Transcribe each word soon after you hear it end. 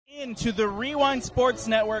Into the Rewin Sports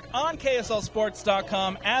Network on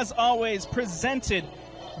KSLSports.com, as always, presented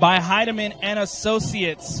by Heidemann and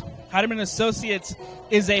Associates. Heidemann and Associates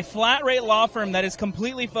is a flat-rate law firm that is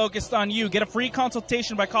completely focused on you. Get a free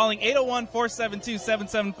consultation by calling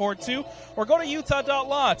 801-472-7742 or go to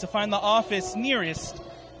utah.law to find the office nearest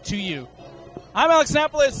to you. I'm Alex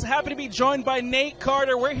Napolis, happy to be joined by Nate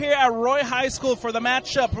Carter. We're here at Roy High School for the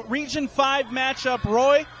matchup, Region 5 matchup,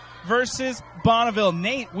 Roy versus Bonneville.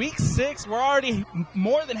 Nate, week 6, we're already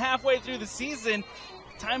more than halfway through the season.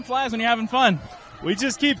 Time flies when you're having fun. We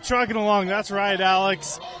just keep trucking along. That's right,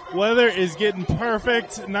 Alex. Weather is getting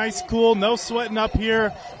perfect. Nice, cool, no sweating up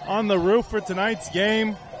here on the roof for tonight's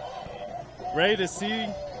game. Ready to see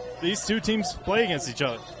these two teams play against each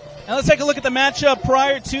other. And let's take a look at the matchup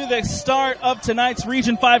prior to the start of tonight's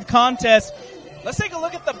Region 5 contest. Let's take a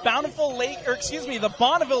look at the the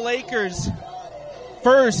Bonneville Lakers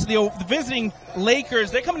first. The visiting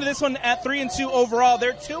Lakers, they come into this one at 3-2 overall.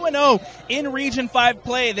 They're 2-0 in Region 5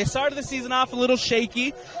 play. They started the season off a little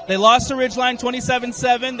shaky. They lost to Ridgeline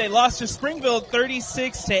 27-7. They lost to Springfield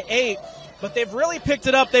 36-8. But they've really picked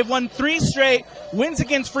it up. They've won 3 straight, wins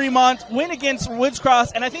against Fremont, win against Woods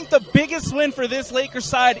Cross, and I think the biggest win for this Lakers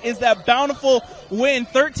side is that bountiful win,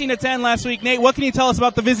 13-10 last week. Nate, what can you tell us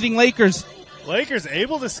about the visiting Lakers? Lakers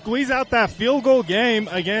able to squeeze out that field goal game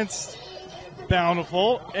against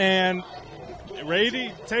Bountiful and ready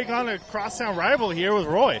to take on a crosstown rival here with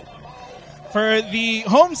Roy. For the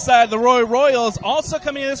home side, the Roy Royals also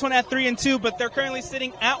coming into this one at 3-2, but they're currently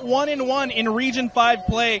sitting at 1-1 in Region 5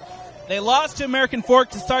 play. They lost to American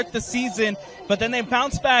Fork to start the season, but then they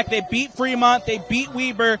bounced back. They beat Fremont, they beat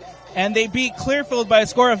Weber, and they beat Clearfield by a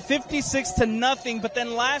score of 56-0. But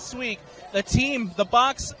then last week, the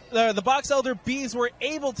Box Elder Bees were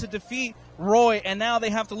able to defeat Roy, and now they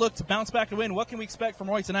have to look to bounce back to win. What can we expect from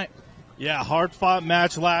Roy tonight? Yeah, hard-fought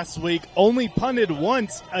match last week. Only punted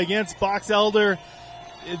once against Box Elder.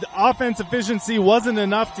 The offense efficiency wasn't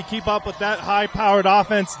enough to keep up with that high-powered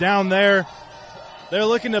offense down there.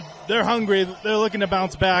 They're hungry. They're looking to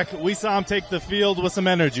bounce back. We saw them take the field with some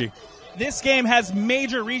energy. This game has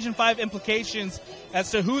major Region 5 implications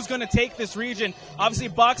as to who's going to take this region. Obviously,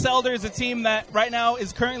 Box Elder is a team that right now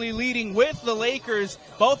is currently leading with the Lakers,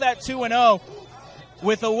 both at 2-0.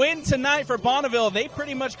 With a win tonight for Bonneville, they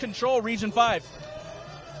pretty much control Region 5.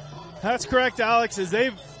 That's correct, Alex, as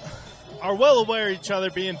they are well aware of each other,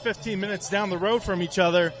 being 15 minutes down the road from each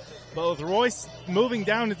other. But with Royce moving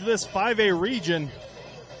down into this 5A region,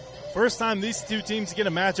 first time these two teams get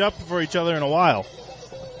a match up for each other in a while.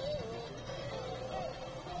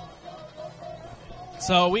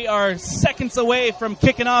 So we are seconds away from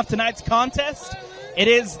kicking off tonight's contest. It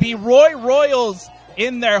is the Roy Royals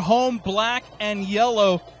in their home black and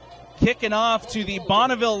yellow kicking off to the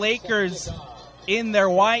Bonneville Lakers in their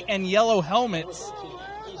white and yellow helmets.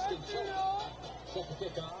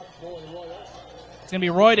 It's going to be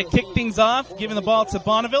Roy to kick things off, giving the ball to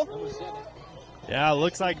Bonneville. Yeah,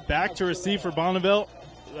 looks like back to receive for Bonneville.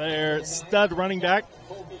 Their stud running back,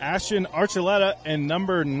 Ashton Archuleta, and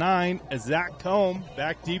number 9, Zach Combe,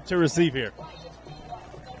 back deep to receive here.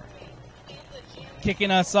 Kicking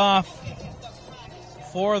us off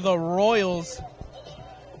for the Royals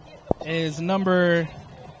is number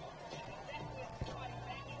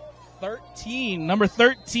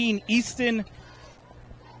 13, Easton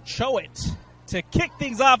Choate, to kick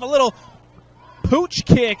things off. A little pooch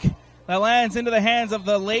kick that lands into the hands of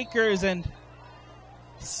the Lakers and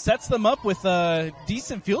sets them up with a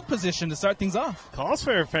decent field position to start things off. Calls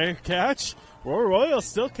for a fair catch. Roy Royals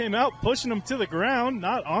still came out pushing them to the ground,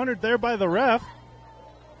 not honored there by the ref.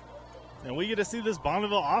 And we get to see this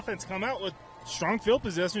Bonneville offense come out with strong field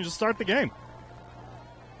position to start the game.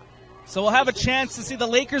 So we'll have a chance to see the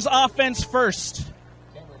Lakers offense first.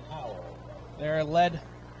 They're led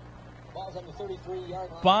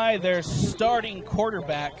by their starting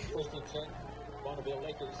quarterback.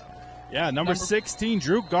 Yeah, number 16,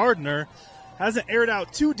 Drew Gardner, hasn't aired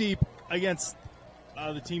out too deep against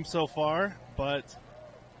the team so far, but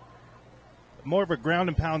more of a ground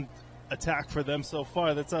and pound attack for them so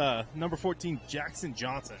far. That's number 14, Jackson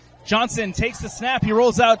Johnson. Johnson takes the snap. He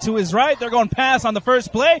rolls out to his right. They're going pass on the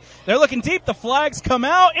first play. They're looking deep. The flags come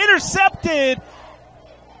out. Intercepted.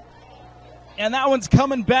 And that one's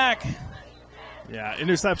coming back. Yeah,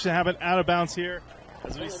 interception happened out of bounds here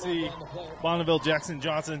as we see Bonneville Jackson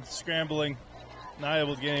Johnson scrambling, not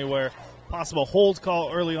able to get anywhere. Possible hold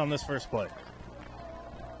call early on this first play.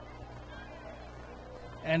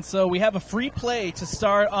 And so we have a free play to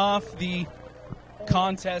start off the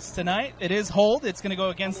contest tonight. It is hold. It's going to go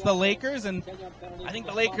against the Lakers, and I think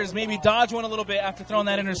the Lakers maybe dodge one a little bit after throwing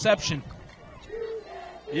that interception.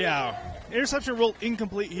 Yeah, interception ruled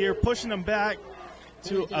incomplete here, pushing them back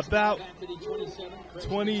to about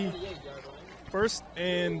 21st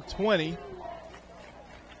and 20.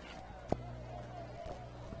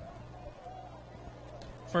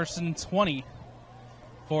 First and 20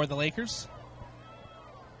 for the Lakers.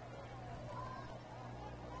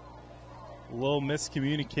 A little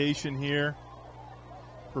miscommunication here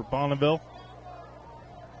for Bonneville.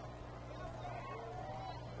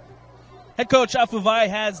 Head coach Afuvai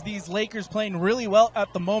has these Lakers playing really well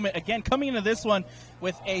at the moment. Again, coming into this one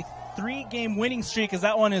with a 3-game winning streak, as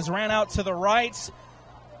that one is ran out to the right.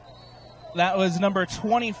 That was number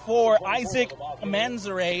 24, Isaac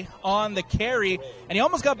Manzare, on the carry, and he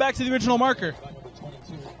almost got back to the original marker.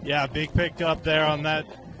 Yeah, big pickup there on that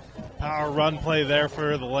power run play there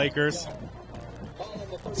for the Lakers.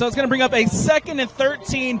 So it's going to bring up a 2nd and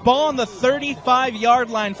 13, ball on the 35-yard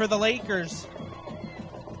line for the Lakers.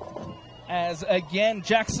 As, again,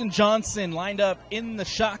 Jackson Johnson lined up in the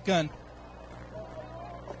shotgun.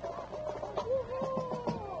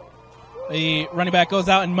 The running back goes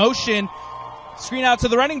out in motion. Screen out to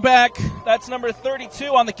the running back. That's number 32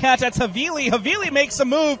 on the catch. That's Havili. Havili makes a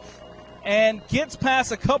move and gets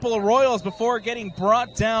past a couple of Royals before getting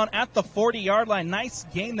brought down at the 40-yard line. Nice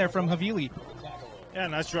gain there from Havili. Yeah,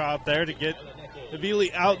 nice draw up there to get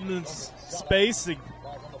Havili out in the space to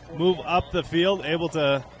move up the field, able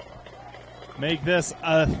to make this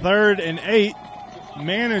a 3rd and 8,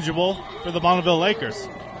 manageable for the Bonneville Lakers.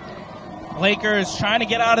 Lakers trying to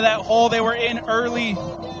get out of that hole they were in early.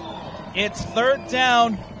 It's 3rd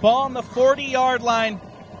down, ball on the 40-yard line.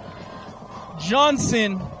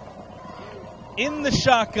 Johnson in the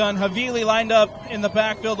shotgun. Havili lined up in the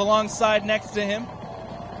backfield alongside next to him.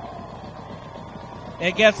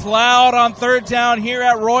 It gets loud on 3rd down here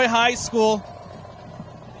at Roy High School.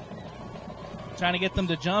 Trying to get them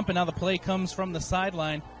to jump, and now the play comes from the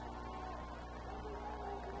sideline.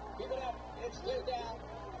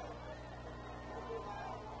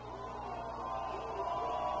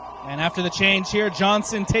 And after the change here,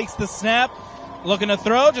 Johnson takes the snap, looking to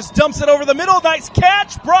throw, just dumps it over the middle. Nice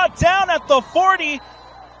catch, brought down at the 40.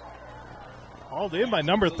 Hauled in by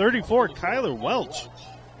number 34, Kyler Welch.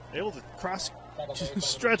 Able to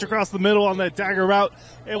stretch across the middle on that dagger route,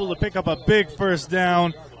 able to pick up a big 1st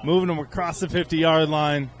down, moving them across the 50-yard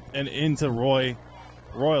line and into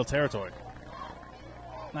Royal territory.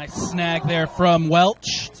 Nice snag there from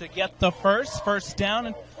Welch to get the first down,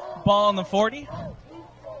 and ball on the 40.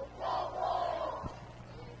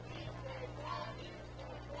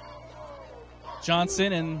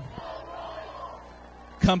 Johnson and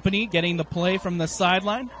company getting the play from the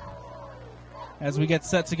sideline as we get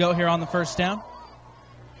set to go here on the 1st down.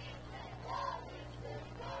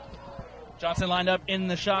 Johnson lined up in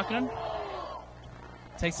the shotgun.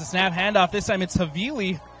 Takes the snap, handoff. This time it's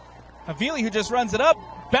Havili. Havili, who just runs it up,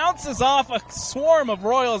 bounces off a swarm of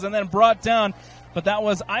Royals and then brought down. But that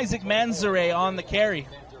was Isaac Manzare on the carry.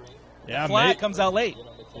 Yeah, flag comes out late.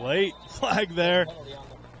 Late flag there.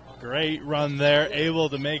 Great run there. Able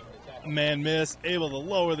to make man miss. Able to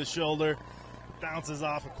lower the shoulder. Bounces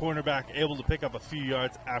off a cornerback. Able to pick up a few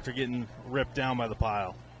yards after getting ripped down by the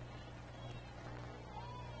pile.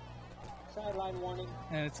 Sideline warning.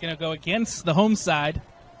 And it's going to go against the home side.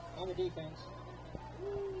 On the defense.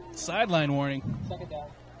 Sideline warning. 2nd down.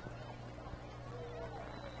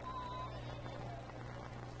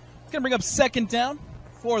 It's going to bring up 2nd down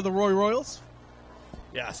for the Roy Royals.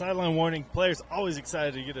 Yeah, sideline warning. Players always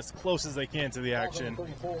excited to get as close as they can to the action.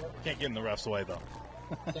 Can't get in the ref's way, though.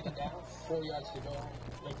 2nd down, 4 yards to go.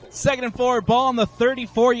 2nd and 4, ball on the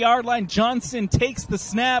 34-yard line. Johnson takes the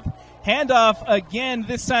snap. Handoff again.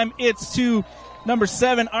 This time it's to number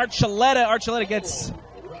 7, Archuleta. Archuleta gets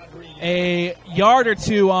a yard or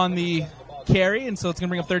 2 on the carry, and so it's going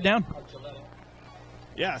to bring up 3rd down.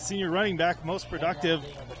 Yeah, senior running back, most productive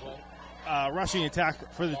rushing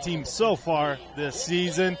attack for the team so far this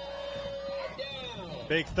season.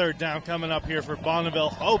 Big 3rd down coming up here for Bonneville,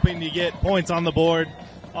 hoping to get points on the board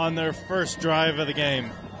on their first drive of the game.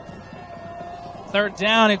 3rd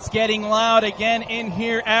down, it's getting loud again in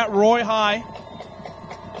here at Roy High.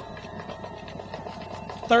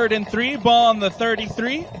 3rd and 3, ball on the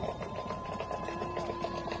 33.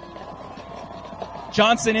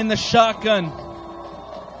 Johnson in the shotgun.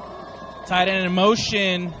 Tight end in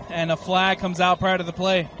motion, and a flag comes out prior to the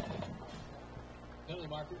play.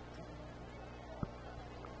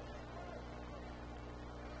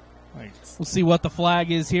 We'll see what the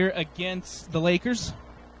flag is here against the Lakers.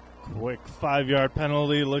 Quick 5-yard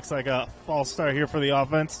penalty. Looks like a false start here for the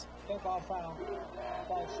offense. False start on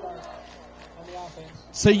the offense.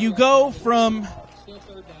 So you go from Still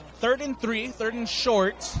third down. 3rd and 3, 3rd and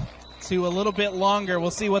short to a little bit longer.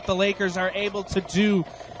 We'll see what the Lakers are able to do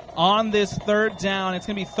on this 3rd down. It's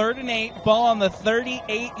going to be 3rd and 8, ball on the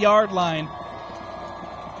 38-yard line.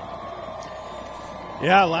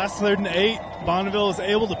 Yeah, last 3rd and 8, Bonneville is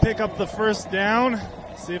able to pick up the first down.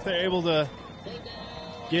 See if they're able to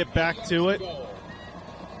get back to it.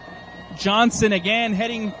 Johnson again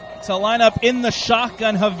heading to line up in the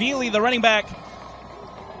shotgun. Havili, the running back.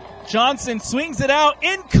 Johnson swings it out,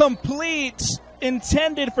 incomplete,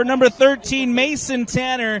 intended for number 13, Mason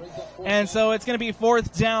Tanner. And so it's going to be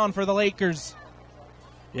 4th down for the Lakers.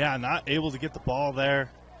 Yeah, not able to get the ball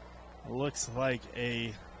there. It looks like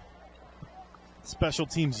a special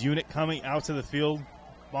teams unit coming out to the field.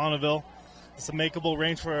 Bonneville. It's a makeable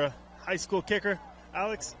range for a high school kicker,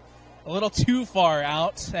 Alex. A little too far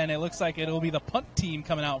out, and it looks like it'll be the punt team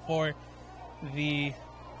coming out for the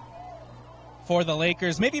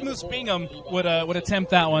Lakers. Maybe Moose Bingham would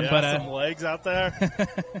attempt that one, yeah, but some legs out there.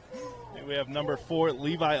 We have number 4,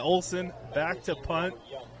 Levi Olson, back to punt,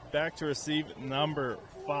 back to receive number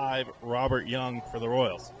 5, Robert Young for the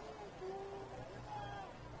Royals.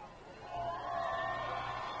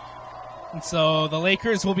 And so the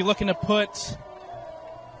Lakers will be looking to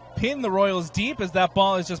pin the Royals deep as that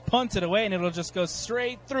ball is just punted away, and it'll just go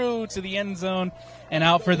straight through to the end zone and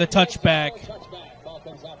out for the touchback. Ball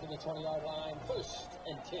comes out to the 20-yard line. 1st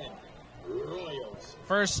and 10. Royals.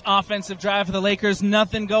 First offensive drive for the Lakers,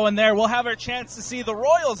 nothing going there. We'll have our chance to see the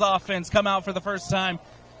Royals offense come out for the first time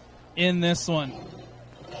in this one.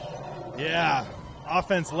 Yeah,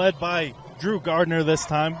 offense led by Drew Gardner this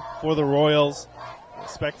time for the Royals.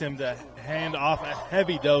 Expect him to hand off a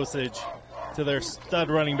heavy dosage to their stud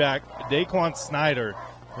running back, Daquan Snyder,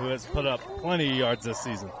 who has put up plenty of yards this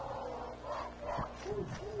season.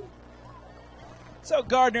 So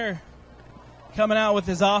Gardner coming out with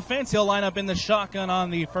his offense. He'll line up in the shotgun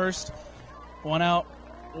on the first. One out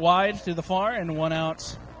wide to the far and one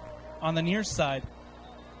out on the near side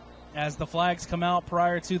as the flags come out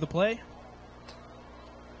prior to the play.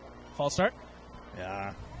 False start.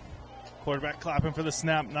 Yeah. Quarterback clapping for the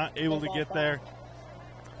snap, not able to get there.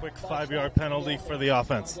 Quick 5-yard penalty for the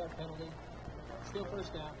offense. Still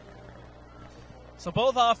 1st down. So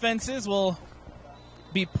both offenses will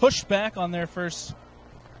be pushed back on their first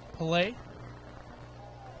play.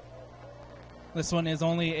 This one is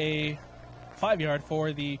only a 5-yard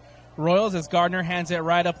for the Royals as Gardner hands it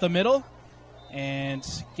right up the middle and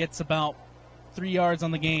gets about 3 yards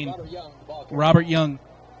on the gain. Robert Young.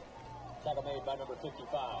 Tackle made by number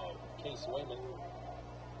 55, Case Wayman.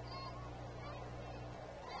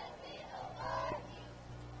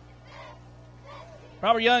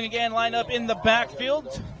 Robert Young again lined up in the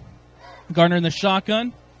backfield. Gardner in the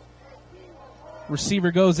shotgun.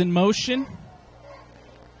 Receiver goes in motion.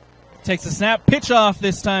 Takes the snap. Pitch off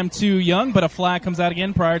this time to Young, but a flag comes out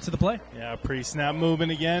again prior to the play. Yeah, pre-snap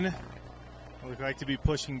movement again. Look like to be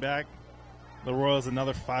pushing back the Royals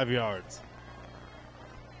another 5 yards.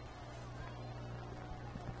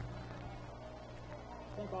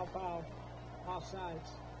 Ball foul. Offsides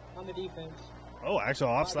on the defense. Oh, actual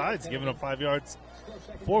offsides, giving up 5 yards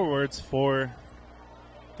forwards for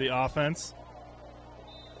the offense.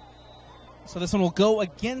 So this one will go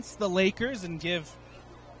against the Lakers and give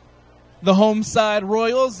the home side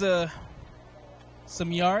Royals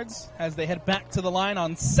some yards as they head back to the line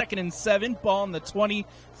on 2nd and 7. Ball on the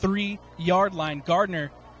 23-yard line.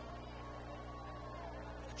 Gardner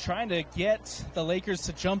trying to get the Lakers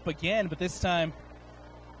to jump again, but this time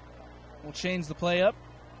we'll change the play up.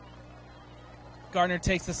 Gardner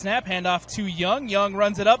takes the snap, handoff to Young. Young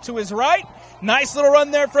runs it up to his right. Nice little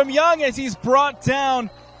run there from Young as he's brought down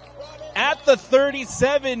at the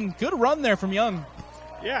 37. Good run there from Young.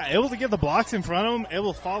 Yeah, able to get the blocks in front of him,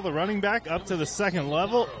 able to follow the running back up to the second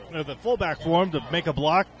level, or the fullback for him to make a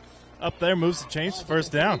block up there, moves to change,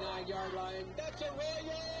 first down.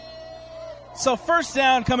 So first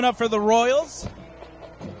down coming up for the Royals.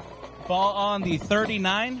 Ball on the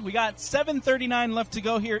 39. We got 7:39 left to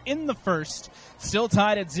go here in the first. Still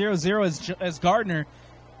tied at 0-0 as Gardner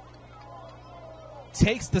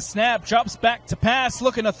takes the snap, drops back to pass,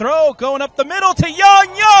 looking to throw, going up the middle to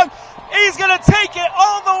Young. Young, he's going to take it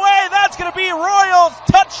all the way. That's going to be Royals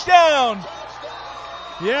touchdown.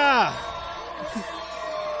 Yeah.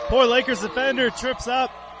 Poor Lakers defender trips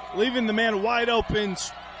up, leaving the man wide open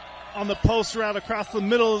on the post route across the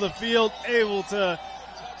middle of the field, able to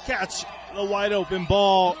catch the wide open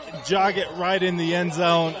ball, jog it right in the end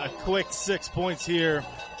zone. A quick 6 points here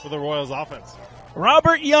for the Royals offense.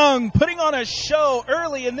 Robert Young putting on a show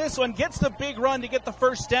early in this one, gets the big run to get the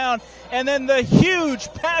first down, and then the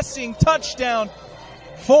huge passing touchdown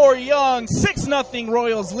for Young. 6-0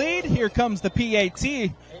 Royals lead. Here comes the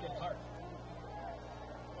PAT.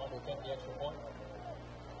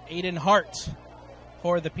 Aiden Hart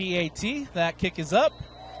for the PAT. That kick is up,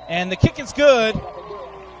 and the kick is good,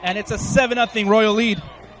 and it's a 7-0 Royal lead.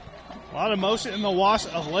 A lot of motion in the wash.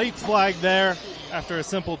 A late flag there after a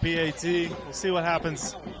simple PAT. We'll see what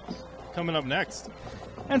happens coming up next.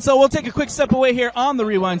 And so we'll take a quick step away here on the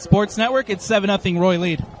Rewind Sports Network. It's 7-0 Roy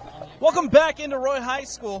lead. Welcome back into Roy High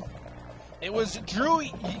School. It was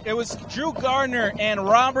Drew Gardner and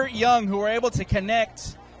Robert Young who were able to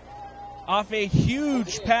connect off a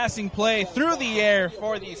huge passing play through the air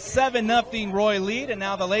for the 7-0 Roy lead. And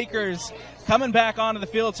now the Lakers coming back onto the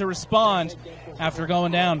field to respond after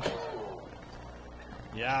going down.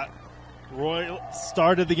 Yeah, Roy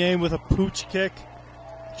started the game with a pooch kick,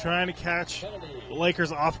 trying to catch the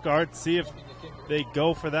Lakers off guard, see if they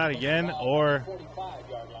go for that again or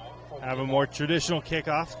have a more traditional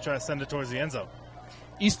kickoff, try to send it towards the end zone.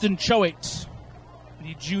 Easton Choate,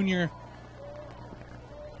 the junior,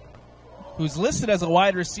 who's listed as a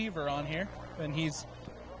wide receiver on here, and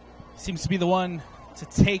seems to be the one to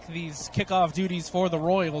take these kickoff duties for the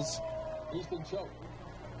Royals.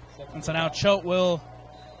 And so now Choate will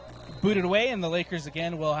boot it away, and the Lakers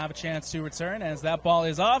again will have a chance to return as that ball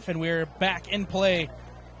is off, and we're back in play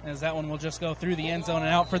as that one will just go through the end zone and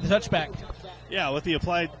out for the touchback. Yeah, with the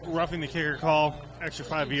applied roughing the kicker call, extra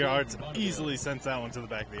 5 yards, easily sends that one to the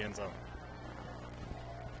back of the end zone.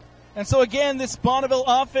 And so again, this Bonneville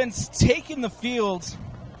offense taking the field.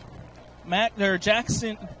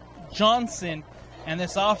 Jackson Johnson and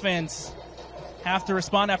this offense have to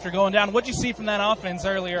respond after going down. What did you see from that offense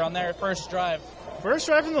earlier on their first drive? First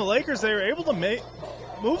drive from the Lakers, they were able to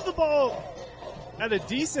move the ball at a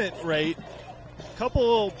decent rate.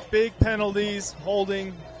 Couple big penalties,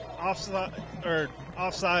 holding,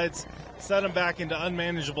 offsides, set them back into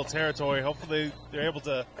unmanageable territory. Hopefully they're able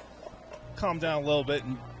to calm down a little bit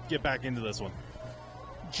and get back into this one.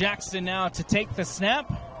 Jackson now to take the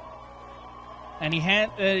snap, and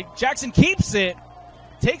Jackson keeps it,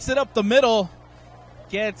 takes it up the middle,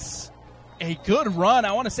 gets a good run.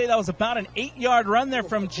 I want to say that was about an 8-yard run there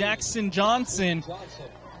from Jackson Johnson.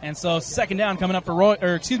 And so second down coming up for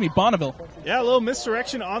Bonneville. Yeah, a little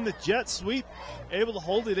misdirection on the jet sweep. Able to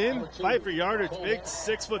hold it in, fight for yardage. Big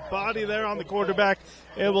 6-foot body there on the quarterback.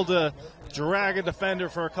 Able to drag a defender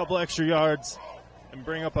for a couple extra yards and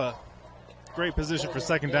bring up a great position for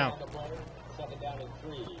second down.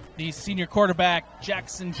 The senior quarterback,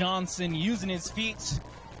 Jackson Johnson, using his feet,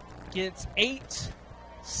 gets 8.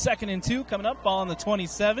 2nd and 2 coming up, ball on the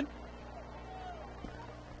 27.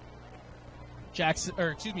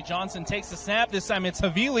 Johnson takes the snap. This time it's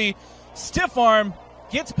Havili. Stiff arm,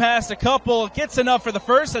 gets past a couple, gets enough for the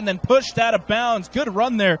first, and then pushed out of bounds. Good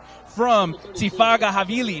run there from Tifaga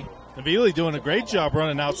Havili. Havili doing a great job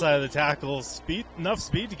running outside of the tackle. Enough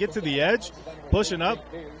speed to get to the edge, pushing up.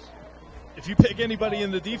 If you pick anybody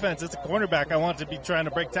in the defense, it's a cornerback I want to be trying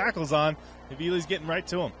to break tackles on. Havili's getting right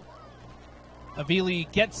to him. Havili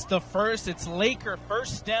gets the first. It's Laker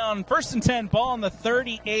first down. 1st and 10, ball on the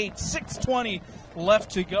 38. 6:20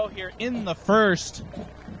 left to go here in the first.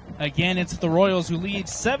 Again, it's the Royals who lead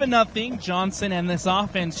 7-0. Johnson and this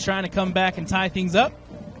offense trying to come back and tie things up.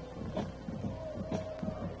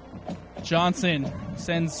 Johnson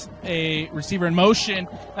sends a receiver in motion.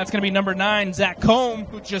 That's going to be number 9, Zach Combe,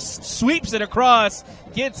 who just sweeps it across.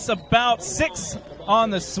 Gets about 6 on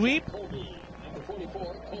the sweep.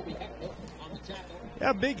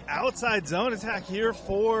 Yeah, big outside zone attack here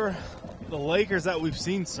for the Lakers that we've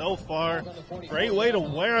seen so far. Great way to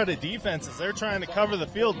wear out a defense as they're trying to cover the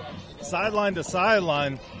field sideline to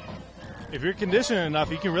sideline. If you're conditioned enough,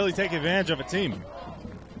 you can really take advantage of a team.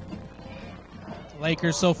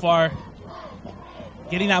 Lakers so far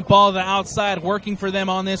getting that ball to the outside, working for them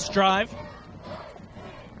on this drive.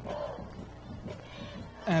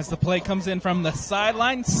 As the play comes in from the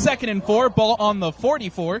sideline, 2nd and 4, ball on the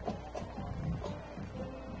 44.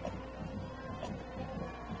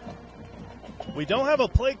 We don't have a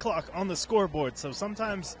play clock on the scoreboard, so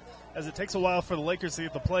sometimes as it takes a while for the Lakers to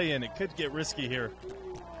get the play in, it could get risky here.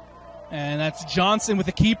 And that's Johnson with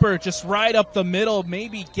the keeper just right up the middle,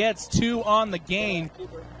 maybe gets 2 on the gain.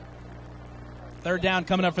 3rd down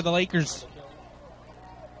coming up for the Lakers.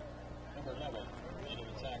 Number 11, into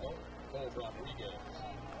the tackle, Cole Rodriguez.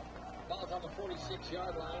 Ball's on the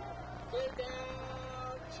 46-yard line. Third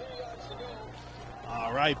down, 2 yards to go.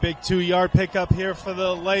 All right, big 2-yard pickup here for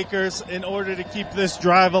the Lakers in order to keep this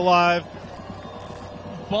drive alive.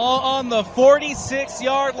 Ball on the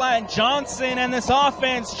 46-yard line. Johnson and this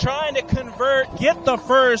offense trying to convert, get the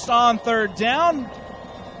first on 3rd down.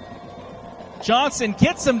 Johnson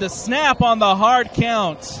gets him to snap on the hard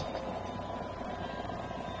count.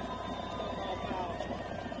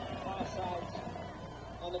 Offsides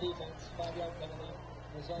on the defense. 5-yard penalty.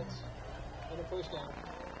 Results in a first down.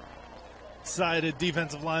 Sided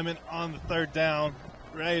defensive lineman on the third down,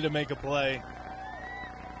 ready to make a play.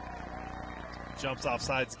 Jumps off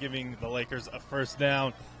sides, giving the Lakers a first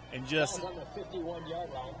down, and just On the 51-yard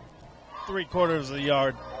line. 3/4 of a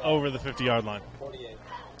yard over the 50-yard line. 48.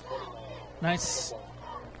 49. Nice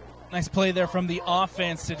play there from the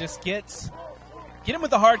offense to just get him with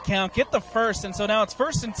the hard count, get the first, and so now it's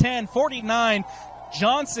 1st and 10, 49.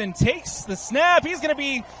 Johnson takes the snap. He's going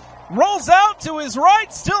to rolls out to his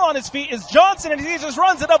right, still on his feet is Johnson, and he just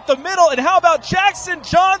runs it up the middle. And how about Jackson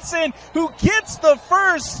Johnson, who gets the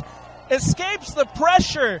first, escapes the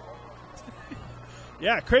pressure.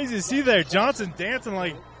 Yeah, crazy to see there. Johnson dancing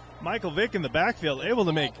like Michael Vick in the backfield, able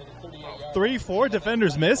to make 3-4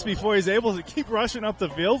 defenders miss before he's able to keep rushing up the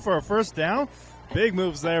field for a first down. Big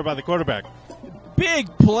moves there by the quarterback. Big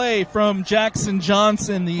play from Jackson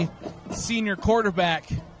Johnson, the senior quarterback.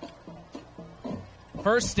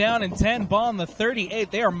 1st down and 10, ball on the 38.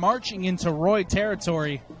 They are marching into Roy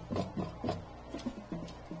territory.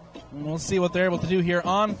 And we'll see what they're able to do here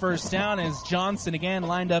on 1st down as Johnson again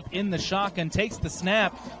lined up in the shotgun, takes the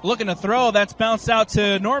snap, looking to throw. That's bounced out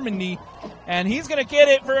to Normandy, and he's going to get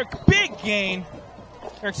it for a big gain.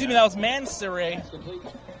 Or excuse me, that was Mansoray.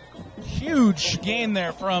 Huge gain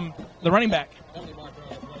there from the running back.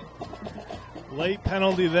 Late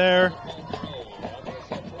penalty there.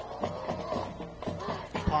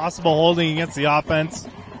 Possible holding against the offense.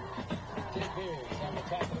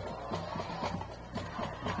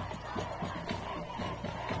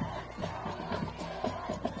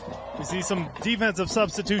 We see some defensive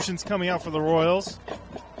substitutions coming out for the Royals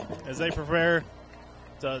as they prepare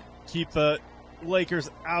to keep the Lakers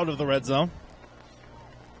out of the red zone.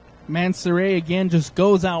 Mansoray again just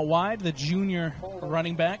goes out wide, the junior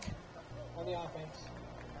running back. On the offense.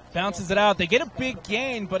 Bounces it out. They get a big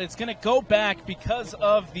gain, but it's going to go back because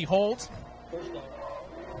of the hold.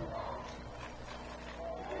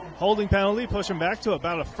 Holding penalty, pushing back to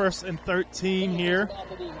about a 1st and 13 here.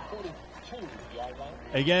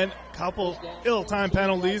 Again, couple ill-timed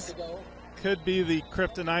penalties could be the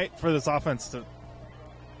kryptonite for this offense.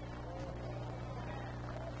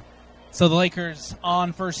 So the Lakers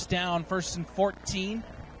on 1st down, 1st and 14.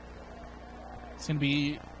 It's going to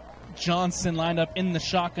be Johnson lined up in the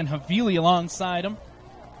shotgun, Havili alongside him.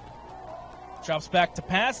 Drops back to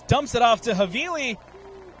pass, dumps it off to Havili,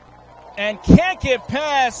 and can't get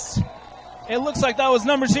past. It looks like that was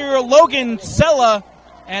number 0, Logan Sella,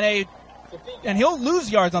 and he'll lose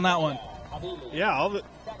yards on that one. Yeah,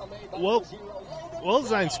 well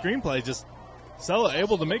designed screenplay. Just Sella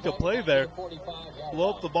able to make a play there,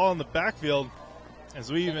 blow up the ball in the backfield, as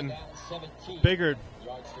we even bigger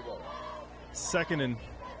 2nd and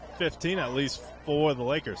 15 at least for the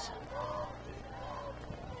Lakers.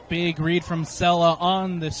 Big read from Sella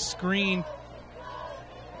on the screen.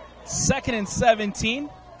 2nd and 17.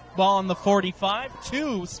 Ball on the 45.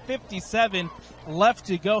 2:57 left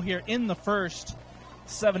to go here in the first.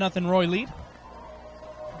 7-0 Roy lead.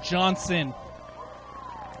 Johnson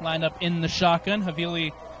lined up in the shotgun.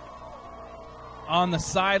 Havili on the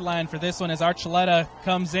sideline for this one as Archuleta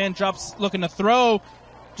comes in, drops, looking to throw.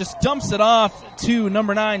 Just dumps it off to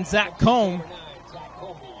number 9, Zach Combe.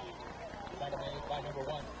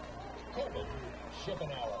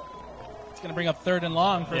 It's going to bring up 3rd and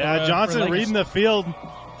long. Johnson reading the field,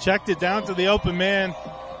 checked it down to the open man,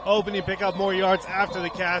 hoping to pick up more yards after the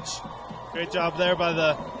catch. Great job there by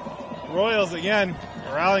the Royals again,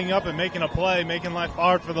 rallying up and making a play, making life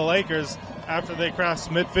hard for the Lakers after they crossed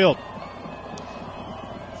midfield.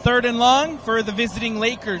 3rd and long for the visiting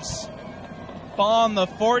Lakers. Ball on the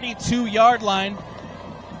 42-yard line.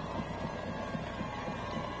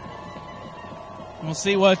 We'll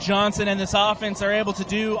see what Johnson and this offense are able to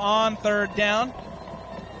do on 3rd down.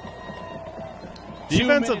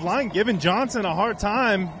 Defensive line giving Johnson a hard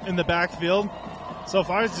time in the backfield. So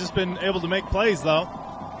far, he's just been able to make plays, though.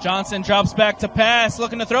 Johnson drops back to pass,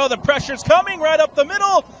 looking to throw. The pressure's coming right up the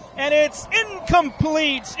middle, and it's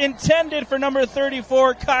incomplete. Intended for number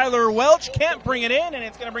 34, Kyler Welch. Can't bring it in, and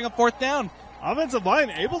it's going to bring up 4th down. Offensive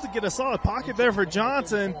line able to get a solid pocket there for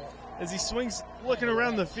Johnson as he swings looking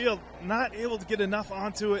around the field, not able to get enough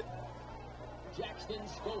onto it.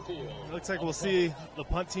 It looks like we'll see the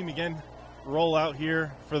punt team again roll out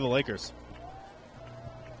here for the Lakers.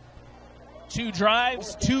 2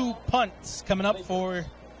 drives, 2 punts coming up for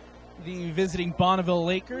the visiting Bonneville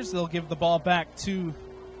Lakers. They'll give the ball back to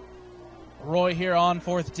Roy here on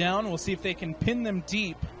 4th down. We'll see if they can pin them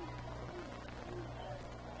deep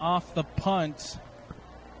off the punt.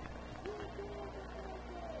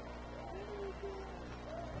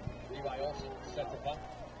 Levi Olsen set the punt.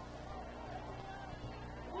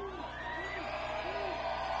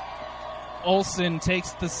 Olsen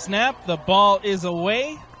takes the snap. The ball is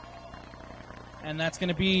away. And that's going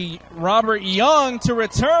to be Robert Young to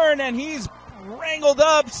return, and he's wrangled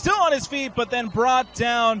up, still on his feet, but then brought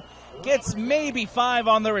down. Gets maybe 5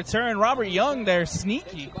 on the return. Robert Young there,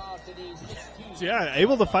 sneaky. Yeah,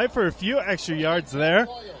 able to fight for a few extra yards there.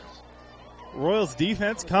 Royals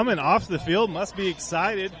defense coming off the field, must be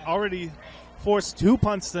excited. Already forced 2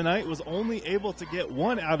 punts tonight, was only able to get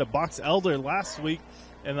 1 out of Box Elder last week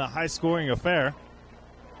in the high-scoring affair.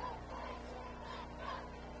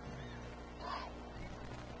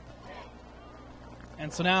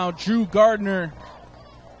 And so now Drew Gardner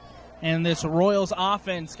and this Royals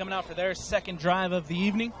offense coming out for their second drive of the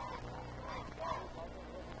evening.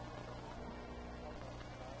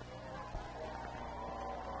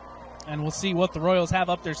 And we'll see what the Royals have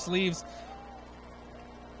up their sleeves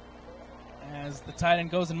as the tight end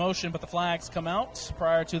goes in motion, but the flags come out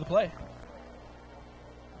prior to the play.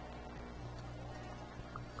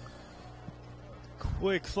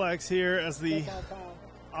 Quick flags here as the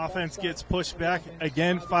offense gets pushed back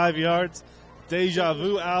again, 5 yards. Deja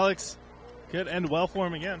vu, Alex. Could end well for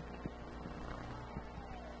him again.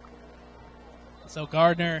 So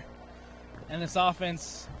Gardner and this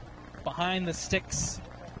offense behind the sticks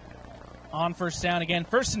on first down again.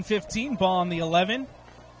 1st and 15, ball on the 11.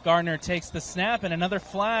 Gardner takes the snap, and another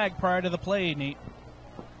flag prior to the play, Nate.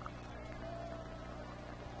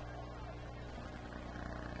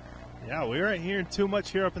 Yeah, we aren't hearing too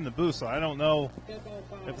much here up in the booth, so I don't know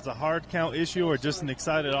if it's a hard count issue or just an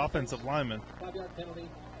excited offensive lineman. 5-yard penalty.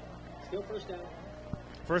 Still first down.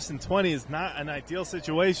 1st and 20 is not an ideal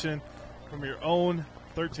situation from your own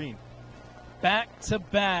 13.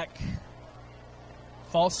 Back-to-back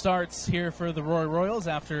false starts here for the Royals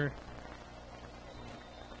after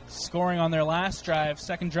scoring on their last drive.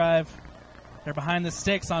 Second drive, they're behind the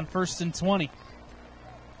sticks on 1st and 20.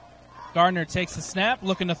 Gardner takes the snap,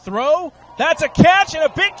 looking to throw. That's a catch, and a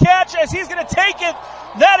big catch as he's going to take it.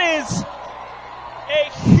 That is a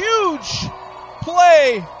huge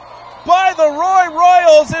play by the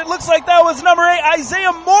Royals. It looks like that was number 8,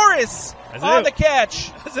 Isaiah Morris, on the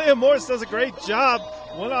catch. Isaiah Morris does a great job,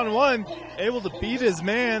 one-on-one, able to beat his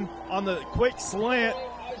man on the quick slant,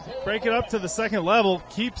 break it up to the second level,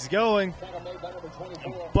 keeps going,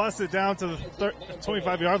 and busts it down to the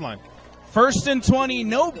 25-yard line. 1st and 20,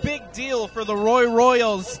 no big deal for the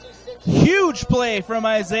Royals. Huge play from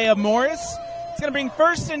Isaiah Morris. It's going to bring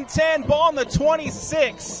 1st and 10, ball on the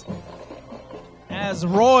 26. As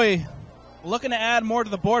Roy looking to add more to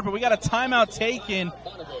the board, but we got a timeout taken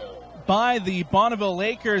by the Bonneville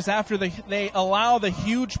Lakers after they allow the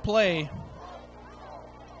huge play.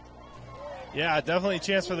 Yeah, definitely a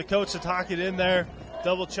chance for the coach to talk it in there,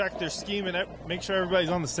 double-check their scheme, and make sure everybody's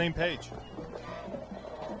on the same page.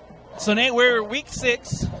 So, Nate, we're week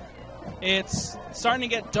 6. It's starting to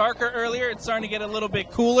get darker earlier. It's starting to get a little bit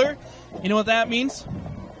cooler. You know what that means?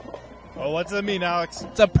 Oh, what's that mean, Alex?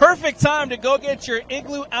 It's a perfect time to go get your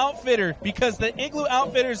Igloo Outfitter, because the Igloo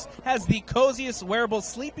Outfitters has the coziest wearable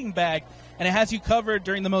sleeping bag, and it has you covered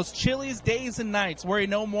during the most chilliest days and nights. Worry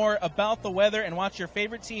no more about the weather and watch your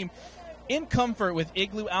favorite team in comfort with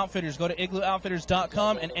Igloo Outfitters. Go to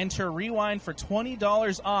igloooutfitters.com and enter Rewind for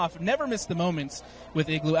 $20 off. Never miss the moments with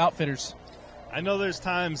Igloo Outfitters. I know there's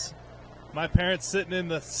times my parents sitting in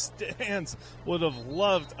the stands would have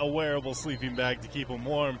loved a wearable sleeping bag to keep them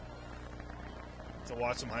warm to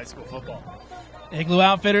watch some high school football.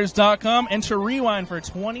 igloooutfitters.com, enter Rewind for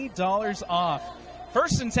 $20 off.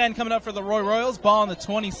 1st and 10 coming up for the Royals. Ball on the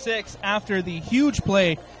 26 after the huge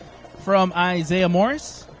play from Isaiah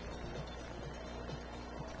Morris.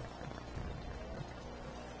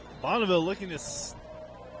 Bonneville looking to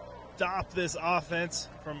stop this offense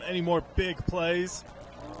from any more big plays.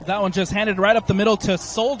 That one just handed right up the middle to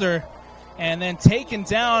Solder and then taken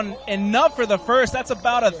down enough for the first. That's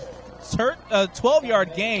about a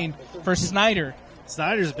 12-yard gain for Snyder.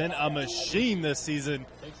 Snyder's been a machine this season.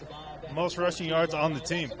 Most rushing yards on the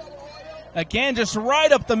team. Again, just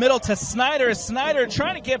right up the middle to Snyder. Snyder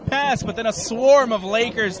trying to get past, but then a swarm of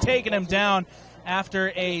Lakers taking him down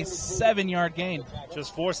after a 7-yard gain.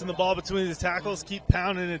 Just forcing the ball between the tackles, keep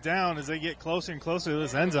pounding it down as they get closer and closer to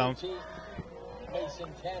this end zone.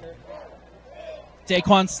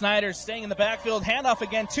 Daquan Snyder staying in the backfield. Handoff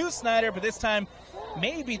again to Snyder, but this time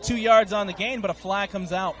maybe 2 yards on the gain, but a flag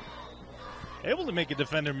comes out. Able to make a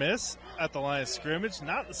defender miss at the line of scrimmage.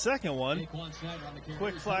 Not the second one.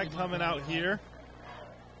 Quick flag coming out here.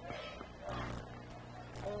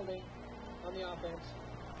 offense.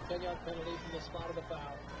 10-yard penalty from the spot of the foul.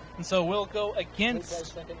 And so we'll go against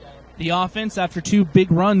Second down. the offense after 2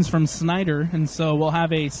 big runs from Snyder. And so we'll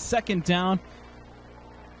have a second down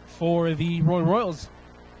for the Royals.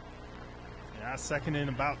 Yeah, second and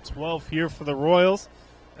about 12 here for the Royals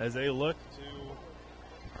as they look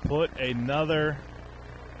to put another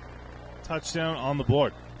touchdown on the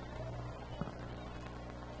board.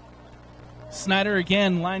 Snyder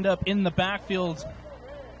again lined up in the backfield,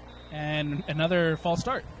 and another false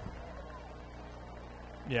start.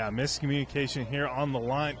 Yeah, miscommunication here on the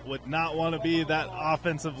line. Would not want to be that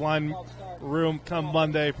offensive line room come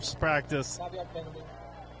Monday's practice. 5-yard penalty.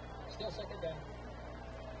 Still second down.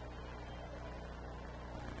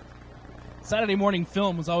 Saturday morning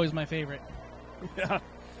film was always my favorite. Yeah,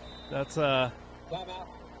 that's a Timeout.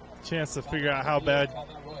 chance to figure out how bad,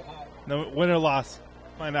 Timeout, Roy High. no win or loss,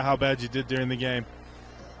 find out how bad you did during the game.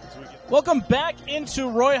 Welcome back into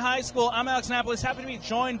Roy High School. I'm Alex Napolis. Happy to be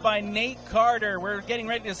joined by Nate Carter. We're getting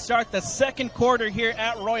ready to start the second quarter here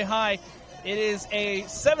at Roy High. It is a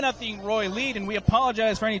 7-0 Roy lead, and we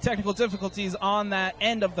apologize for any technical difficulties on that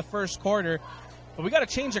end of the first quarter. But we got to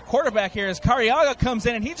change the quarterback here as Cariaga comes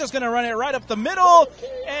in, and he's just going to run it right up the middle,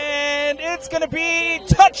 and it's going to be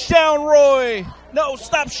touchdown, Roy. No,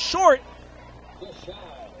 stop short Just shy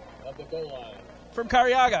of the goal line. from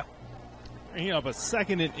Cariaga. Bringing up a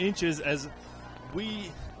second and inches as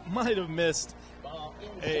we might have missed Ball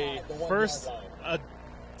a inside the 1-yard first line. a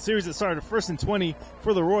series that started 1st and 20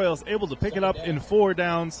 for the Royals, able to pick it up in 4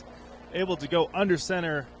 downs, able to go under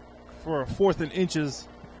center for a 4th and inches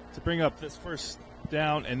to bring up this first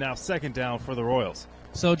down and now second down for the Royals.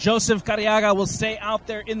 So Joseph Cariaga will stay out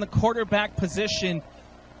there in the quarterback position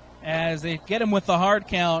as they get him with the hard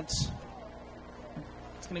count.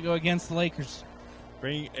 It's going to go against the Lakers.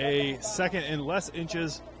 Bring a second and less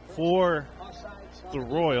inches for Offside, the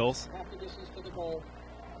Royals. half the distance to the goal.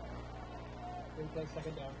 Replay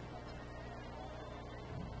second down.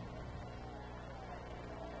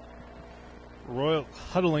 Royal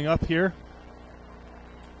huddling up here.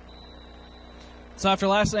 So after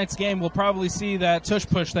last night's game, we'll probably see that tush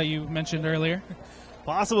push that you mentioned earlier.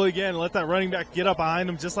 Possibly again, let that running back get up behind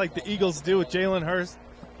him just like the Eagles do with Jalen Hurst.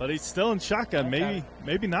 But he's still in shotgun.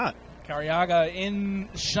 Maybe not. Cariaga in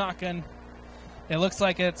shotgun. It looks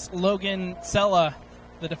like it's Logan Sella,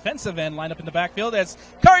 the defensive end, lined up in the backfield as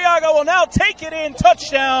Cariaga will now take it in.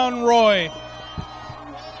 Touchdown, Roy.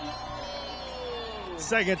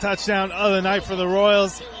 Second touchdown of the night for the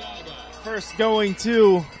Royals. First going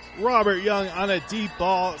to Robert Young on a deep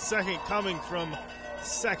ball. Second coming from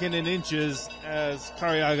 2nd and inches as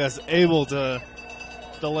Cariaga's able to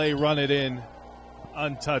delay run it in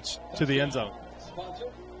untouched to the end zone.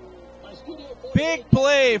 Big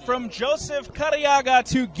play from Joseph Cariaga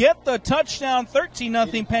to get the touchdown.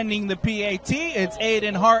 13-0 pending the PAT. It's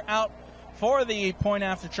Aiden Hart out for the point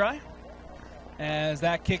after try. As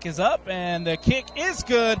that kick is up, and the kick is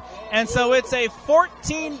good. And so it's a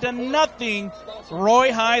 14-0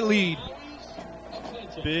 Roy High lead.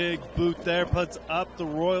 Big boot there puts up the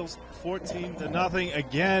Royals 14-0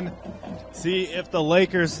 again. See if the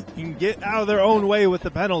Lakers can get out of their own way with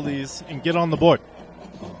the penalties and get on the board.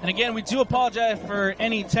 And again, we do apologize for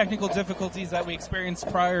any technical difficulties that we experienced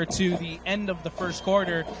prior to the end of the first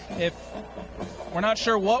quarter. If we're not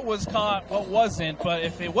sure what was caught, what wasn't, but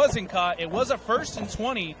if it wasn't caught, it was a 1st and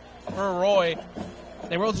 20 for Roy.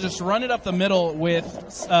 They were able to just run it up the middle with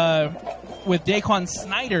Daquan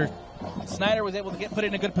Snyder. Snyder was able to put it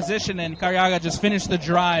in a good position, and Cariaga just finished the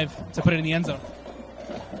drive to put it in the end zone.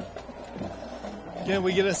 Again,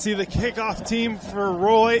 we get to see the kickoff team for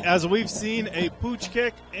Roy as we've seen a pooch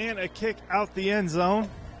kick and a kick out the end zone.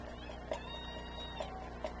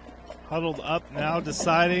 Huddled up now,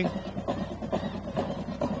 deciding.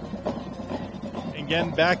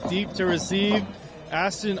 Again, back deep to receive.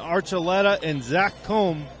 Aston Archuleta and Zach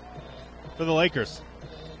Combe for the Lakers.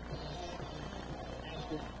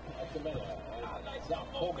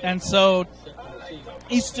 And so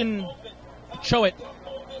Easton Choate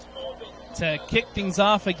to kick things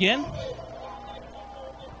off again.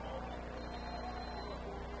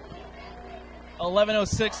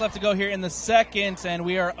 11:06 left to go here in the second, and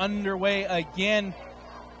we are underway again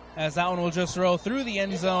as that one will just roll through the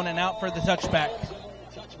end zone and out for the touchback.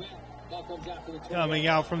 Coming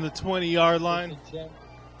out from the 20-yard line,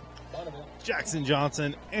 Jackson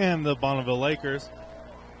Johnson and the Bonneville Lakers.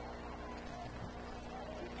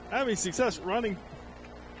 Having success running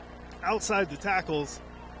outside the tackles.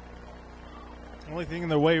 The only thing in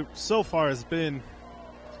their way so far has been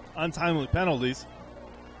untimely penalties.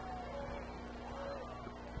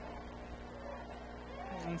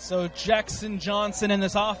 And So Jackson Johnson and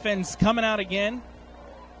this offense coming out again,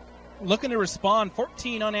 looking to respond.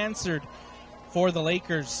 14 unanswered for the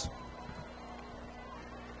Lakers.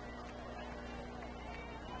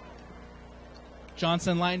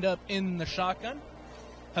 Johnson lined up in the shotgun.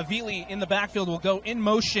 Havili in the backfield will go in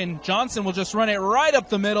motion. Johnson will just run it right up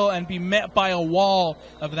the middle and be met by a wall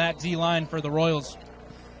of that D-line for the Royals.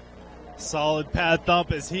 Solid pad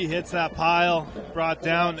thump as he hits that pile. Brought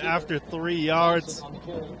down after 3 yards.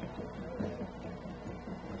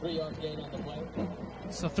 3 yards gain on the play.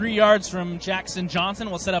 So 3 yards from Jackson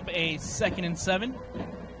Johnson will set up a 2nd and 7.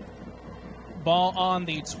 Ball on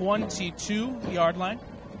the 22-yard line.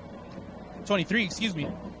 23, excuse me.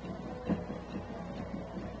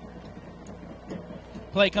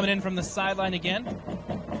 Play coming in from the sideline again.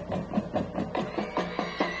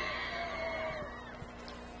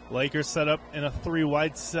 Lakers set up in a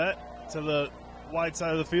 3-wide set to the wide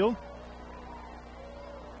side of the field.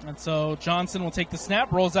 And so Johnson will take the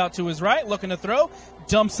snap, rolls out to his right, looking to throw,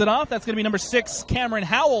 dumps it off. That's going to be number 6, Cameron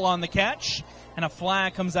Howell on the catch, and a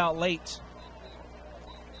flag comes out late.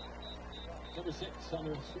 Number 6 on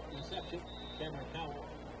the reception, Cameron Howell,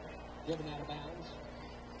 given out of bounds.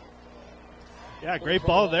 Yeah, great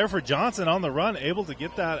ball there for Johnson on the run, able to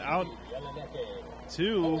get that out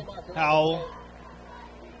to Howell.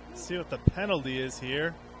 Let's see what the penalty is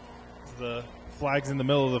here. The flag's in the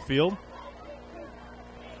middle of the field.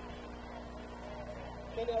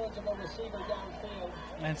 Ineligible receiver downfield.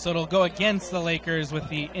 And so it'll go against the Lakers with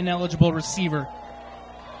the ineligible receiver.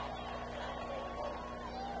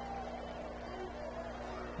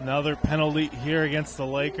 Another penalty here against the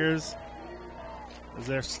Lakers, as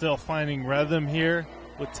they're still finding rhythm here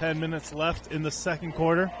with 10 minutes left in the second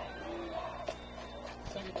quarter.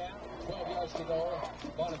 Second down, 12 yards to go.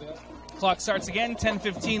 Bonneville. Clock starts again,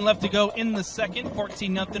 10:15 left to go in the second.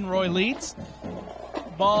 14-0, Roy leads.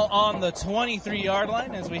 Ball on the 23-yard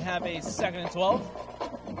line as we have a 2nd and 12.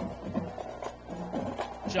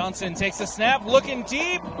 Johnson takes a snap, looking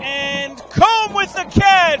deep, and Combe with the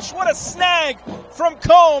catch. What a snag from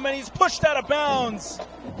Combe, and he's pushed out of bounds.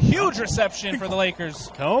 Huge reception for the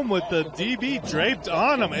Lakers. Combe with the DB draped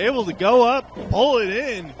on him, able to go up, pull it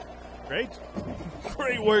in. Great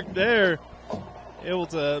work there. Able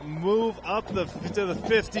to move up to the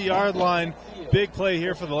 50-yard line. Big play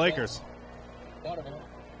here for the Lakers.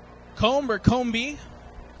 Combe or Combe.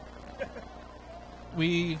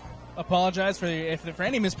 We apologize for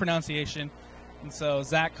any mispronunciation. And so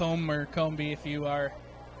Zach Combe or Combe, if you are,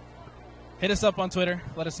 hit us up on Twitter.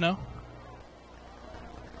 Let us know.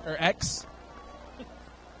 Or X.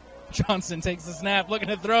 Johnson takes the snap, looking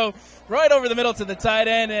to throw right over the middle to the tight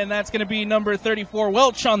end, and that's going to be number 34,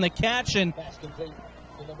 Welch, on the catch, and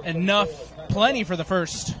plenty for the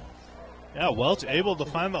first. Yeah, Welch able to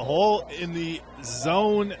find the hole in the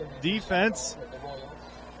zone defense.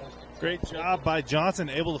 Great job by Johnson,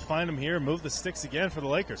 able to find him here and move the sticks again for the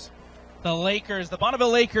Lakers. The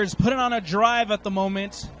Bonneville Lakers putting on a drive at the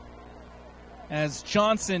moment as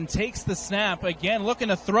Johnson takes the snap again, looking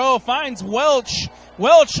to throw, finds Welch.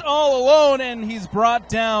 Welch all alone, and he's brought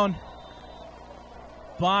down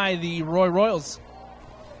by the Royals.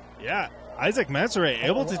 Yeah, Isaac Mensere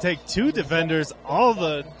able to take 2 defenders, all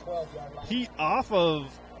the heat off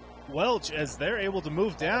of Welch as they're able to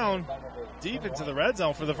move down deep into the red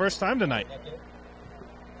zone for the first time tonight.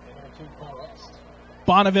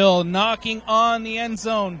 Bonneville knocking on the end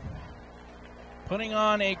zone, putting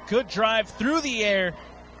on a good drive through the air.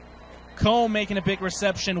 Combe making a big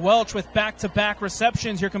reception. Welch with back-to-back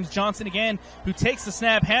receptions. Here comes Johnson again, who takes the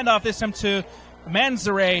snap. Handoff this time to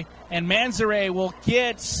Manzare, and Manzare will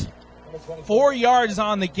get 4 yards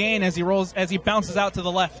on the gain as he bounces out to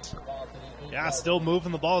the left. Yeah, still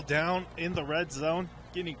moving the ball down in the red zone,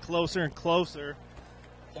 getting closer and closer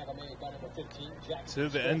to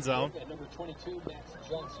the end zone.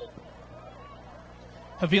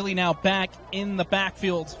 Havili now back in the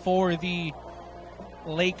backfield for the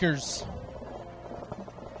Lakers.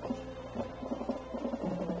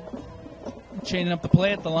 Chaining up the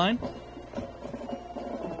play at the line.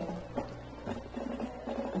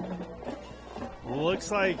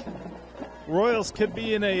 Looks like Royals could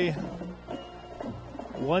be in a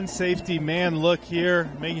one safety man look here,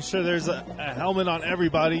 making sure there's a helmet on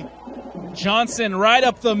everybody. Johnson right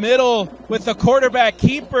up the middle with the quarterback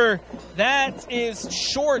keeper. That is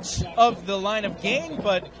short of the line of gain,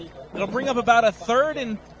 but it'll bring up about a 3rd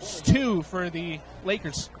and 2 for the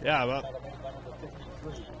Lakers. Yeah,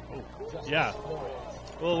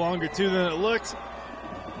 a little longer too than it looked.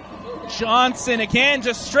 Johnson again,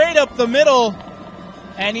 just straight up the middle,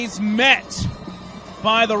 and he's met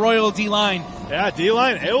by the Royal D-line. Yeah,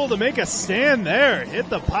 D-line able to make a stand there. Hit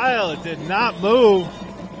the pile. It did not move.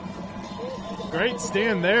 Great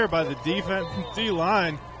stand there by the defense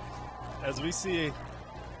D-line as we see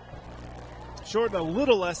short a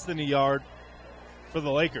little less than a yard for the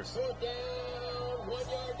Lakers.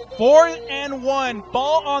 4th and 1.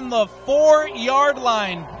 Ball on the 4-yard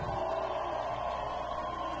line.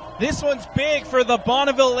 This one's big for the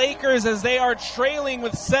Bonneville Lakers as they are trailing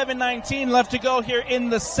with 7:19 left to go here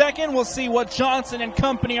in the second. We'll see what Johnson and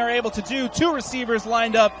company are able to do. 2 receivers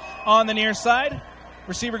lined up on the near side.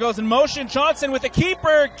 Receiver goes in motion. Johnson with the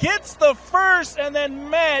keeper gets the first and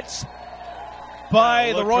then met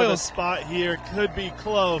by the Royals. The spot here could be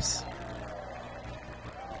close.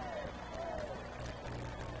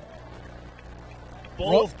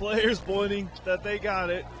 Both players pointing that they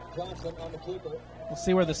got it. Johnson on the keeper. We'll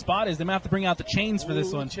see where the spot is. They might have to bring out the chains for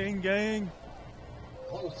this one. Chain gang.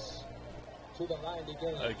 Close to the line to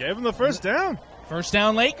gain. Gave him the first down. First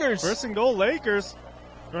down Lakers. First and goal Lakers.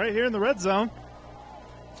 Right here in the red zone.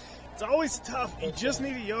 It's always tough. You just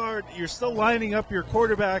need a yard. You're still lining up your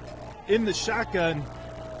quarterback in the shotgun.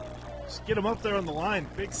 Just get him up there on the line.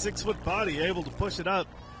 Big 6-foot body, able to push it up.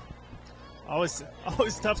 Always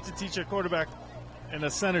tough to teach a quarterback and a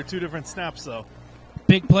center 2 different snaps, though.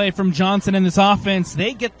 Big play from Johnson in this offense.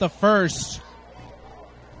 They get the first.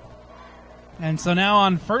 And so now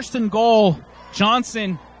on first and goal,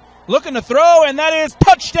 Johnson looking to throw, and that is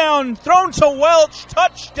touchdown. Thrown to Welch.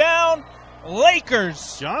 Touchdown,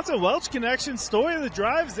 Lakers. Johnson-Welch connection, story of the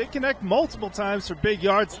drive is they connect multiple times for big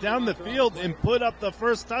yards down the field and put up the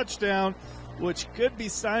first touchdown, which could be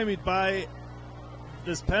stymied by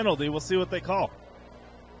this penalty. We'll see what they call.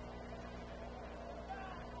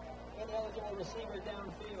 Ineligible receiver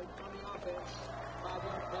downfield on the offense.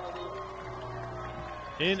 5-yard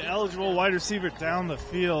penalty. Ineligible wide receiver down the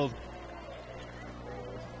field.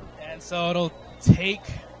 And so it'll take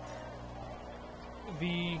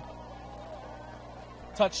the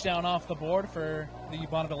touchdown off the board for the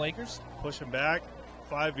Bonneville Lakers. Pushing back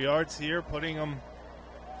 5 yards here, putting them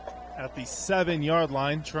at the 7-yard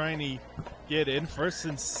line, trying to get in. First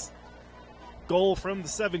and goal from the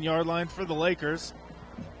 7-yard line for the Lakers.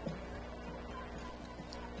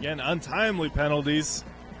 Again, untimely penalties.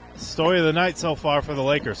 Story of the night so far for the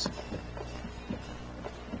Lakers.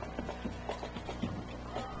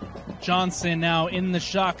 Johnson now in the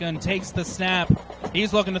shotgun, takes the snap.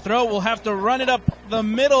 He's looking to throw. We'll have to run it up the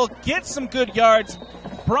middle, get some good yards.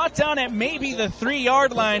 Brought down at maybe the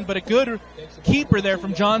 3-yard line, but a good keeper there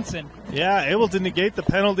from Johnson. Yeah, able to negate the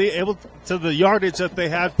penalty, able to the yardage that they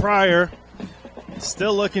had prior.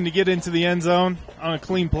 Still looking to get into the end zone on a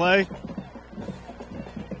clean play.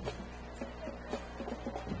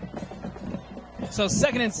 So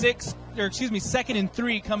 2nd and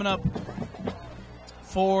 3 coming up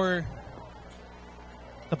for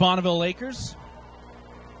the Bonneville Lakers.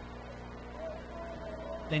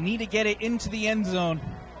 They need to get it into the end zone.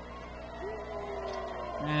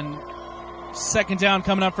 And 2nd down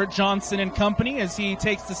coming up for Johnson and company as he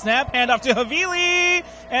takes the snap. Hand off to Havili.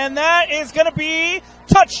 And that is going to be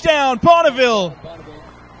touchdown, Bonneville.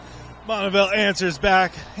 Bonneville answers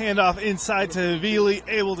back. Handoff inside to Havili.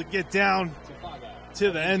 Able to get down to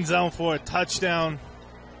the end zone for a touchdown.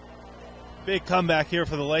 Big comeback here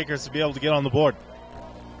for the Lakers to be able to get on the board.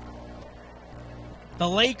 The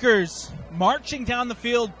Lakers marching down the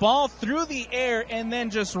field, ball through the air, and then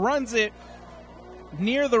just runs it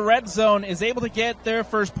near the red zone, is able to get their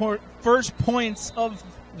first points of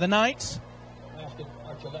the night.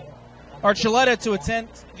 Archuleta to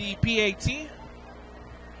attempt the PAT.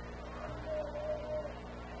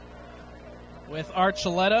 With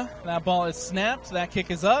Archuleta, that ball is snapped, that kick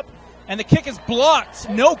is up, and the kick is blocked.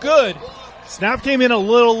 No good. Snap came in a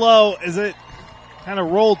little low as it kind of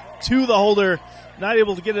rolled to the holder. Not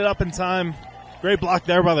able to get it up in time. Great block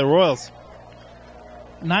there by the Royals.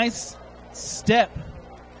 Nice step.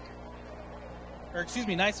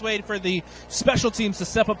 Nice way for the special teams to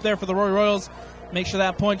step up there for the Royals. Make sure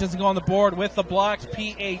that point doesn't go on the board with the blocked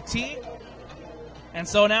PAT. And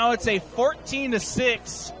so now it's a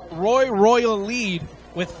 14-6 Royal lead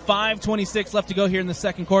with 5:26 left to go here in the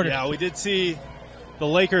second quarter. Yeah, we did see the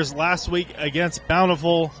Lakers last week against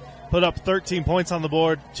Bountiful put up 13 points on the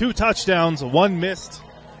board, 2 touchdowns, 1 missed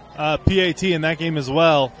PAT in that game as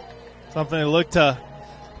well. Something to look to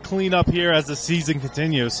clean up here as the season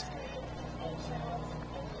continues.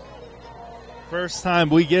 First time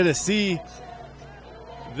we get to see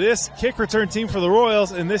this kick return team for the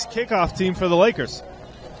Royals and this kickoff team for the Lakers.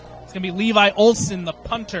 It's going to be Levi Olson, the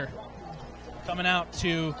punter, coming out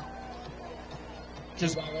to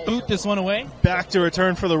just boot this one away. Back to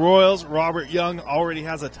return for the Royals. Robert Young already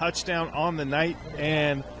has a touchdown on the night,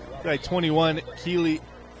 and by 21, Keely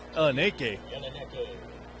Eleneke.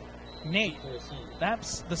 Nate,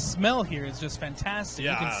 that's the smell here is just fantastic.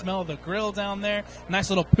 Yeah. You can smell the grill down there. Nice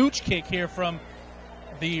little pooch kick here from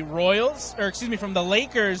the Royals, or excuse me, from the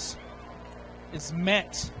Lakers is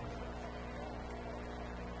met.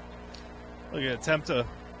 Look at attempt to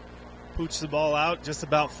pooch the ball out just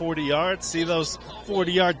about 40 yards. See those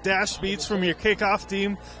 40-yard dash beats from your kickoff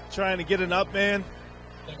team trying to get an up man.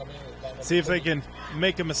 See if they can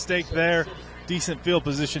make a mistake there. Decent field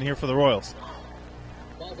position here for the Royals.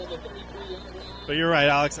 But you're right,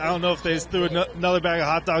 Alex. I don't know if they just threw another bag of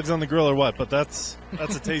hot dogs on the grill or what, but that's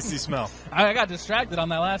a tasty smell. I got distracted on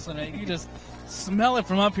that last one. You just smell it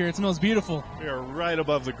from up here. It smells beautiful. We are right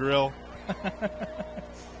above the grill.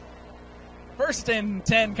 1st and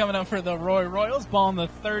 10 coming up for the Royals. Ball on the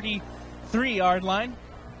 33-yard line.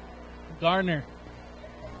 Gardner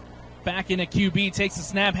back into QB, takes the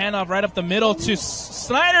snap, handoff right up the middle to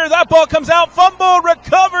Snyder. That ball comes out, fumbled,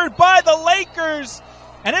 recovered by the Lakers,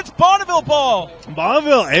 and it's Bonneville ball.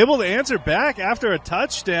 Bonneville able to answer back after a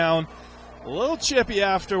touchdown. A little chippy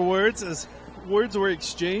afterwards as words were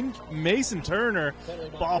exchanged. Mason Turner,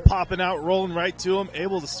 ball popping out, rolling right to him,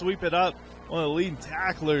 able to sweep it up. One of the leading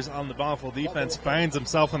tacklers on the Bonneville defense finds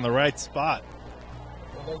himself in the right spot.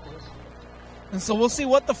 And so we'll see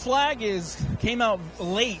what the flag is. Came out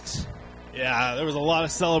late. Yeah, there was a lot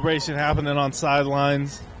of celebration happening on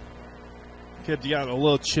sidelines. Kept getting a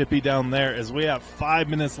little chippy down there as we have 5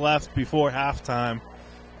 minutes left before halftime.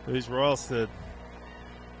 These Royals had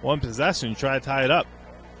one possession, try to tie it up.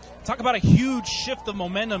 Talk about a huge shift of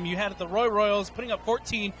momentum. You had the Royals putting up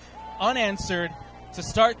 14 unanswered to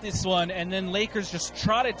start this one, and then Lakers just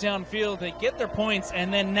trot it downfield. They get their points,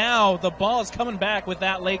 and then now the ball is coming back with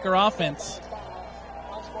that Laker offense.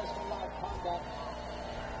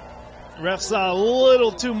 Ref saw a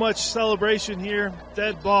little too much celebration here.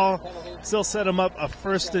 Dead ball. Still set them up a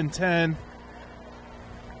 1st and 10.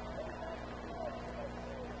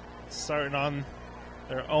 Starting on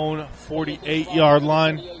their own 48-yard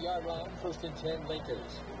line. 1st and 10 Lakers.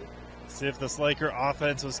 See if this Laker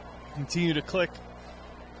offense will continue to click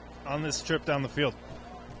on this trip down the field.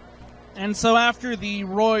 And so after the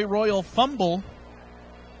Royal fumble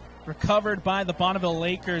recovered by the Bonneville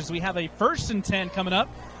Lakers, we have a 1st and 10 coming up.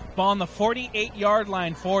 Ball on the 48-yard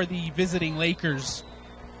line for the visiting Lakers.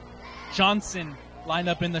 Johnson lined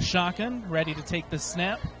up in the shotgun, ready to take the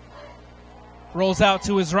snap. Rolls out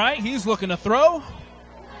to his right. He's looking to throw.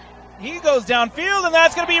 He goes downfield, and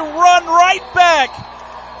that's going to be run right back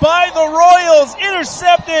by the Royals.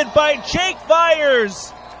 Intercepted by Jake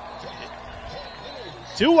Byers.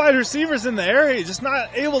 2 wide receivers in the area, just not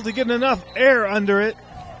able to get enough air under it.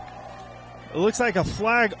 It looks like a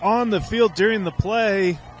flag on the field during the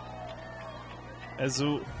play, as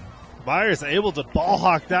Byers able to ball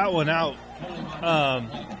hawk that one out.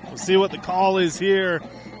 We'll see what the call is here.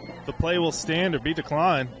 The play will stand or be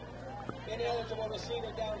declined. Ineligible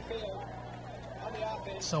receiver downfield on the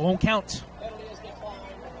offense. So won't count. Penalty is declined.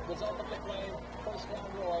 Result of the play, 1st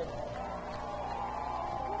down Roy.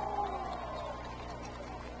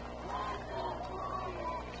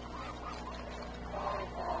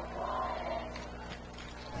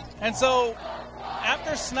 And so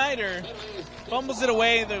after Snyder fumbles it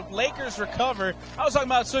away, the Lakers recover. I was talking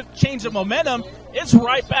about change of momentum. It's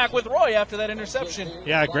right back with Roy after that interception.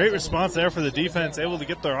 Yeah, great response there for the defense, able to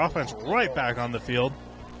get their offense right back on the field.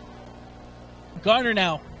 Gardner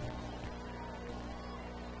now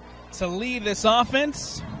to lead this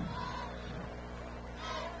offense.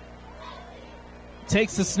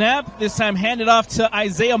 Takes the snap, this time handed off to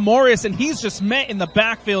Isaiah Morris, and he's just met in the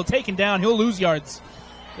backfield, taken down. He'll lose yards.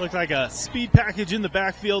 Looked like a speed package in the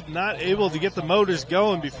backfield, not able to get the motors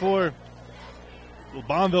going before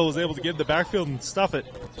Bonneville was able to get in the backfield and stuff it.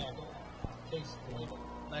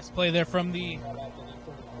 Nice play there from the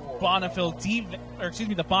Bonneville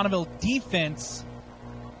defense,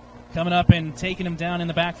 coming up and taking him down in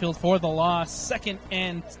the backfield for the loss. 2nd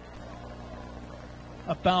and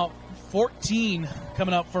about 14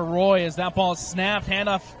 coming up for Roy as that ball is snapped.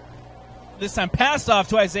 Handoff this time passed off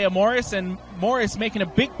to Isaiah Morris, and Morris making a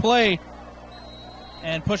big play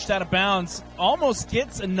and pushed out of bounds. Almost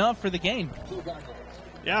gets enough for the game.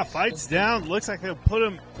 Yeah, fights down. Looks like they'll put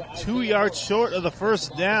him 2 yards short of the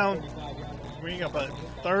 1st down. Bringing up a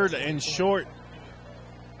 3rd and short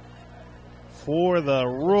for the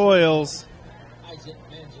Royals. I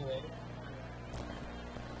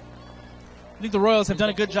think the Royals have done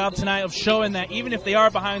a good job tonight of showing that even if they are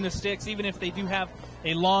behind the sticks, even if they do have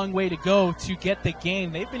a long way to go to get the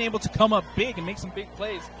gain. They've been able to come up big and make some big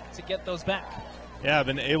plays to get those back. Yeah,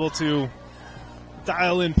 been able to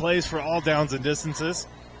dial in plays for all downs and distances.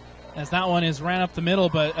 As that one is ran up the middle,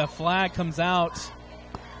 but a flag comes out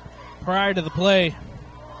prior to the play.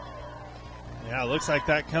 Yeah, it looks like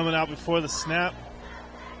that coming out before the snap.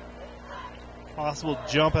 Possible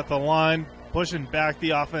jump at the line, pushing back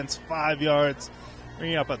the offense 5 yards,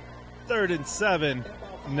 bringing up a 3rd and 7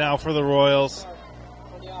 now for the Royals.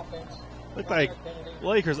 Looked like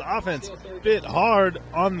Lakers offense bit hard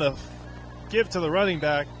on the give to the running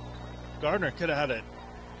back. Gardner could have had a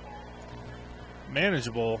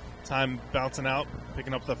manageable time bouncing out,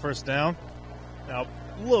 picking up the first down. Now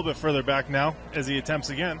a little bit further back now as he attempts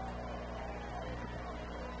again.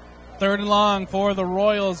 3rd and long for the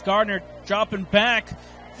Royals. Gardner dropping back,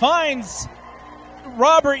 finds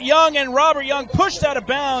Robert Young, and Robert Young pushed out of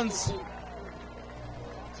bounds.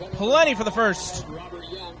 Plenty for the first.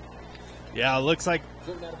 Yeah, it looks like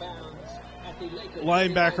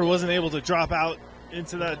linebacker wasn't able to drop out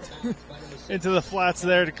into that into the flats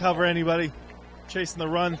there to cover anybody. Chasing the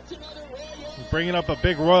run, bringing up a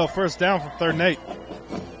big Royal first down from 3rd and 8.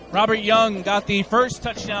 Robert Young got the first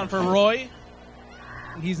touchdown for Roy.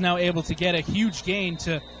 He's now able to get a huge gain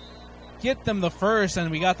to get them the first,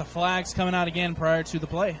 and we got the flags coming out again prior to the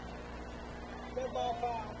play.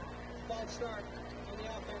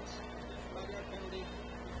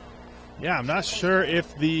 Yeah, I'm not sure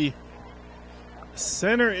if the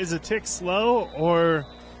center is a tick slow or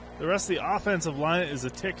the rest of the offensive line is a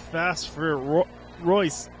tick fast for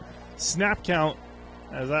Roy's snap count,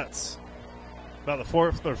 as that's about the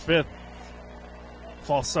 4th or 5th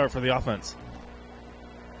false start for the offense.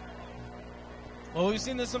 Well, we've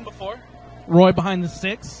seen this one before. Roy behind the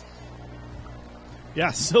sticks.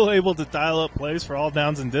 Yeah, still able to dial up plays for all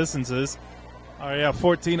downs and distances. All right, yeah,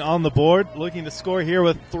 14 on the board. Looking to score here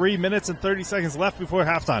with 3 minutes and 30 seconds left before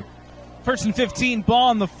halftime. 1st and 15, ball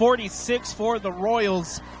on the 46 for the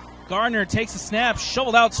Royals. Gardner takes a snap,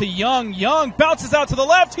 shoveled out to Young. Young bounces out to the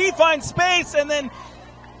left. He finds space, and then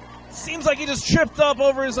seems like he just tripped up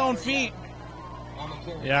over his own feet.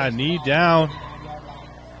 Yeah, knee down.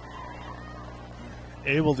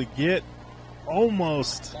 Able to get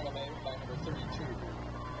almost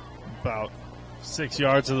about 6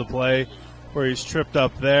 yards of the play where he's tripped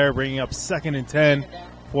up there, bringing up 2nd and 10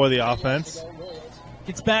 for the offense.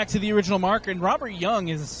 Gets back to the original marker, and Robert Young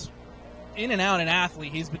is in and out an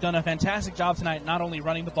athlete. He's done a fantastic job tonight, not only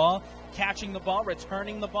running the ball, catching the ball,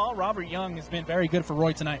 returning the ball. Robert Young has been very good for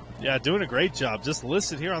Roy tonight. Yeah, doing a great job. Just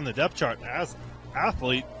listed here on the depth chart as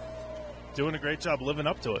athlete, doing a great job living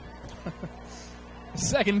up to it.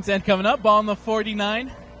 2nd and 10 coming up, ball on the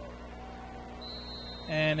 49.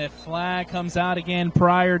 And a flag comes out again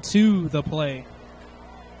prior to the play.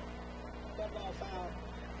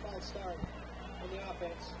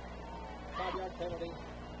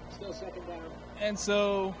 And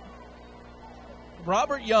so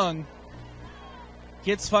Robert Young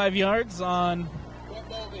gets 5 yards on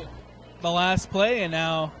the last play, and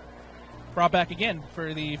now brought back again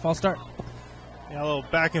for the false start. Yeah, a little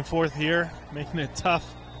back and forth here, making it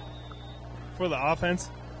tough for the offense.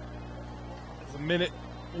 As a minute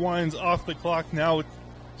winds off the clock now with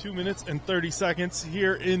 2 minutes and 30 seconds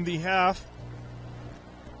here in the half.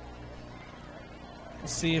 We'll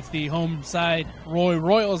see if the home side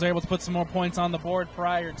Royals are able to put some more points on the board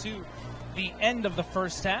prior to the end of the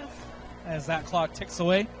first half as that clock ticks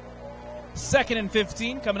away. 2nd and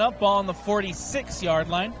 15 coming up, ball on the 46-yard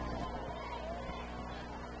line.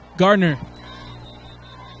 Gardner.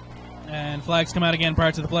 And flags come out again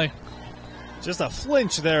prior to the play. Just a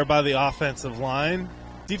flinch there by the offensive line.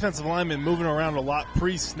 Defensive lineman moving around a lot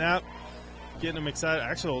pre-snap, getting them excited.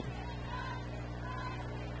 Actually,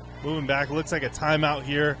 moving back. Looks like a timeout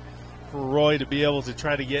here for Roy to be able to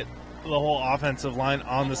try to get the whole offensive line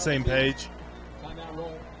on the same page.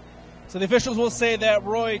 So the officials will say that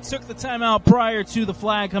Roy took the timeout prior to the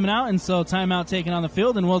flag coming out, and so timeout taken on the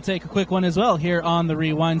field, and we'll take a quick one as well here on the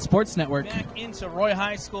Rewin Sports Network. Back into Roy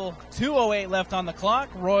High School, 2:08 left on the clock.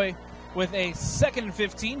 Roy with a 2nd and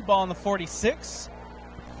 15, ball on the 46.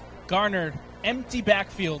 Garner, empty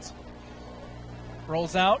backfield.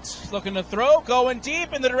 Rolls out, looking to throw, going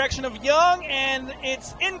deep in the direction of Young, and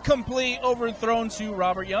it's incomplete, overthrown to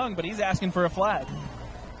Robert Young, but he's asking for a flag.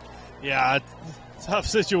 Yeah, tough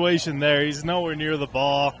situation there. He's nowhere near the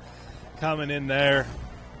ball. Coming in there,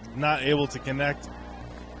 not able to connect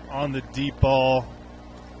on the deep ball.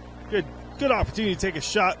 Good opportunity to take a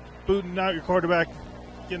shot, booting out your quarterback,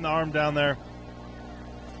 getting the arm down there.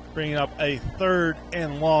 Bringing up a 3rd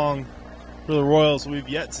and long for the Royals. We've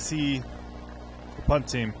yet to see the punt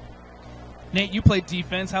team. Nate, you played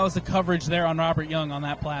defense. How was the coverage there on Robert Young on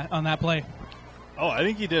that play? Oh, I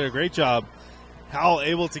think he did a great job. Howell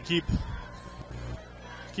able to keep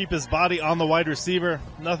his body on the wide receiver.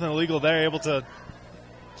 Nothing illegal there. Able to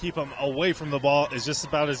keep him away from the ball is just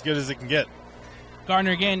about as good as it can get.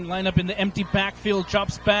 Gardner again lined up in the empty backfield,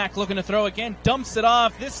 drops back, looking to throw again, dumps it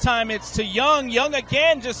off. This time it's to Young. Young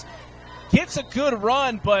again just gets a good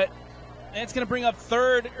run, but it's going to bring up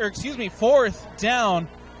fourth down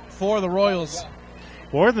for the Royals.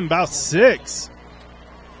 4th and about 6.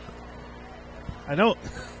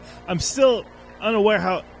 I'm still unaware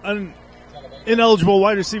how ineligible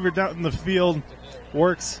wide receiver down in the field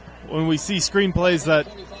works when we see screen plays that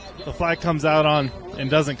the flag comes out on and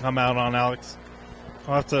doesn't come out on, Alex.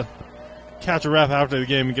 I'll have to catch a ref after the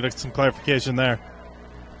game and get some clarification there.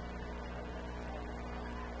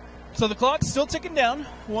 So the clock's still ticking down.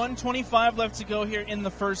 1:25 left to go here in the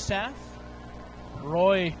first half.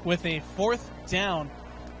 Roy with a 4th down.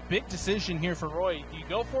 Big decision here for Roy. Do you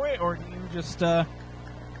go for it, or do you just let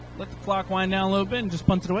the clock wind down a little bit and just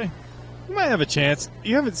punt it away? You might have a chance.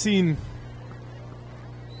 You haven't seen...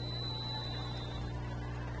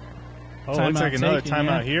 Oh, looks like another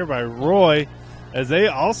timeout here by Roy, as they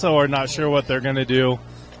also are not sure what they're going to do.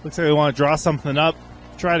 Looks like they want to draw something up,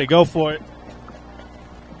 try to go for it.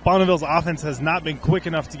 Bonneville's offense has not been quick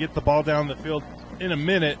enough to get the ball down the field in a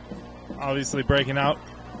minute. Obviously breaking out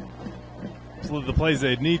the plays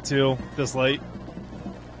they'd need to this late.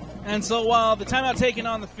 And so while the timeout taken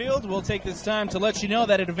on the field, we'll take this time to let you know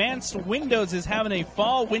that Advanced Windows is having a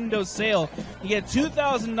fall windows sale. You get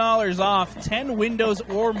 $2,000 off 10 windows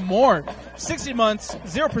or more. 60 months,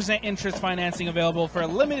 0% interest financing available for a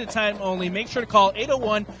limited time only. Make sure to call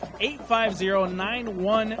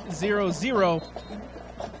 801-850-9100.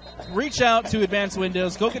 Reach out to Advanced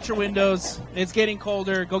Windows. Go get your windows. It's getting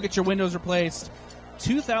colder. Go get your windows replaced.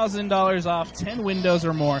 $2,000 off 10 windows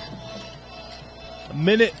or more.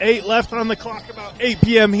 1:08 left on the clock, about 8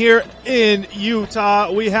 p.m. here in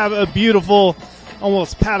Utah. We have a beautiful,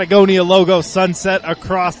 almost Patagonia logo sunset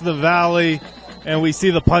across the valley, and we see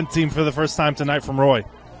the punt team for the first time tonight from Roy.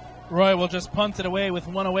 Roy will just punt it away with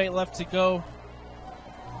 1:08 left to go.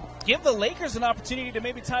 Give the Lakers an opportunity to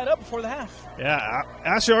maybe tie it up before the half. Yeah,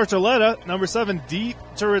 Asher Archuleta, number 7, deep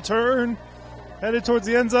to return, headed towards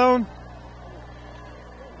the end zone.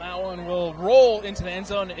 That one will roll into the end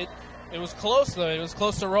zone. It was close, though. It was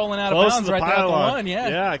close to rolling out of bounds right there at the one.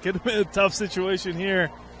 Yeah, it could have been a tough situation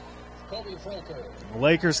here. The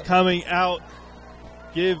Lakers coming out.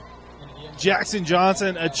 Give Jackson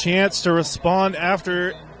Johnson a chance to respond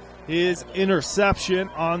after his interception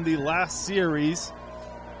on the last series.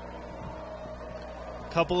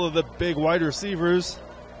 A couple of the big wide receivers,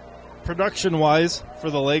 production-wise, for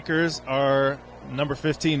the Lakers are number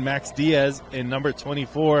 15, Max Diaz, and number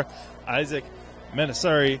 24, Isaac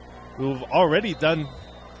Menesari, who've already done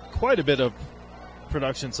quite a bit of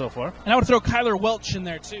production so far. And I would throw Kyler Welch in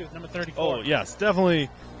there, too, number 34. Oh, yes, definitely,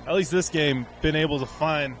 at least this game, been able to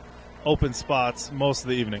find open spots most of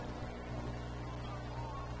the evening.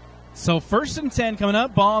 So 1st and 10 coming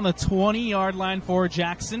up. Ball on the 20-yard line for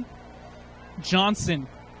Jackson. Johnson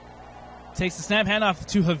takes the snap, handoff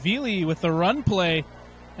to Havili with the run play,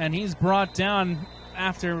 and he's brought down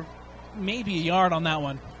after maybe a yard on that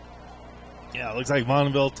one. Yeah, it looks like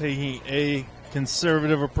Bonneville taking a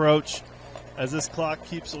conservative approach as this clock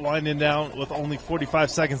keeps winding down with only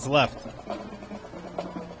 45 seconds left.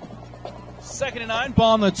 2nd and 9,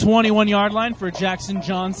 ball on the 21-yard line for Jackson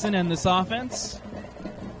Johnson and this offense.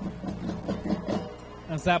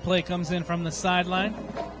 As that play comes in from the sideline.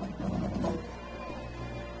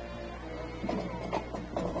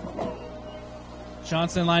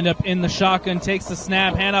 Johnson lined up in the shotgun, takes the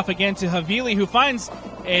snap, handoff again to Havili, who finds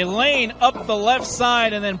a lane up the left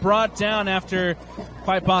side and then brought down after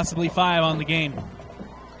quite possibly 5 on the game.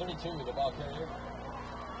 32, the ball carrier.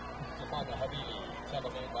 Havili,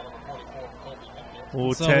 tackled by number 44,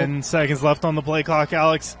 Kobe. 10 seconds left on the play clock,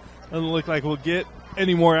 Alex. Doesn't look like we'll get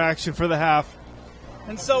any more action for the half.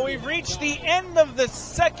 And so we've reached the end of the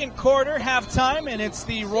second quarter, halftime, and it's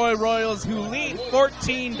the Roy Royals who lead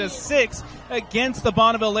 14-6 against the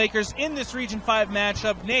Bonneville Lakers in this Region 5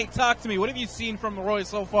 matchup. Nate, talk to me. What have you seen from Roy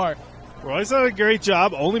so far? Roy's done a great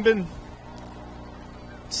job. Only been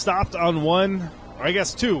stopped on 1, or I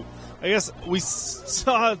guess 2. I guess we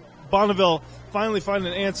saw Bonneville finally find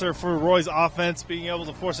an answer for Roy's offense, being able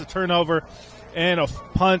to force a turnover and a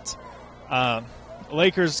punt.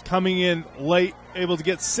 Lakers coming in late, able to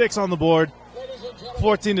get 6 on the board.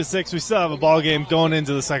 14-6. We still have a ball game going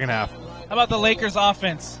into the second half. How about the Lakers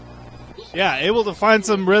offense? Yeah, able to find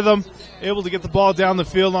some rhythm, able to get the ball down the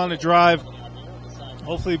field on a drive.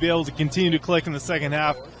 hopefully be able to continue to click in the second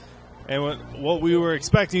half. And what we were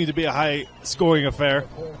expecting to be a high-scoring affair.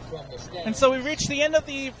 And so we reached the end of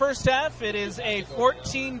the first half. It is a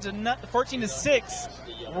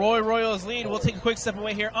 14-6 Roy Royals lead. We'll take a quick step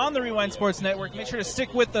away here on the Rewind Sports Network. Make sure to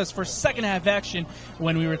stick with us for second half action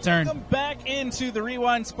when we return. Welcome back into the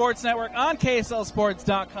Rewind Sports Network on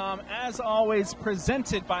KSLSports.com. As always,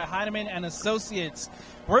 presented by Heinemann and Associates.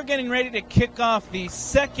 We're getting ready to kick off the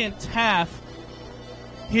second half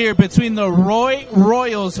here between the Roy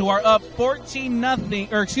Royals, who are up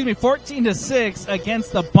 14-6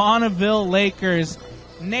 against the Bonneville Lakers.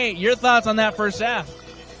 Nate, your thoughts on that first half?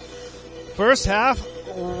 First half,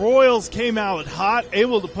 Royals came out hot,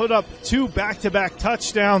 able to put up 2 back-to-back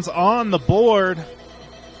touchdowns on the board.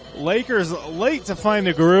 Lakers late to find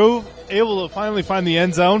a groove, able to finally find the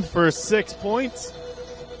end zone for 6 points.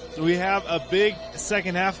 So we have a big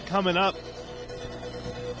second half coming up.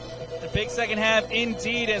 Big second half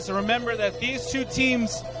indeed, as remember that these two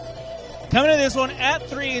teams coming to this one at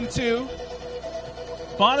 3-2.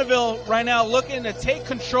 Bonneville right now looking to take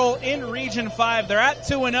control in Region 5. They're at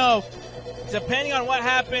 2-0. Depending on what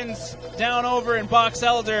happens down over in Box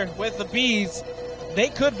Elder with the Bees, they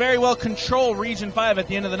could very well control Region 5 at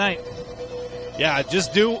the end of the night. Yeah,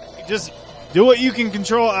 just do what you can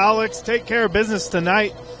control, Alex. Take care of business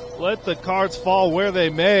tonight. Let the cards fall where they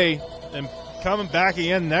may, and coming back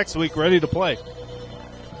again next week ready to play.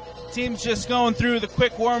 Teams just going through the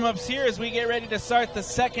quick warm-ups here as we get ready to start the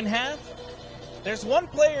second half. There's one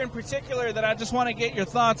player in particular that I just want to get your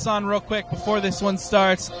thoughts on real quick before this one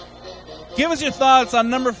starts. Give us your thoughts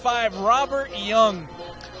on number 5, Robert Young.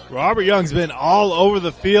 Robert Young's been all over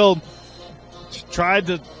the field. Tried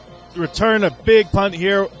to return a big punt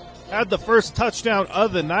here. Had the first touchdown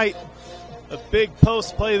of the night. A big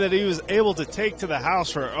post play that he was able to take to the house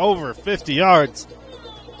for over 50 yards.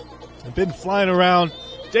 Been flying around,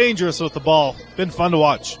 dangerous with the ball. Been fun to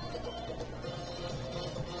watch.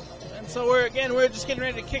 And so we're just getting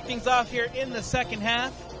ready to kick things off here in the second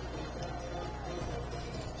half.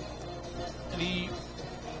 The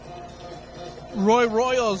Roy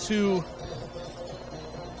Royals, who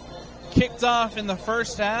kicked off in the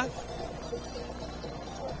first half.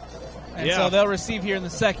 And so they'll receive here in the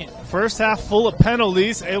second. First half full of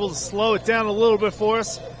penalties, able to slow it down a little bit for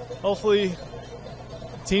us. Hopefully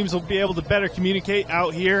teams will be able to better communicate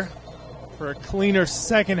out here for a cleaner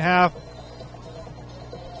second half.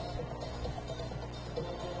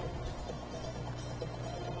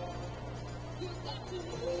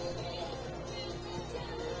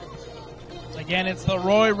 Again, it's the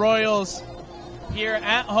Roy Royals here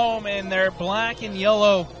at home in their black and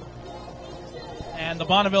yellow. And the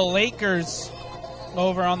Bonneville Lakers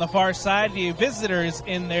over on the far side, the visitors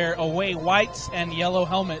in their away whites and yellow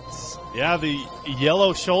helmets. Yeah, the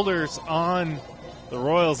yellow shoulders on the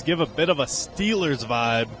Royals give a bit of a Steelers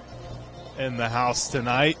vibe in the house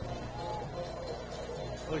tonight.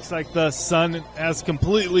 Looks like the sun has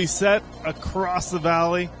completely set across the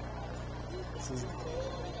valley.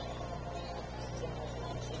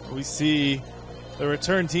 We see the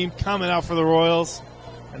return team coming out for the Royals,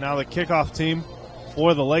 and now the kickoff team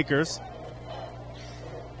for the Lakers.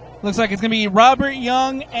 Looks like it's going to be Robert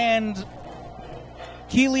Young and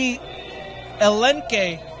Keely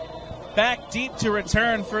Elenke back deep to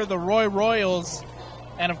return for the Roy Royals.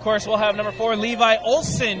 And, of course, we'll have number 4, Levi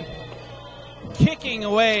Olson, kicking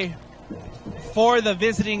away for the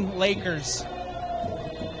visiting Lakers.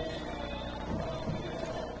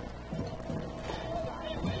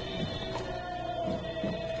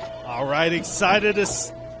 All right, excited to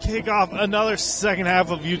kick off another second half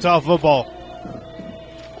of Utah football.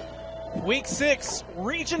 Week 6,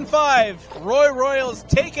 Region 5, Roy Royals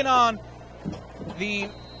taking on the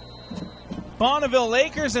Bonneville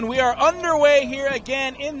Lakers, and we are underway here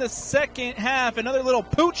again in the second half. Another little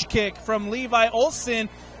pooch kick from Levi Olson.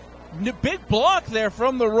 Big block there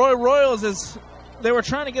from the Roy Royals as they were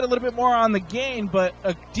trying to get a little bit more on the gain, but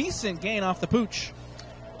a decent gain off the pooch.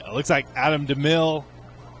 It looks like Adam DeMille,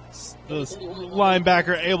 the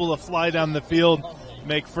linebacker, able to fly down the field,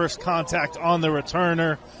 make first contact on the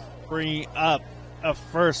returner, bringing up a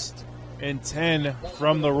 1st and 10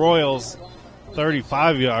 from the Royals'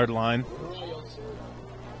 35-yard line.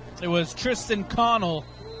 It was Tristan Connell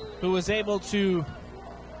who was able to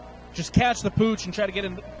just catch the pooch and try to get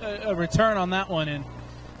a return on that one. And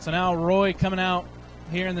so now Roy coming out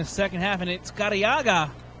here in the second half, and it's Cariaga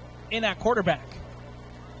in at quarterback.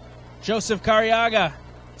 Joseph Cariaga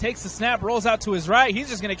takes the snap, rolls out to his right. He's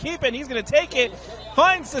just going to keep it, and he's going to take it,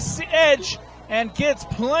 finds the edge, and gets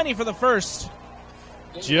plenty for the first.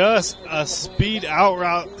 Just a speed out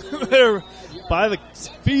route there by the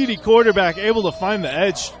speedy quarterback, able to find the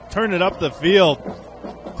edge, turn it up the field.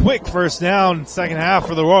 Quick first down, second half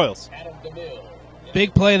for the Royals.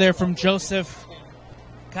 Big play there from Joseph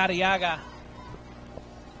Cariaga.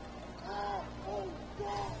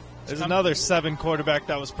 There's another 7 quarterback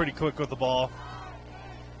that was pretty quick with the ball.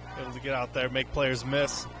 Able to get out there, make players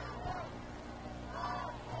miss.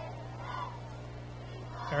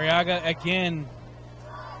 Cariaga again.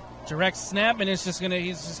 Direct snap, and he's just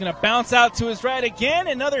gonna bounce out to his right again.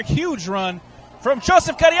 Another huge run from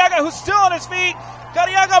Joseph Cariaga, who's still on his feet.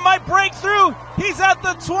 Cariaga might break through. He's at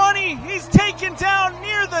the 20. He's taken down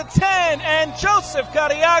near the 10, and Joseph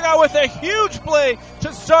Cariaga with a huge play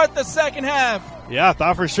to start the second half. Yeah, I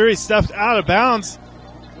thought for sure he stepped out of bounds.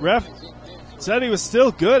 Ref said he was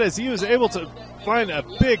still good as he was able to find a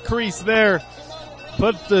big crease there,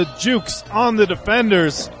 put the jukes on the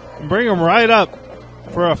defenders, and bring them right up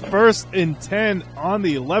for a 1st and 10 on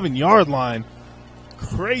the 11-yard line.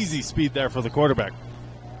 Crazy speed there for the quarterback.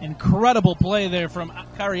 Incredible play there from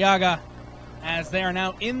Cariaga as they are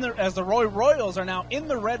now as the Royals are now in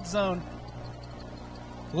the red zone,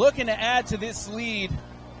 looking to add to this lead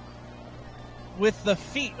with the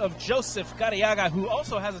feet of Joseph Cariaga, who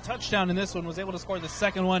also has a touchdown in this one, was able to score the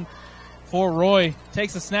second one for Roy.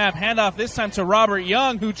 Takes a snap, handoff this time to Robert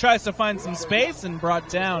Young, who tries to find some space and brought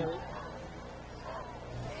down.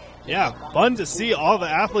 Yeah, fun to see all the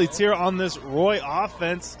athletes here on this Roy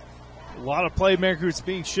offense. A lot of playmakers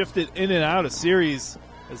being shifted in and out of series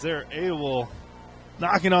as they're able,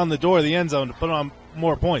 knocking on the door of the end zone to put on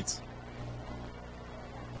more points.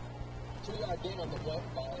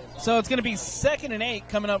 So it's going to be 2nd and 8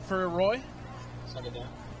 coming up for Roy.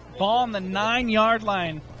 Ball on the 9-yard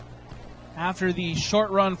line after the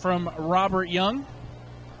short run from Robert Young.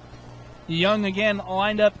 Young again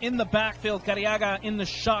lined up in the backfield. Cariaga in the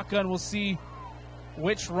shotgun. We'll see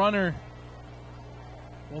which runner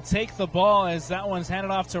will take the ball as that one's handed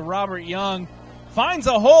off to Robert Young. Finds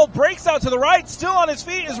a hole, breaks out to the right. Still on his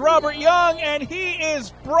feet is Robert Young, and he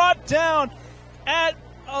is brought down at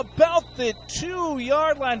about the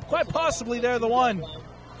 2-yard line, quite possibly there the 1.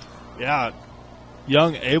 Yeah,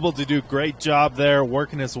 Young able to do a great job there,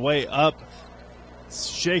 working his way up,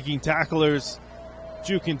 shaking tacklers,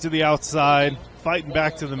 juking to the outside, fighting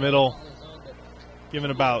back to the middle,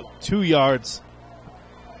 giving about 2 yards.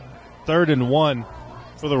 3rd and 1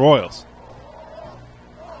 for the Royals.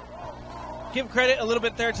 Give credit a little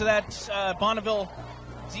bit there to that Bonneville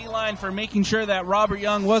D-line for making sure that Robert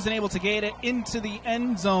Young wasn't able to get it into the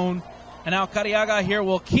end zone. And now Cariaga here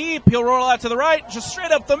will keep. He'll roll out to the right, just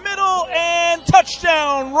straight up the middle, and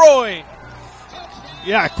touchdown, Roy.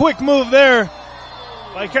 Yeah, quick move there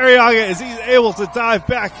by Cariaga as he's able to dive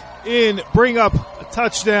back in, bring up a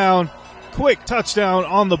touchdown. Quick touchdown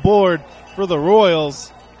on the board for the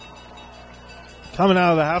Royals coming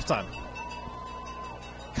out of the halftime.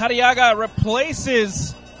 Cariaga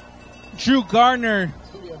replaces Drew Gardner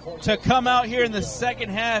to come out here in the second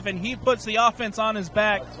half, and he puts the offense on his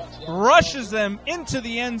back, rushes them into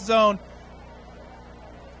the end zone,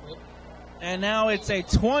 and now it's a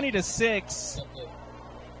 20-6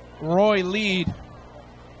 Roy lead.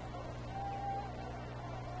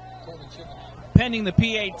 Pending the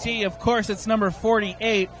PAT, of course, it's number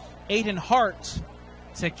 48, Aiden Hart,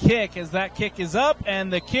 to kick as that kick is up,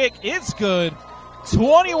 and the kick is good.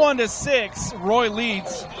 21-6, Roy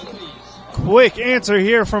leads. Quick answer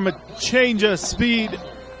here from a change of speed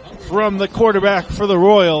from the quarterback for the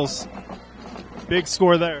Royals. Big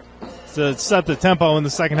score there to set the tempo in the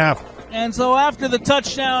second half. And so after the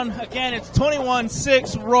touchdown, again, it's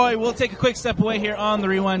 21-6, Roy. We'll take a quick step away here on the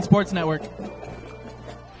Rewin Sports Network.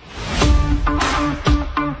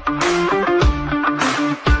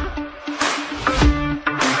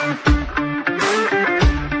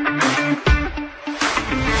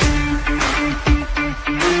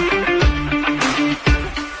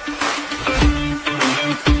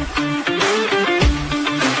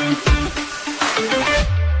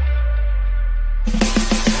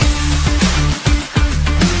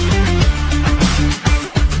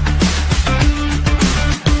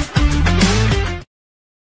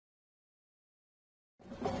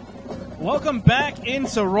 Welcome back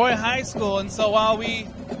into Roy High School, and so while we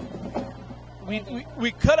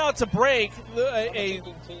cut out to break, a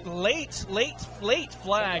late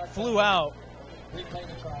flag flew out.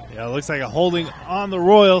 Yeah, it looks like a holding on the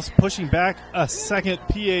Royals, pushing back a second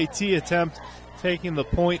PAT attempt, taking the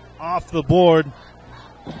point off the board.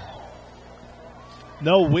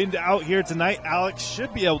 No wind out here tonight. Alex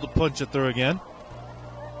should be able to punch it through again.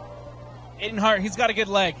 Aiden Hart, he's got a good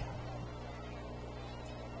leg.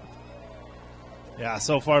 Yeah,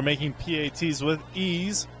 so far making PATs with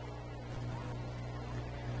ease.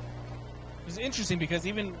 was interesting because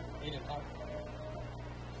even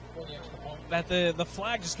that the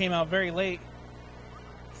flag just came out very late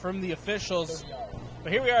from the officials.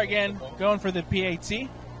 But here we are again, going for the PAT.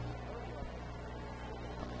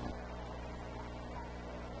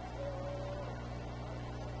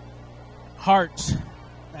 Hart.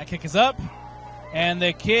 That kick is up, and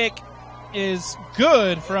the kick is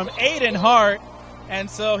good from Aiden Hart, and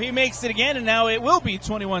so he makes it again, and now it will be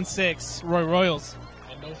 21-6 Roy Royals.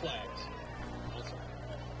 And no flags.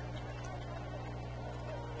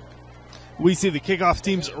 We see the kickoff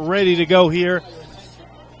teams ready to go here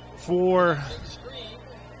for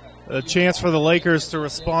a chance for the Lakers to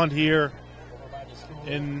respond here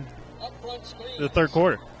in the third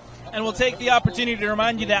quarter. And we'll take the opportunity to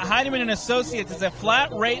remind you that Heinemann & Associates is a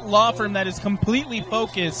flat-rate law firm that is completely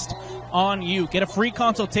focused on you. Get a free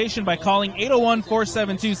consultation by calling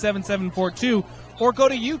 801-472-7742 or go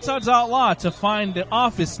to utah.law to find the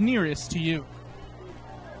office nearest to you.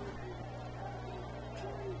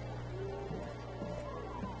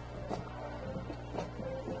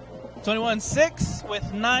 (21-6) with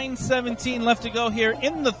 9:17 left to go here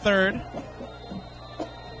in the third.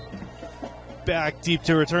 Back deep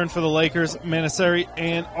to return for the Lakers, Manaseri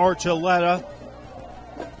and Archuleta.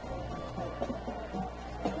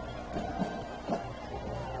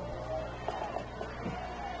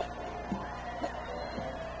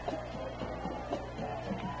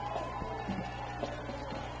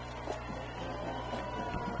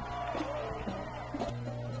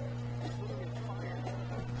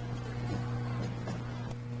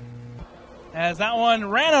 As that one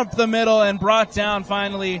ran up the middle and brought down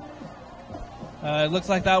finally. It looks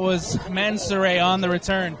like that was Mansoure on the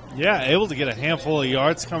return. Yeah, able to get a handful of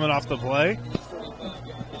yards coming off the play.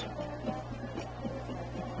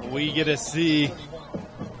 We get to see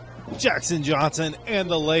Jackson Johnson and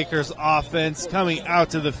the Lakers offense coming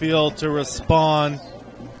out to the field to respond.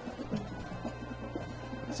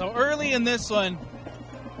 So early in this one,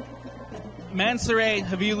 Mansoure,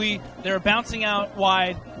 Havili, they were bouncing out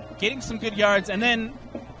wide, getting some good yards, and then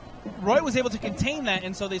Roy was able to contain that,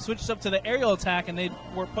 and so they switched up to the aerial attack, and they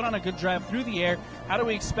were put on a good drive through the air. How do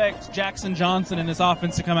we expect Jackson Johnson and his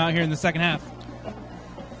offense to come out here in the second half?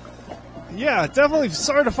 Yeah, definitely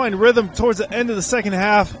started to find rhythm towards the end of the second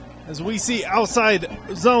half as we see outside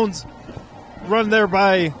zones run there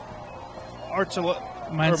by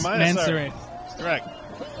Mansoure. Correct.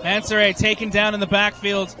 Mansoure taken down in the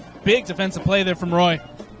backfield. Big defensive play there from Roy.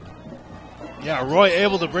 Yeah, Roy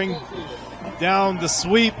able to bring down the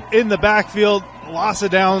sweep in the backfield. Loss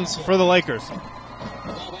of downs for the Lakers.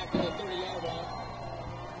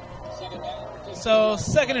 So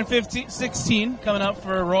 2nd and 16 coming up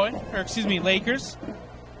for Lakers.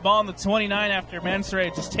 Ball on the 29 after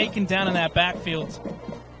Mansoure just taken down in that backfield.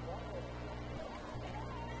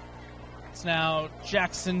 It's now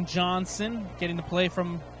Jackson Johnson getting the play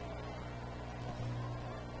from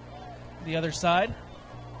the other side.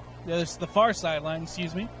 The far sideline,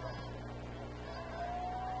 excuse me.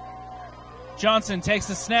 Johnson takes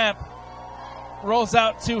the snap, rolls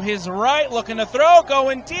out to his right, looking to throw,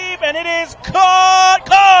 going deep, and it is caught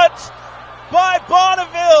by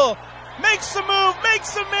Bonneville. Makes the move,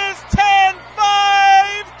 makes the miss,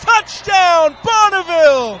 10-5, touchdown,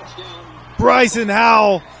 Bonneville. Bryson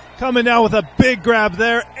Howell coming down with a big grab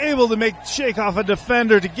there, able to shake off a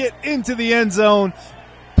defender to get into the end zone.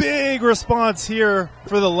 Big response here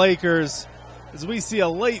for the Lakers as we see a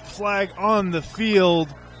late flag on the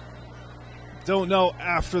field. Don't know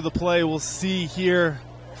after the play. We'll see here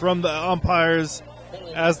from the umpires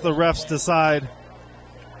as the refs decide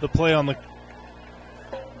the play on the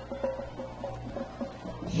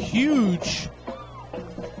huge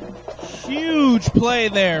play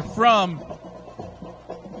there from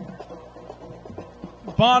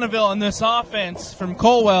Bonneville in this offense from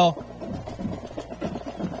Colwell.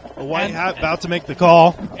 A white hat about to make the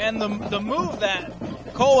call. And the move that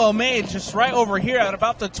Colwell made just right over here at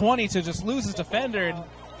about the 20 to just lose his defender and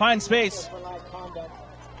find space.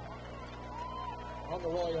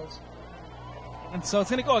 And so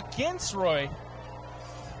it's going to go against Roy.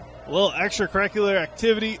 A little extracurricular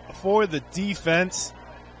activity for the defense.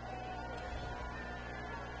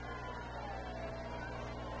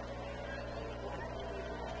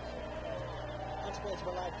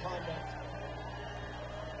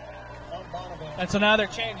 And so now they're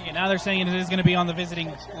changing it. Now they're saying it is going to be on the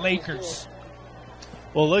visiting Lakers.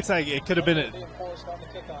 Well, it looks like it could have been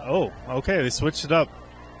Oh, okay. They switched it up.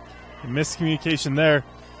 Miscommunication there.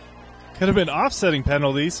 Could have been offsetting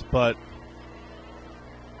penalties, but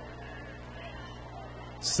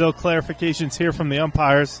still clarifications here from the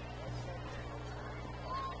umpires.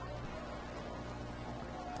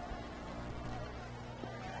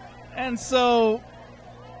 And so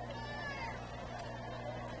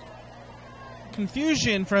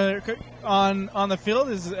confusion on the field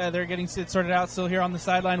is they're getting it sorted out still here on the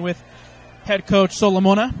sideline with head coach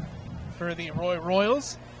Solomona for the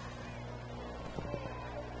Royals.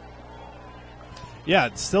 Yeah,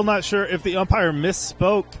 still not sure if the umpire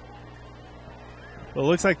misspoke. But it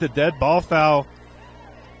looks like the dead ball foul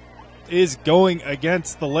is going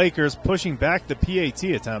against the Lakers, pushing back the PAT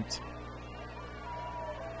attempt.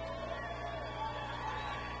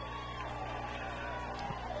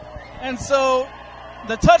 And so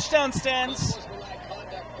the touchdown stands.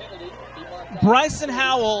 Bryson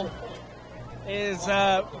Howell is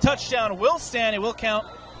touchdown will stand. It will count.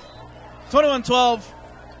 21-12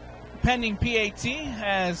 pending PAT,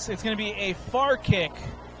 as it's going to be a far kick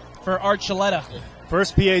for Archuleta.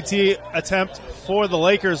 First PAT attempt for the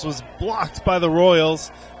Lakers was blocked by the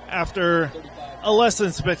Royals after a less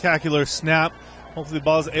than spectacular snap. Hopefully the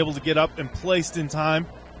ball is able to get up and placed in time.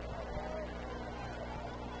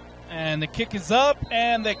 And the kick is up,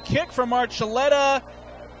 and the kick from Archuleta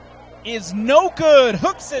is no good.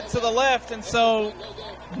 Hooks it to the left, and so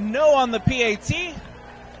no on the PAT,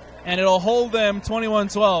 and it'll hold them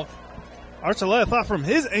 21-12. Archuleta thought from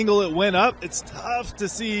his angle it went up. It's tough to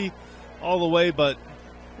see all the way, but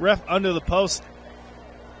ref under the post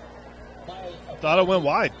thought it went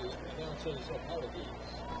wide.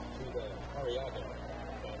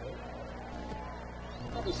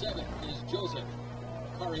 Number 7 is Joseph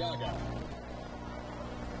Cariaga.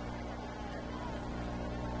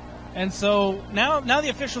 And so now the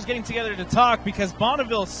officials getting together to talk, because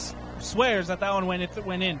Bonneville swears that one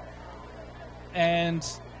went in. And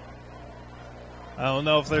I don't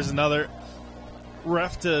know if there's another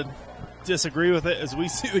ref to disagree with it, as we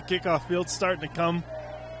see the kickoff field starting to come.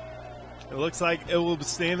 It looks like it will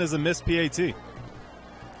stand as a missed PAT.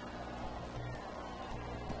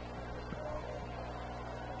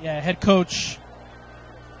 Yeah, head coach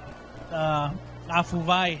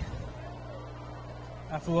Afuvai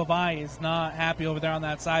is not happy over there on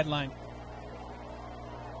that sideline.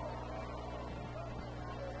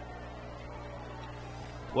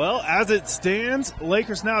 Well, as it stands,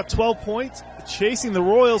 Lakers now at 12 points, chasing the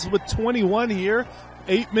Royals with 21 here.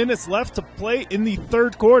 8 minutes left to play in the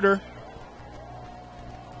third quarter.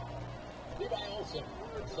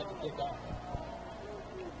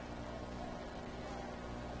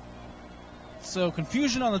 So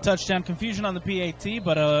confusion on the touchdown, confusion on the PAT,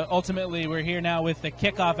 but ultimately we're here now with the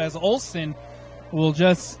kickoff, as Olsen will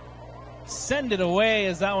just send it away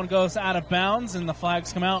as that one goes out of bounds and the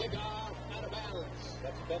flags come out.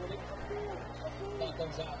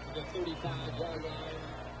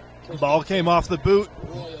 Ball came off the boot.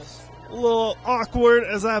 A little awkward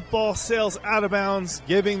as that ball sails out of bounds,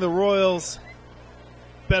 giving the Royals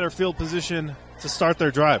better field position to start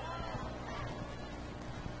their drive.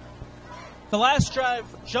 The last drive,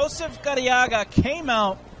 Joseph Cariaga came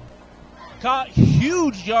out, got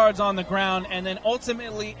huge yards on the ground, and then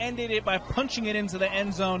ultimately ended it by punching it into the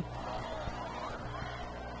end zone.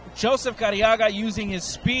 Joseph Cariaga using his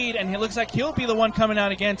speed, and he looks like he'll be the one coming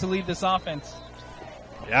out again to lead this offense.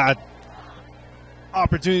 Yeah,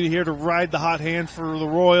 opportunity here to ride the hot hand for the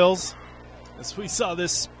Royals, as we saw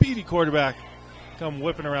this speedy quarterback come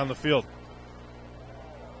whipping around the field.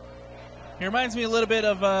 He reminds me a little bit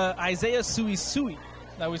of Isaiah Suisui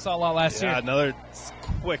that we saw a lot last year. Yeah, another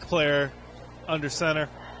quick player under center.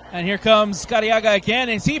 And here comes Cariaga again,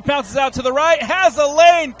 as he bounces out to the right, has a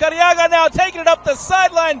lane. Cariaga now taking it up the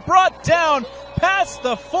sideline, brought down past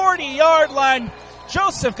the 40-yard line.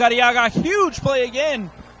 Joseph Cariaga, huge play again.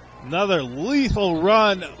 Another lethal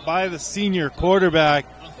run by the senior quarterback,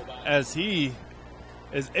 as he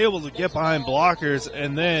is able to get behind blockers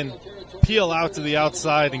and then peel out to the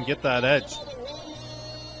outside and get that edge.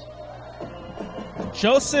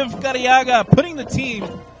 Joseph Cariaga putting the team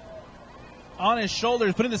on his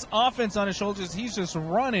shoulders, putting this offense on his shoulders. He's just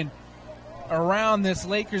running around this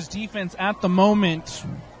Lakers defense at the moment.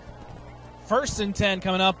 1st and 10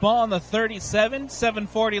 coming up on the 37.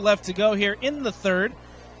 7:40 left to go here in the third.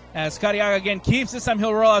 As Cariaga again keeps, this time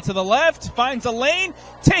he'll roll out to the left, finds a lane,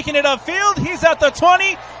 taking it upfield. He's at the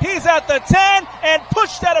 20, he's at the 10, and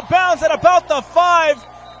pushed out of bounds at about the 5.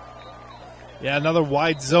 Yeah, another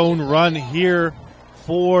wide zone run here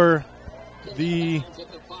for the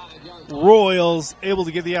Royals, able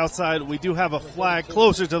to get the outside. We do have a flag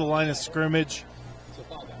closer to the line of scrimmage.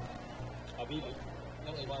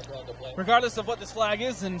 Regardless of what this flag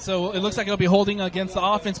is, and so it looks like it'll be holding against the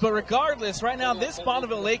offense. But regardless, right now, this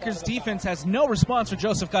Bonneville Lakers defense has no response for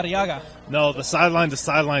Joseph Cariaga. No, the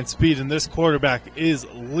sideline-to-sideline speed in this quarterback is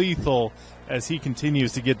lethal as he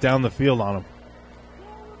continues to get down the field on him.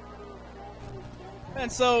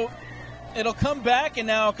 And so it'll come back, and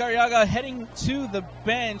now Cariaga heading to the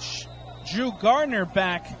bench. Drew Garner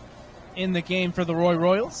back in the game for the Roy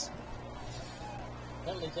Royals.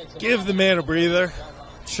 Give the man a breather.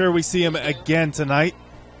 Sure, we see him again tonight.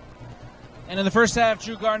 And in the first half,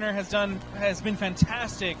 Drew Garner has been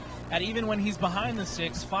fantastic at, even when he's behind the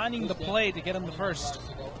sticks, finding the play to get him the first.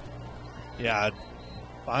 Yeah,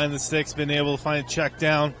 behind the sticks, been able to find a check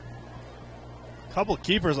down. A couple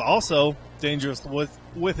keepers also dangerous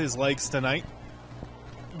with his legs tonight.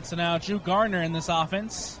 And so now Drew Garner in this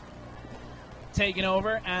offense, taking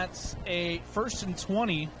over at a 1st and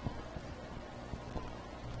 20.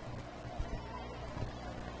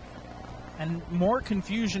 And more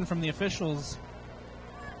confusion from the officials.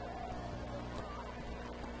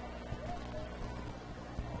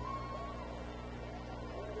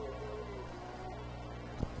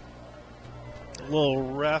 A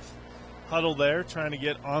little ref huddle there, trying to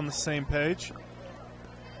get on the same page.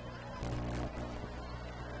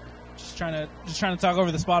 Just trying to talk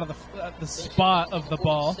over the spot of the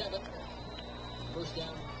ball.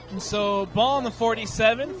 And so ball on the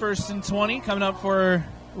 47, 1st and 20, coming up for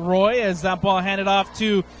Roy as that ball handed off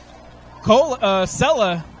to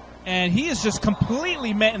Sella, and he is just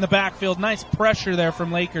completely met in the backfield. Nice pressure there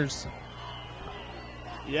from Lakers.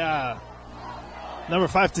 Yeah. Number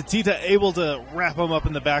 5, Tatita, able to wrap him up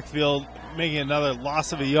in the backfield, making another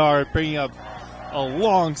loss of a yard, bringing up a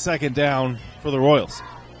long second down for the Royals.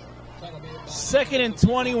 2nd and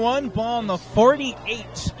 21, ball on the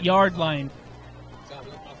 48-yard line.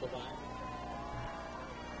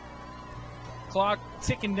 Clock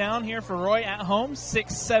ticking down here for Roy at home.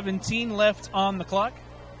 6:17 left on the clock.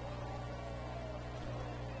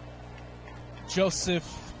 Drew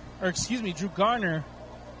Garner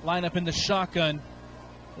line up in the shotgun.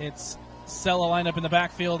 It's Sella line up in the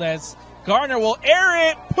backfield as Garner will air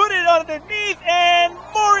it, put it underneath, and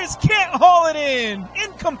Morris can't haul it in.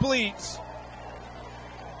 Incomplete.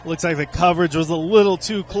 Looks like the coverage was a little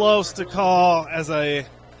too close to call as a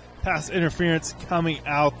pass interference coming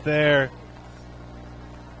out there.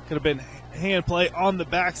 Could have been hand play on the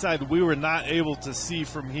backside. We were not able to see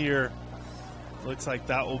from here. Looks like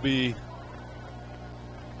that will be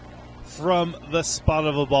from the spot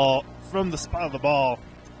of the ball,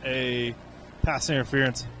 a pass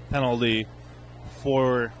interference penalty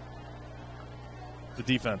for the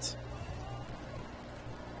defense.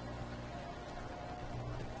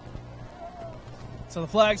 So the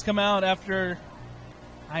flags come out after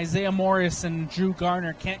Isaiah Morris and Drew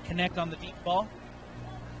Garner can't connect on the deep ball.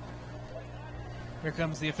 Here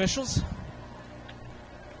comes the officials.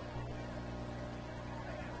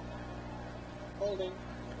 Holding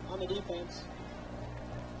on the defense.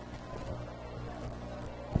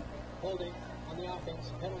 Holding on the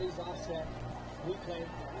offense. Penalties offset. Replay.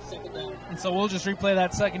 2nd down. And so we'll just replay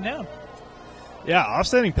that 2nd down. Yeah,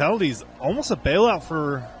 offsetting penalties. Almost a bailout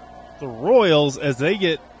for the Royals as they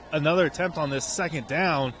get another attempt on this 2nd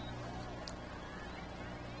down.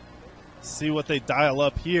 See what they dial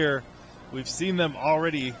up here. We've seen them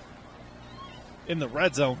already in the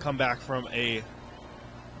red zone come back from a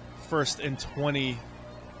 1st and 20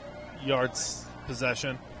 yards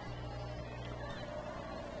possession.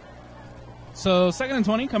 So 2nd and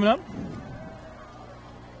 20 coming up.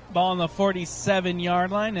 Ball on the 47-yard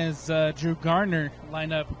line as Drew Garner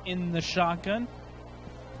line up in the shotgun.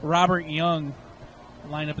 Robert Young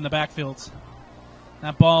line up in the backfields.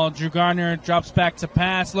 That ball, Drew Garner drops back to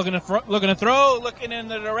pass, looking to throw, looking in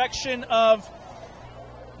the direction of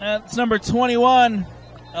it's number 21,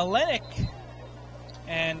 Alenik,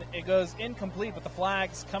 and it goes incomplete, but the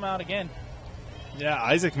flags come out again. Yeah,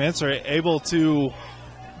 Isaac Mansour able to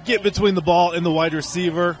get between the ball and the wide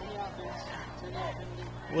receiver.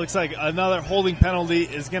 Looks like another holding penalty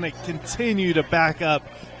is going to continue to back up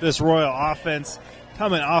this Royal offense,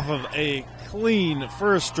 coming off of a clean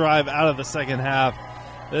first drive out of the 2nd half.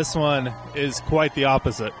 This one is quite the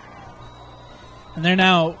opposite. And they're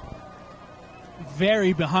now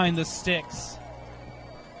very behind the sticks.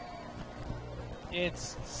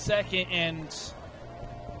 It's 2nd and...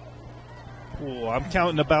 Ooh, I'm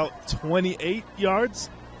counting about 28 yards.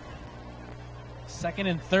 2nd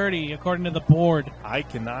and 30, according to the board. I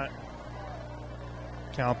cannot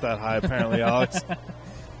count that high, apparently, Alex.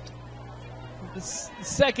 It's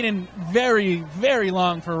 2nd and very, very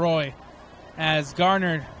long for Roy, as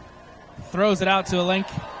Garner throws it out to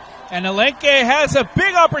Alenke. And Alenke has a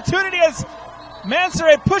big opportunity as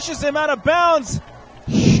Mansour pushes him out of bounds.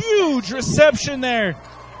 Huge reception there.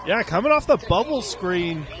 Yeah, coming off the bubble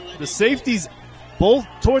screen, the safeties both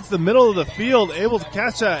towards the middle of the field, able to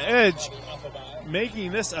catch that edge,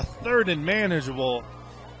 making this a 3rd and manageable.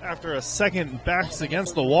 after a second backs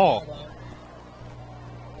against the wall.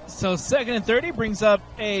 So 2nd and 30 brings up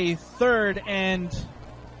a 3rd and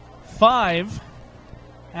 5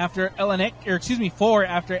 after 4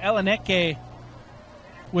 after Eleneke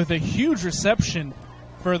with a huge reception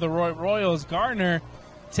for the Royals. Gardner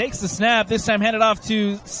takes the snap, this time handed off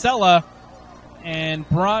to Sella and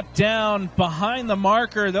brought down behind the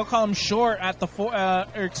marker. They'll call him short at the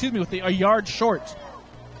with a yard short.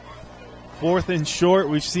 4th and short.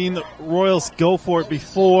 We've seen the Royals go for it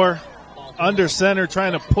before. Under center,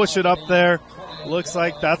 trying to push it up there. Looks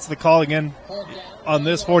like that's the call again on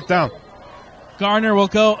this 4th down. Garner will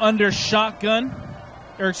go under shotgun,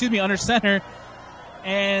 under center,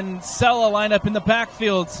 and Sella lined up in the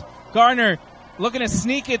backfields. Garner looking to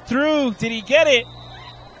sneak it through. Did he get it?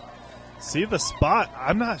 See the spot?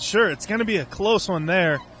 I'm not sure. It's going to be a close one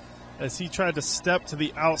there as he tried to step to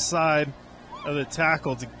the outside of the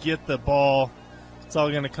tackle to get the ball. It's all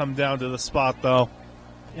going to come down to the spot, though.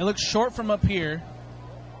 It looks short from up here.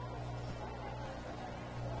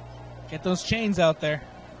 Get those chains out there.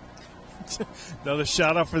 Another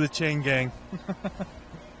shout out for the chain gang.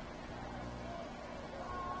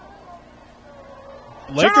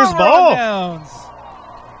 Lakers ball. Downs.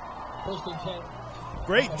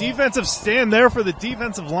 Great defensive stand there for the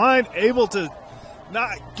defensive line. Able to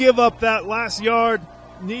not give up that last yard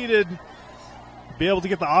needed. Be able to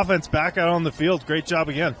get the offense back out on the field. Great job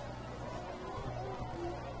again.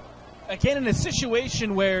 Again, in a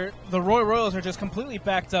situation where the Royals are just completely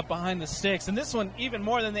backed up behind the sticks, and this one even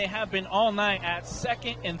more than they have been all night at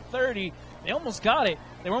 2nd and 30. They almost got it.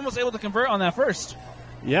 They were almost able to convert on that first.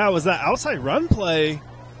 Yeah, it was that outside run play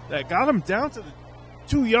that got him down to the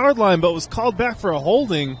 2-yard line, but was called back for a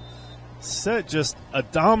holding. Set just a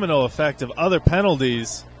domino effect of other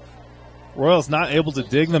penalties. Royals not able to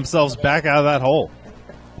dig themselves back out of that hole.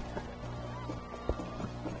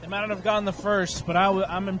 They might not have gotten the first, but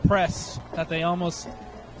I'm impressed that they almost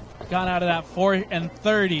got out of that 4th and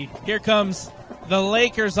 30. Here comes the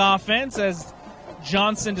Lakers offense as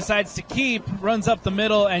Johnson decides to keep, runs up the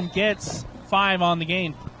middle, and gets 5 on the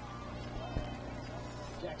game.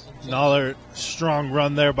 Another strong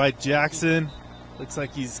run there by Jackson. Looks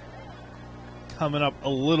like he's coming up a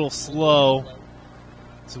little slow.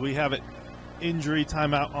 So we have an injury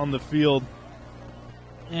timeout on the field.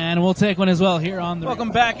 And we'll take one as well here on the...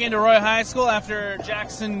 Welcome back into Roy High School after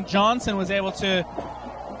Jackson Johnson was able to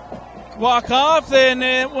walk off. Then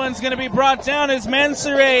that one's going to be brought down as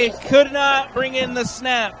Mansoure could not bring in the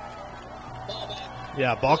snap.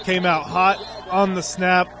 Yeah, ball came out hot on the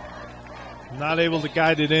snap. Not able to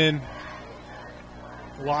guide it in.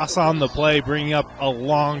 Loss on the play, bringing up a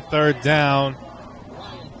long 3rd down.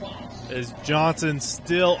 Is Johnson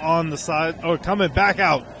still on the side, or coming back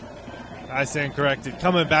out? I stand corrected.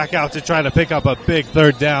 Coming back out to try to pick up a big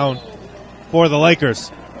 3rd down for the Lakers.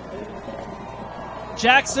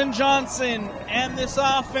 Jackson Johnson and this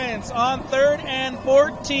offense on 3rd and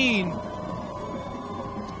 14.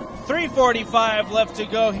 3:45 left to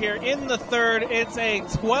go here in the 3rd. It's a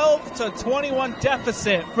 12-21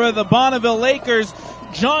 deficit for the Bonneville Lakers.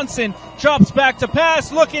 Johnson drops back to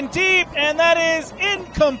pass, looking deep, and that is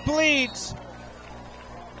incomplete.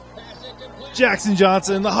 Jackson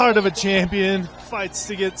Johnson, the heart of a champion, fights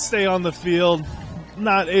to stay on the field.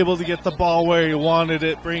 Not able to get the ball where he wanted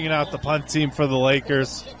it, bringing out the punt team for the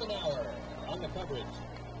Lakers.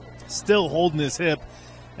 Still holding his hip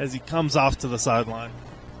as he comes off to the sideline.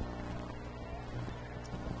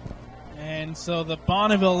 And so the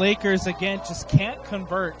Bonneville Lakers again just can't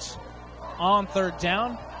convert on 3rd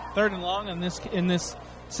down, 3rd and long in this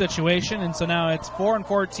situation. And so now it's 4 and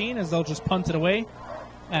 14 as they'll just punt it away.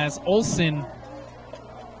 As Olsen,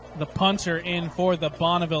 the punter, in for the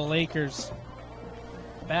Bonneville Lakers.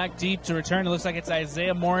 Back deep to return. It looks like it's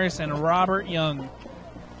Isaiah Morris and Robert Young.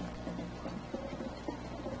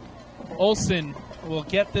 Olsen will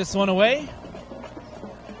get this one away.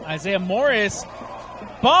 Isaiah Morris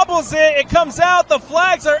bobbles it. It comes out. The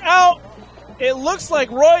flags are out. It looks like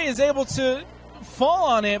Roy is able to fall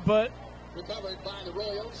on it, but... Recovered by the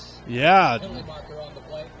Royals. Yeah. Penalty marker on the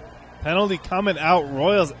play. Penalty coming out.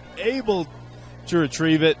 Royals able to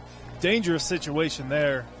retrieve it. Dangerous situation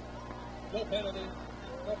there. No penalty.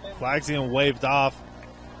 No penalty. Flag's getting waved off.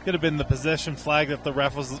 Could have been the possession flag that the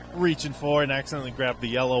ref was reaching for and accidentally grabbed the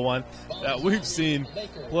yellow one that we've seen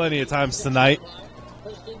plenty of times tonight.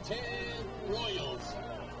 1st and 10, Royals.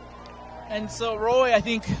 And so Roy, I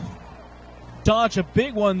think, dodged a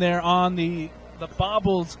big one there on the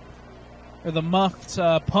bobbled or the muffed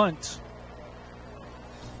punt.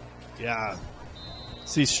 Yeah.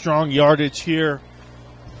 See strong yardage here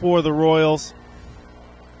for the Royals.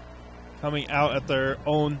 coming out at their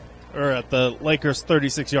own, or at the Lakers'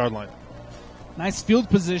 36-yard line. Nice field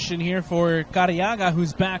position here for Cariaga,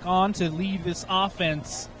 who's back on to lead this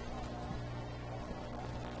offense.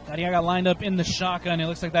 Cariaga lined up in the shotgun. It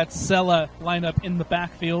looks like that's Sella lined up in the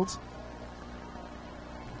backfield.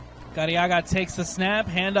 Cariaga takes the snap,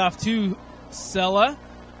 handoff to Sella.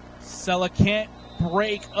 Sella can't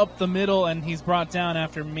break up the middle, and he's brought down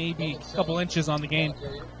after maybe a couple inches on the gain.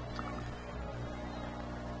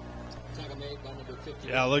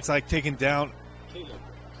 Yeah, it looks like taken down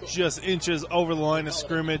just inches over the line of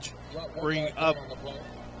scrimmage, bringing up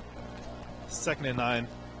 2nd and 9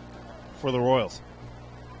 for the Royals.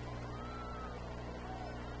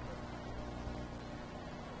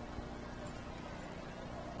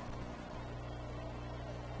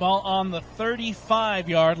 Ball on the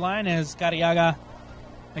 35-yard line as Cariaga,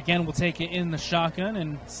 again, will take it in the shotgun,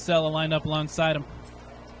 and Sella lined up alongside him.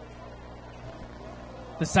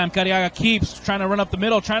 This time Cariaga keeps trying to run up the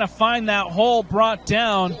middle, trying to find that hole, brought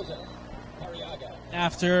down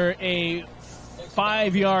after a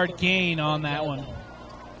 5-yard gain on that one.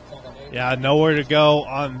 Yeah, nowhere to go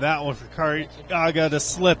on that one for Cariaga to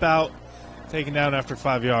slip out, taken down after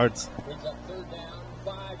 5 yards. Brings up 3rd down,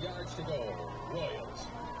 5 yards to go. Royals.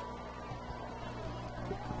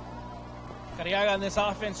 Cariaga in this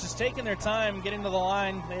offense just taking their time getting to the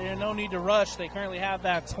line. There's no need to rush. They currently have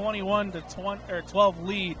that 21-12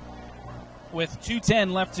 lead with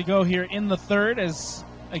 2:10 left to go here in the third, as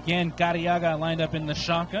again Cariaga lined up in the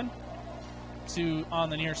shotgun, 2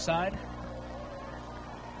 on the near side.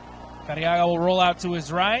 Cariaga will roll out to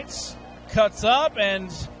his right, cuts up,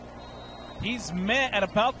 and he's met at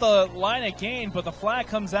about the line of gain, but the flag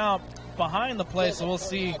comes out behind the play, so we'll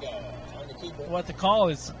see what the call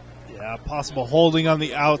is. Yeah, possible holding on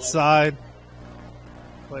the outside.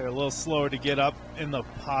 Player a little slower to get up in the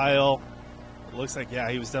pile. It looks like, yeah,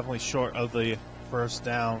 he was definitely short of the first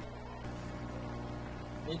down.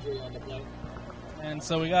 Injury on the play. And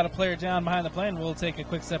so we got a player down behind the play, and we'll take a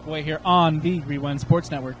quick step away here on the Rewin Sports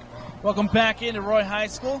Network. Welcome back into Roy High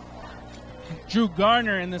School. Drew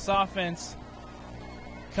Garner in this offense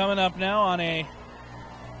coming up now on a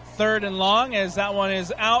 3rd and long, as that one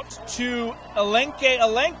is out to Alenke.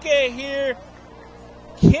 Alenke here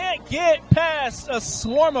can't get past a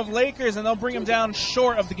swarm of Lakers, and they'll bring him down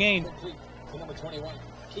short of the gain. Number 21,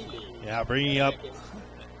 Keeley. Yeah, bringing up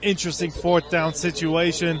interesting 4th down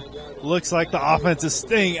situation. Looks like the offense is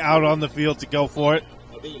staying out on the field to go for it.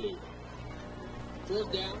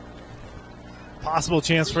 4th down. Possible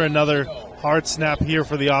chance for another hard snap here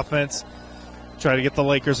for the offense. Try to get the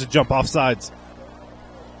Lakers to jump off sides.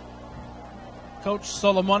 Coach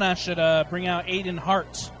Solomona should bring out Aiden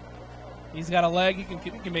Hart. He's got a leg. He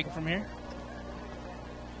can make it from here.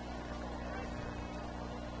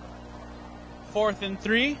 4th and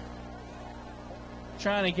 3.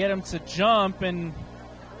 Trying to get him to jump, and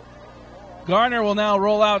Garner will now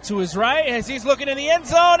roll out to his right as he's looking in the end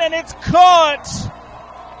zone, and it's caught.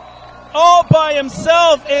 All by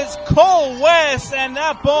himself is Cole West, and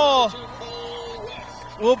that ball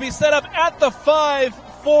will be set up at the 5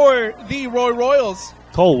 for the Roy Royals.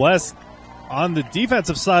 Cole West on the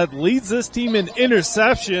defensive side leads this team in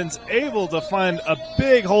interceptions, able to find a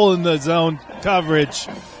big hole in the zone coverage,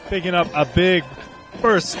 picking up a big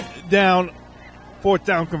 1st down, 4th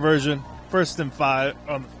down conversion, 1st and 5,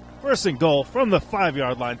 1st and goal from the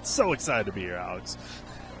 5-yard line. So excited to be here, Alex.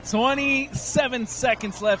 27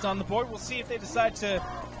 seconds left on the board. We'll see if they decide to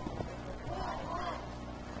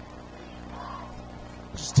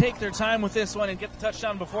just take their time with this one and get the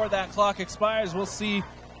touchdown before that clock expires. We'll see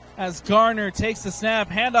as Garner takes the snap,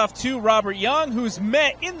 handoff to Robert Young, who's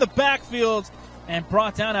met in the backfield and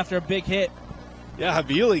brought down after a big hit. Yeah,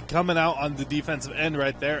 Havili coming out on the defensive end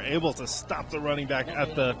right there, able to stop the running back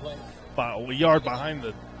at the yard behind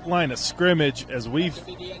the line of scrimmage as we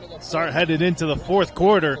start headed into the 4th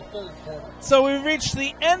quarter. So we've reached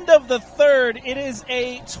the end of the 3rd. It is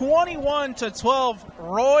a 21-12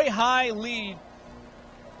 Roy High lead.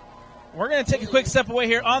 We're going to take a quick step away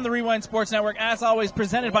here on the Rewin Sports Network, as always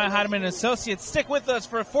presented by Heidemann & Associates. Stick with us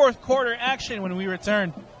for 4th quarter action when we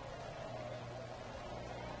return.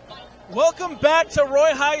 Welcome back to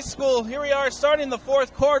Roy High School. Here we are starting the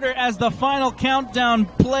 4th quarter as the final countdown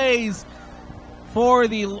plays for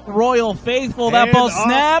the Royal Faithful. That ball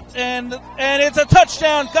snapped, and it's a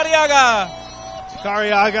touchdown, Cariaga.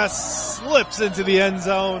 Cariaga slips into the end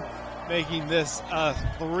zone, making this a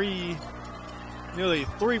nearly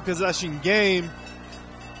 3-possession game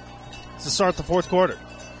to start the 4th quarter.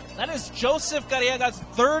 That is Joseph Cariaga's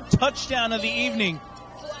 3rd touchdown of the evening.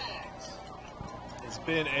 It's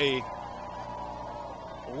been a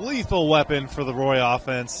lethal weapon for the Roy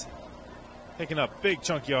offense. picking up big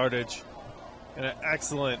chunk yardage and an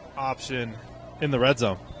excellent option in the red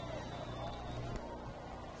zone.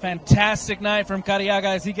 Fantastic night from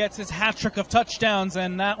Cariaga as he gets his hat trick of touchdowns,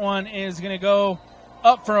 and that one is going to go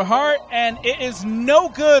up for Hart, and it is no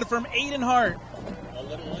good from Aiden Hart.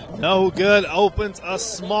 No good. Opens a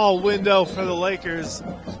small window for the Lakers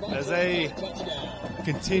as they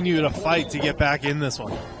continue to fight to get back in this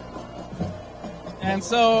one. And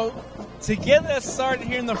so to get us started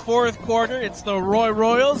here in the fourth quarter, it's the Roy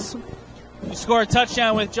Royals who score a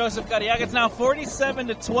touchdown with Joseph Cariaga. It's now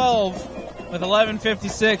 47-12 with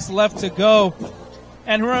 11:56 left to go.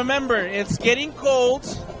 And remember, it's getting cold.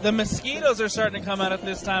 The mosquitoes are starting to come out at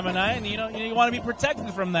this time of night, and you want to be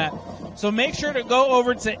protected from that. So make sure to go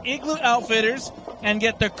over to Igloo Outfitters and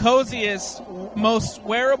get the coziest, most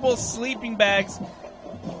wearable sleeping bags,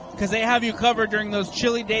 because they have you covered during those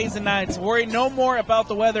chilly days and nights. Worry no more about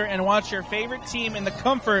the weather and watch your favorite team in the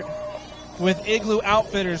comfort with Igloo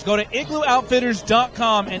Outfitters. Go to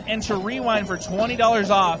igloooutfitters.com and enter Rewin for $20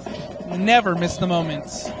 off. Never miss the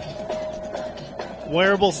moments.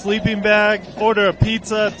 Wearable sleeping bag, order a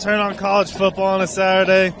pizza, turn on college football on a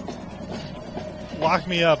Saturday. Lock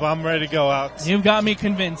me up. I'm ready to go out. You've got me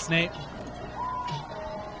convinced, Nate.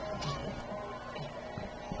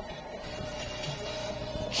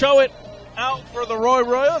 Show it out for the Roy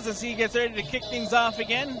Royals as he gets ready to kick things off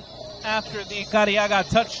again after the Cariaga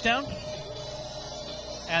touchdown.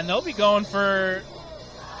 And they'll be going for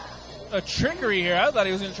a trickery here. I thought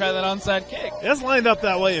he was going to try that onside kick. It's lined up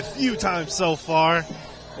that way a few times so far.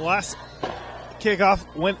 The last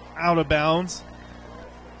kickoff went out of bounds.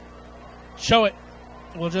 Show it.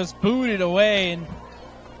 We'll just boot it away, and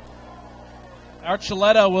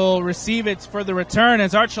Archuleta will receive it for the return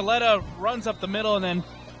as Archuleta runs up the middle and then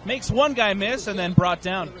makes one guy miss and then brought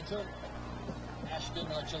down.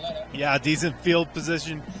 Yeah, decent field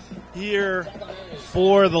position here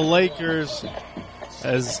for the Lakers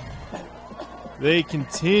as they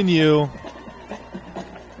continue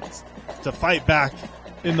to fight back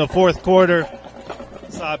in the fourth quarter.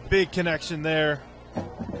 Saw a big connection there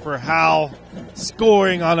for Hal,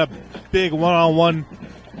 scoring on a big one-on-one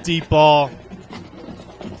deep ball.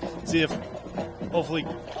 See if hopefully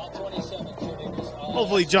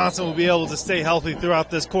Johnson will be able to stay healthy throughout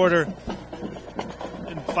this quarter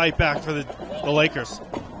and fight back for the Lakers.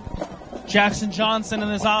 Jackson Johnson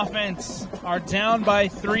and his offense are down by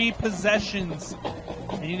 3 possessions.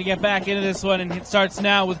 They need to get back into this one, and it starts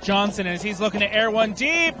now with Johnson as he's looking to air one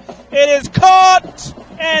deep. It is caught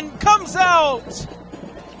and comes out.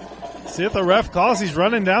 See what the ref calls. He's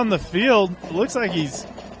running down the field. It looks like he's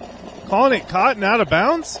calling it caught and out of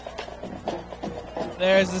bounds.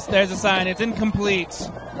 There's a sign. It's incomplete.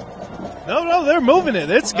 No, they're moving it.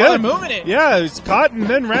 It's good. Oh, they're moving it. Yeah, it's caught and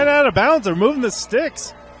then ran out of bounds. They're moving the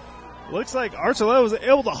sticks. Looks like Archuleta was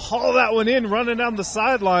able to haul that one in, running down the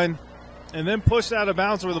sideline, and then pushed out of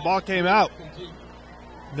bounds where the ball came out.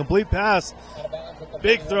 Complete pass.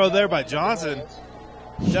 Big throw there by Johnson.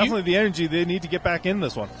 Definitely the energy they need to get back in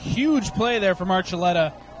this one. Huge play there from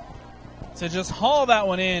Archuleta to just haul that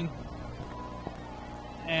one in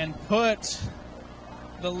and put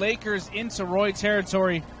the Lakers into Roy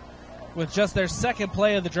territory with just their second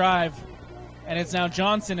play of the drive. And it's now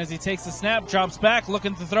Johnson as he takes the snap, drops back,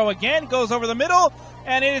 looking to throw again, goes over the middle,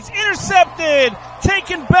 and it is intercepted,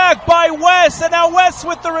 taken back by West, and now West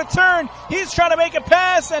with the return. He's trying to make a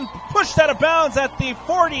pass and pushed out of bounds at the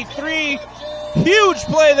 43. Huge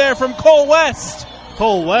play there from Cole West.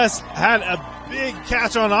 Cole West had a big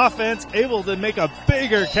catch on offense, able to make a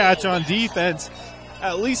bigger catch on defense.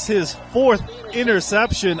 At least his 4th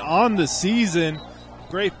interception on the season.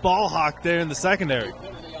 Great ball hawk there in the secondary.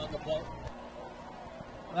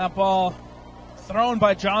 That ball thrown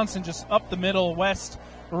by Johnson just up the middle. West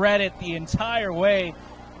read it the entire way.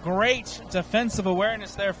 Great defensive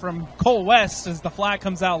awareness there from Cole West as the flag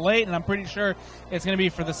comes out late, and I'm pretty sure it's going to be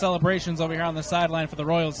for the celebrations over here on the sideline for the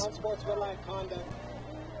Royals.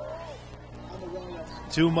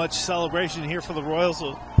 Too much celebration here for the Royals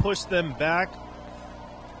will push them back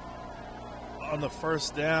on the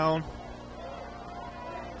first down.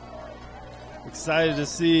 Excited to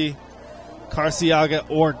see Cariaga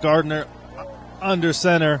or Gardner under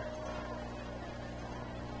center.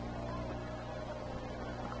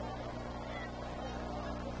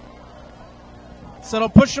 So it'll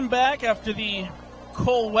push him back after the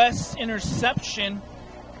Cole West interception.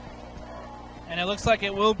 And it looks like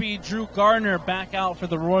it will be Drew Gardner back out for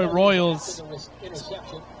the Roy Royals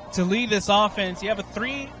to lead this offense. You have a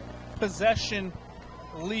 3-possession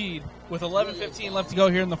lead with 11:15 left to go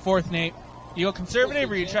here in the fourth, Nate. You go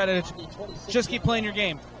conservative or you try to just keep playing your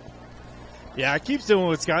game? Yeah, it keeps doing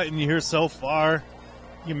what's gotten you here so far.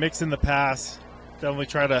 You mix in the pass. Definitely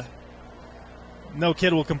try to. No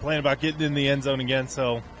kid will complain about getting in the end zone again,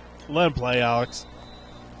 so let him play, Alex.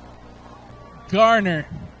 Garner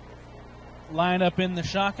line up in the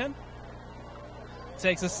shotgun.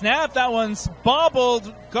 Takes a snap. That one's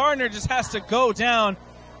bobbled. Garner just has to go down,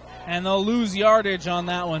 and they'll lose yardage on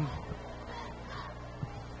that one.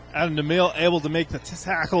 Adam DeMille able to make the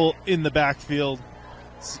tackle in the backfield.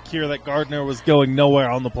 Secure that Gardner was going nowhere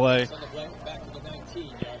on the play.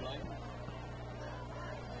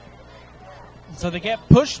 So they get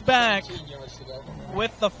pushed back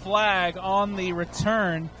with the flag on the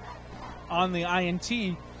return on the INT.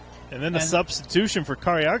 And then the substitution for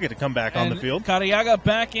Cariaga to come back on the field. Cariaga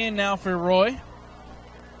back in now for Roy.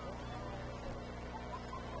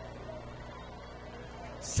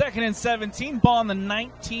 Second and 17, ball on the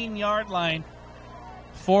 19-yard line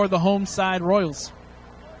for the home side Royals.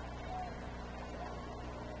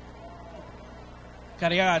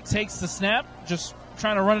 Cariaga takes the snap, just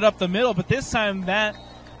trying to run it up the middle, but this time that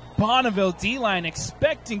Bonneville D-line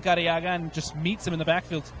expecting Cariaga and just meets him in the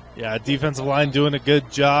backfield. Yeah, defensive line doing a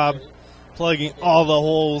good job plugging all the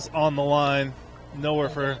holes on the line. Nowhere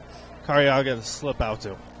for Cariaga to slip out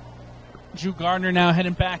to. Drew Gardner now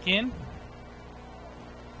heading back in.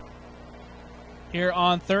 Here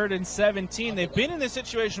on 3rd and 17. They've been in this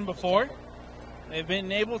situation before. They've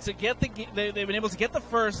been able to get the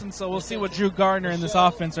first, and so we'll see what Drew Gardner and this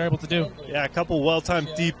offense are able to do. Yeah, a couple well-timed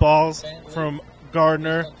deep balls from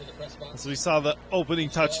Gardner. As we saw the opening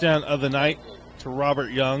touchdown of the night to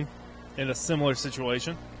Robert Young in a similar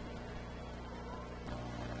situation.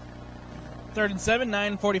 3rd and 7,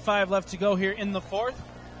 9:45 left to go here in the fourth.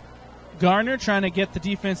 Garner trying to get the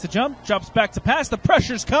defense to jump, drops back to pass. The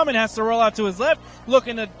pressure's coming, has to roll out to his left,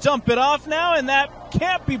 looking to dump it off now, and that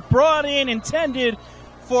can't be brought in, intended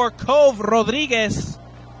for Cove Rodriguez,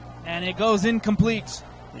 and it goes incomplete.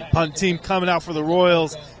 The punt team coming out for the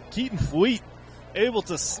Royals. Keaton Fleet able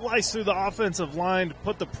to slice through the offensive line to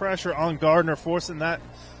put the pressure on Gardner, forcing that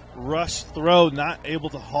rush throw, not able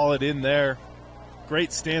to haul it in there.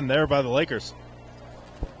 Great stand there by the Lakers.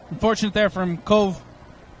 Unfortunate there from Cove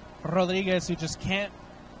Rodriguez, who just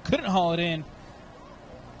couldn't haul it in.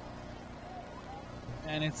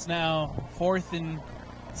 And it's now 4th and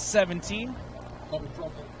 17.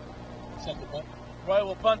 Roy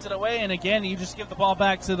will punt it away, and again, you just give the ball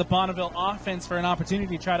back to the Bonneville offense for an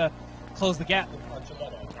opportunity to try to close the gap.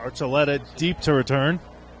 Archuleta deep to return.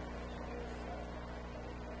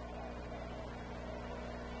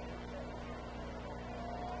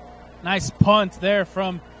 Nice punt there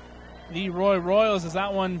from the Roy Royals, as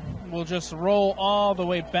that one will just roll all the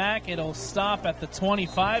way back. It'll stop at the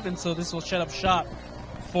 25, and so this will shut up shop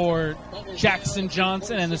for Jackson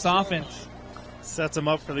Johnson and this offense. Sets them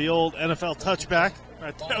up for the old NFL touchback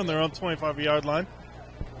right there on their own 25-yard line.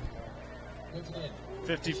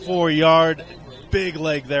 54-yard big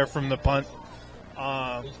leg there from the punt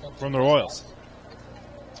from the Royals.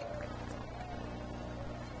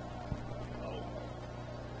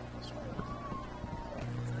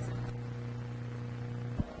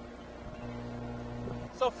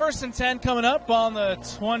 So 1st and 10 coming up on the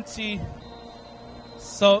 20.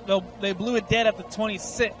 So they blew it dead at the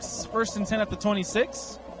 26. 1st and 10 at the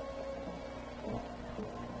 26.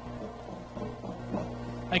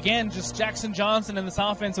 Again, just Jackson Johnson and this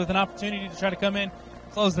offense with an opportunity to try to come in,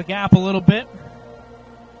 close the gap a little bit.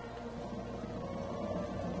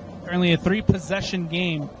 Currently a 3-possession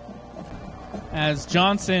game as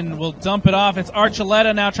Johnson will dump it off. It's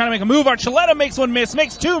Archuleta now trying to make a move. Archuleta makes one miss,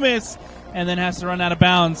 makes two miss, and then has to run out of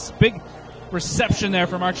bounds. Big reception there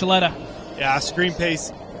from Archuleta. Yeah, screen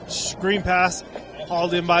pass,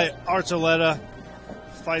 hauled in by Archuleta.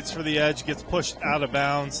 Fights for the edge, gets pushed out of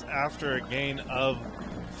bounds after a gain of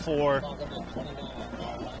 4.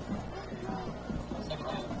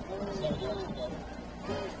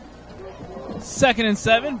 Second and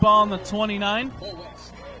 7, ball on the 29.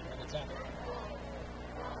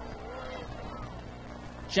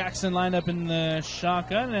 Jackson lined up in the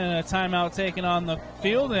shotgun, and a timeout taken on the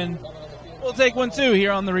field, and we'll take one too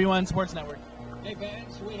here on the Rewin Sports Network.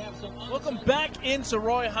 Welcome back into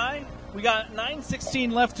Roy High. We got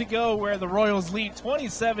 9:16 left to go, where the Royals lead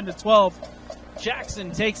 27-12.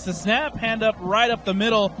 Jackson takes the snap, hand up right up the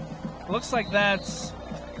middle. Looks like that's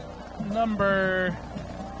number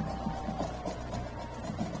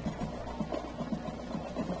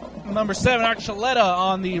 7, Archuleta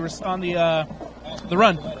on the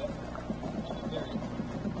run.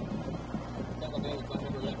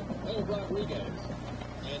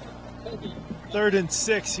 Third and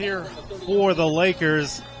 6 here for the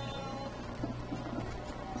Lakers.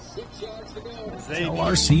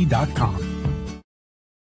 LRC.com.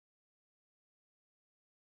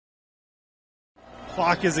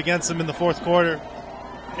 Clock is against them in the fourth quarter.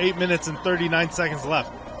 8 minutes and 39 seconds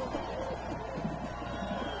left.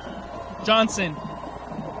 Johnson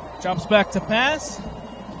drops back to pass.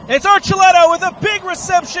 It's Archuleta with a big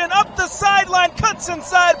reception up the sideline, cuts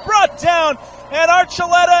inside, brought down, and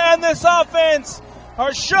Archuleta and this offense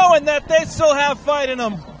are showing that they still have fight in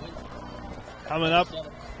them. Coming up,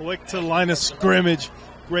 quick to the line of scrimmage.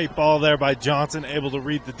 Great ball there by Johnson, able to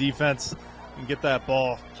read the defense and get that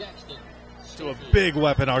ball to a big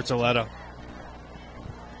weapon, Archuleta.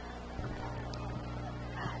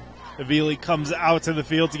 Avili comes out to the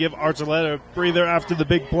field to give Archuleta a breather after the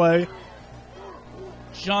big play.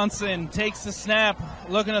 Johnson takes the snap,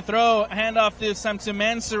 looking to throw, handoff this time to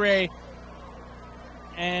Mansoure.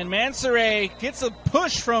 And Mansoure gets a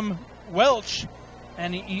push from Welch,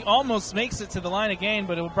 and he almost makes it to the line again,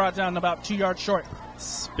 but it was brought down about 2 yards short.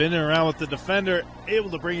 Spinning around with the defender, able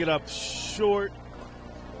to bring it up short.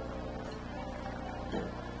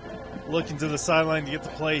 Looking to the sideline to get the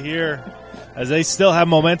play here, as they still have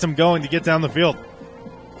momentum going to get down the field.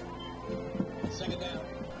 Second down.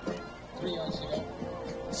 3 yards to go.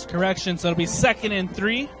 It's correction, so it'll be 2nd and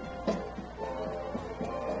 3.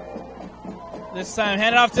 This time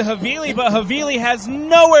handed off to Havili, but Havili has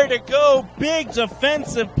nowhere to go. Big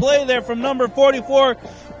defensive play there from number 44,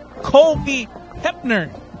 Colby Hepner.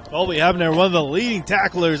 Colby Hepner, one of the leading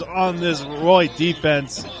tacklers on this Roy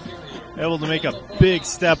defense. Able to make a big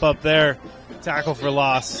step up there. Tackle for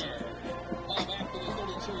loss.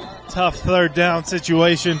 Tough third down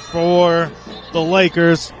situation for the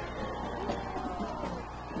Lakers.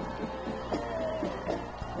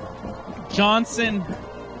 Johnson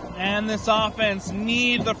and this offense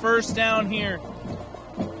need the first down here.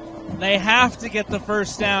 They have to get the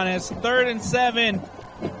first down as 3rd and 7.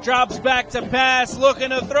 Drops back to pass, looking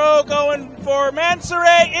to throw, going for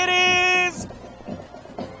Mansoure. It is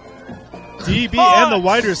DB and the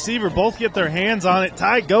wide receiver both get their hands on it.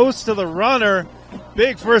 Ty goes to the runner.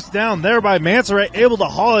 Big first down there by Mansoure, able to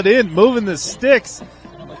haul it in, moving the sticks,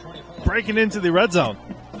 breaking into the red zone.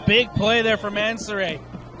 Big play there for Mansoure.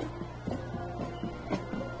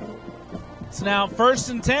 It's now 1st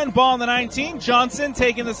and 10, ball on the 19. Johnson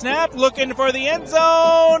taking the snap, looking for the end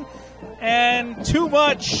zone, and too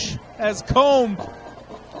much as combed,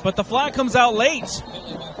 but the flag comes out late.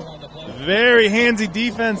 Very handsy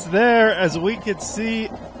defense there, as we could see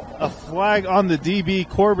a flag on the DB,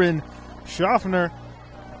 Corbin Schaffner,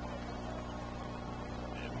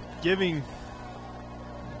 giving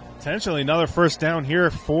potentially another first down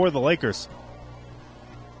here for the Lakers.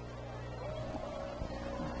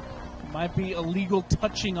 Might be illegal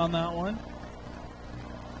touching on that one,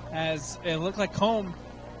 as it looked like Combe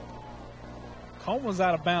was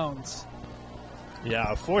out of bounds.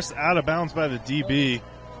 Yeah, forced out of bounds by the DB.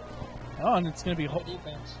 Oh, and it's going to be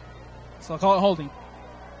so I'll call it holding.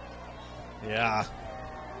 Yeah.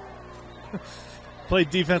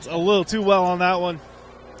 Played defense a little too well on that one,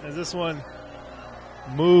 as this one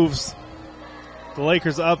moves the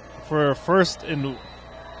Lakers up for first and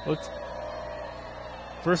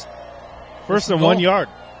 1 yard.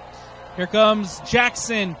 Here comes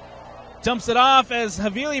Jackson. Dumps it off as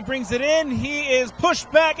Havili brings it in. He is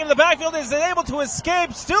pushed back into the backfield, is able to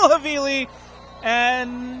escape. Still Havili.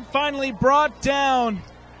 And finally brought down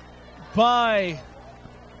by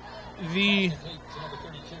the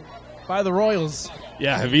Royals.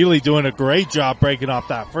 Yeah, Havili doing a great job breaking off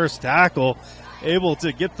that first tackle. Able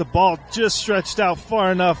to get the ball just stretched out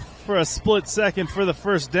far enough for a split second for the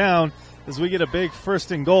first down, as we get a big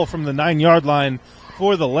 1st and goal from the 9-yard line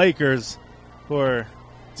for the Lakers, who are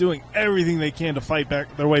doing everything they can to fight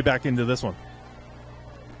back their way back into this one.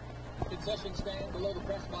 Concession stand below the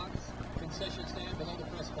press box. Concession stand below the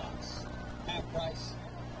press box. Half price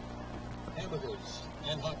hamburgers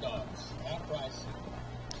and hot dogs. Half price.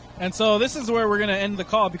 And so this is where we're going to end the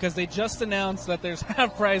call, because they just announced that there's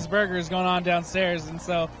half-price burgers going on downstairs, and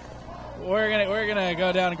so we're gonna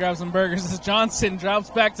go down and grab some burgers. As Johnson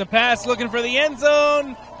drops back to pass, looking for the end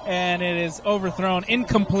zone, and it is overthrown,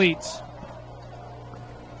 incomplete.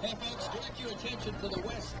 Hey folks, direct your attention to the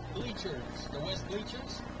West Bleachers. The West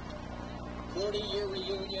Bleachers, 40-year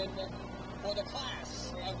reunion for the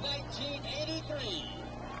class of 1983.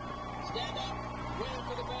 Stand up, wave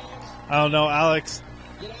for the fans. I don't know, Alex.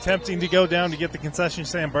 Tempting to go down to get the concession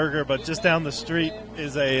stand burger, but just down the street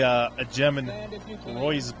is a Gem and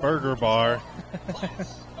Roy's Burger Bar.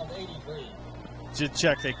 Just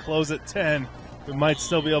check, they close at 10. We might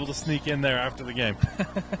still be able to sneak in there after the game.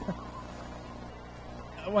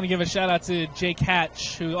 I want to give a shout out to Jake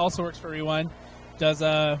Hatch, who also works for Rewin. Does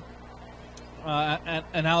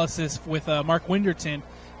analysis with Mark Winderton,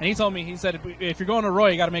 and he told me, he said, if you're going to Roy,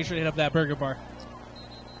 you got to make sure to hit up that burger bar.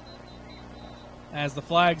 As the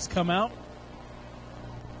flags come out.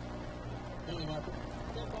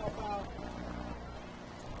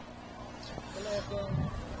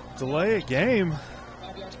 Delay a game.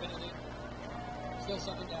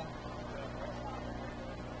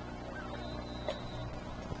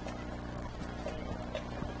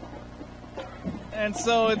 And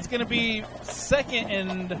so it's going to be second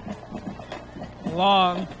and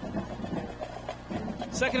long.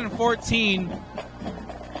 2nd and 14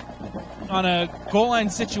 on a goal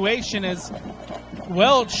line situation as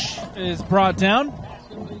Welch is brought down.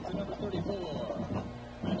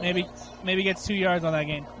 Maybe gets 2 yards on that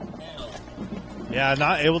game. Yeah,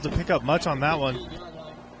 not able to pick up much on that one.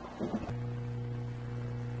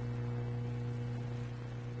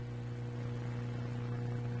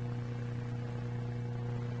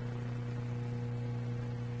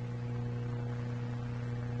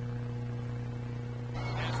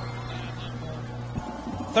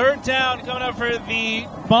 Third down coming up for the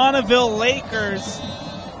Bonneville Lakers.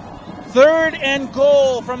 3rd and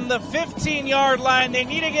goal from the 15-yard line. They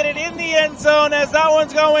need to get it in the end zone as that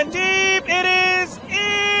one's going deep. It is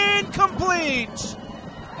incomplete.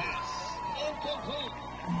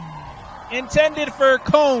 Intended for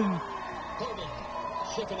Combe.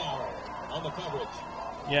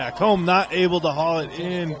 Yeah, Combe not able to haul it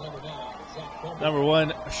in. Number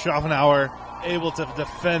 1, Schopenhauer able to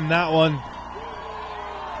defend that one.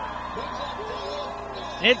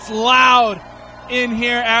 It's loud in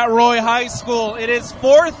here at Roy High School. It is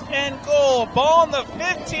 4th and goal. Ball on the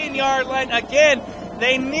 15-yard line. Again,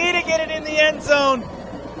 they need to get it in the end zone.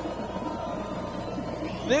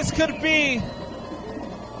 This could be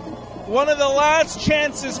one of the last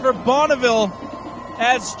chances for Bonneville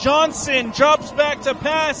as Johnson drops back to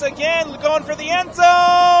pass again, going for the end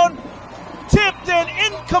zone. Tipped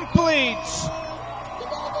and incomplete.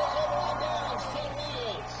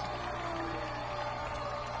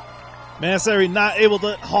 Massary not able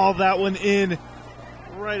to haul that one in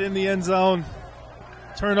right in the end zone.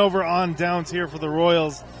 Turnover on downs here for the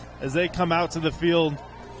Royals as they come out to the field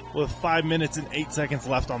with 5 minutes and 8 seconds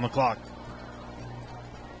left on the clock.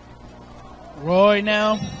 Roy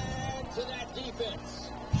now.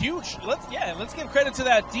 Huge. Let's give credit to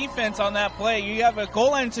that defense on that play. You have a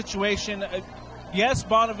goal line situation. Yes,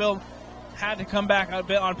 Bonneville had to come back a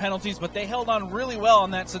bit on penalties, but they held on really well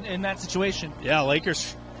in that situation. Yeah,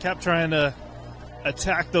 Lakers kept trying to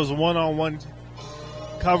attack those one-on-one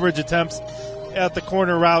coverage attempts at the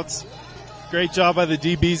corner routes. Great job by the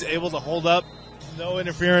DBs, able to hold up, no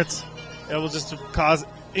interference. It was just to cause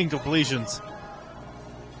incompletions.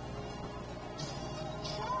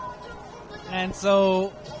 And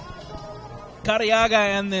so Cariaga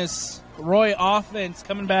and this Roy offense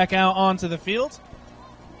coming back out onto the field.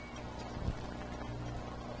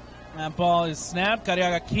 That ball is snapped.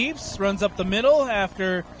 Cariaga keeps, runs up the middle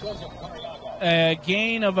after a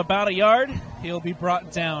gain of about a yard. He'll be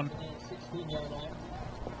brought down.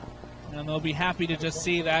 And they'll be happy to just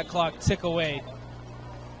see that clock tick away.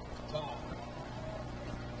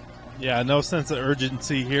 Yeah, no sense of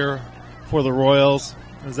urgency here for the Royals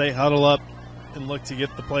as they huddle up and look to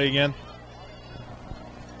get the play again.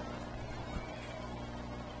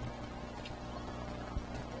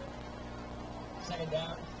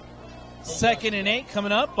 Second and 8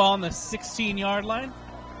 coming up, ball on the 16-yard line.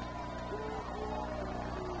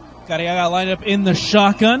 Cariaga lined up in the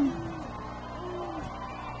shotgun.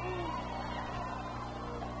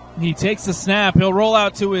 He takes the snap. He'll roll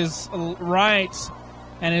out to his right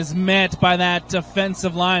and is met by that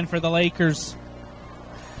defensive line for the Lakers.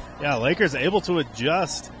 Yeah, Lakers able to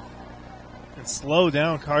adjust and slow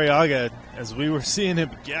down Cariaga as we were seeing him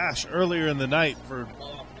gash earlier in the night for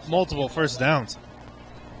multiple first downs.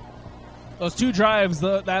 Those two drives,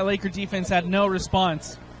 that Laker defense had no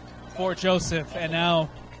response for Joseph, and now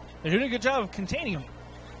they're doing a good job of containing him.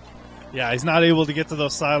 Yeah, he's not able to get to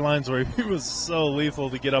those sidelines where he was so lethal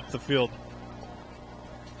to get up the field.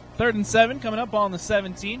 3rd and 7 coming up, ball on the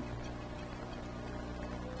 17.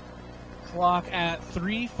 Clock at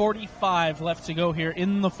 3:45 left to go here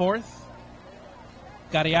in the 4th.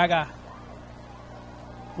 Cariaga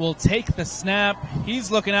will take the snap. He's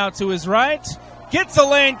looking out to his right. Gets a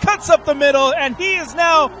lane, cuts up the middle, and he is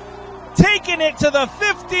now taking it to the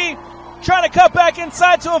 50, trying to cut back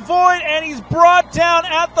inside to avoid, and he's brought down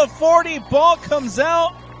at the 40. Ball comes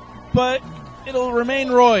out, but it'll remain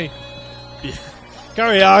Roy. Yeah.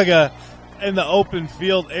 Cariaga in the open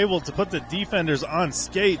field, able to put the defenders on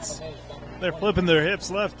skates. They're flipping their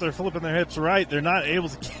hips left, they're flipping their hips right. They're not able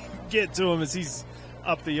to get to him as he's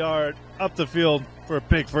up the field for a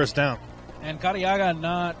big first down. And Kariaga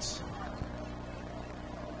not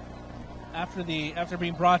after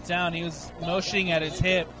being brought down, he was motioning at his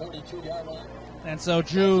hip. And so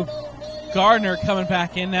Drew Gardner coming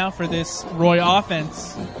back in now for this Roy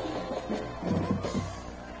offense.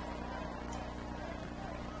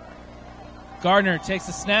 Gardner takes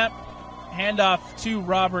the snap, handoff to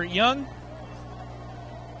Robert Young.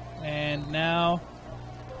 And now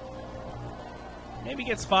maybe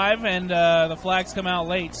gets 5, and the flags come out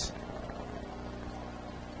late.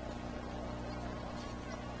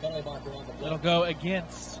 It'll go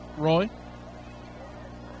against Roy.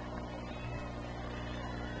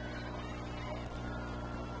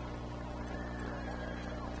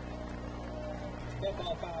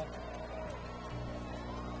 Foul.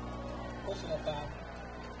 Personal foul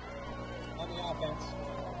on the offense.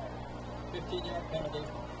 15-yard penalty.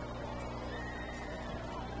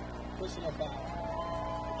 Personal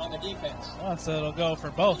foul on the defense. Oh, so it'll go for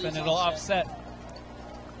both, and it'll offset.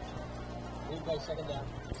 Replay second down.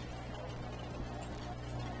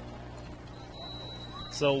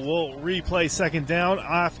 So we'll replay second down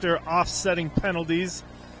after offsetting penalties.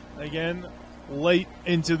 Again, late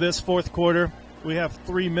into this fourth quarter. We have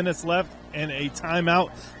 3 minutes left and a timeout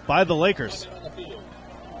by the Lakers.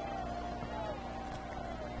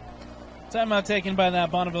 Timeout taken by that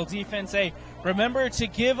Bonneville defense. Hey, remember to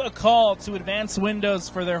give a call to Advanced Windows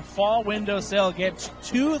for their fall window sale. Get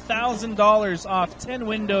 $2,000 off 10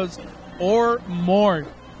 windows or more.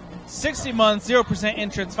 60 months, 0%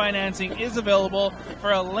 interest financing is available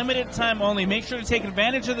for a limited time only. Make sure to take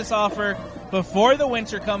advantage of this offer before the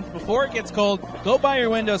winter comes, before it gets cold. Go buy your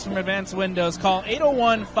windows from Advanced Windows. Call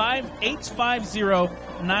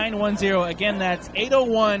 801-850-910. Again, that's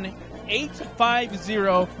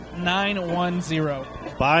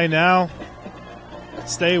 801-850-910. Buy now,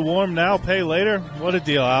 stay warm now, pay later. What a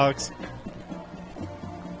deal, Alex.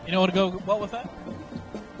 You know what to go well with that?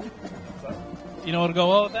 You know what'll go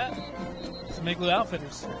well with that? Some Igloo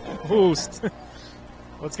Outfitters. Boost.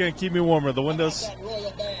 What's going to keep me warmer? The windows?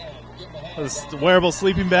 The wearable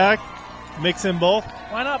sleeping bag? Mix in both?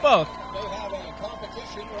 Why not both? They have a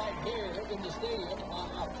competition right here in the stadium on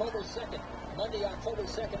October 2nd. Monday, October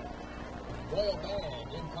 2nd. Royal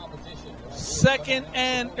Band in competition. Second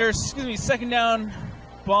down,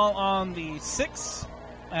 ball on the 6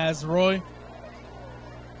 as Roy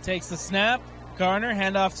takes the snap. Garner,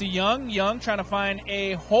 handoff to Young. Young trying to find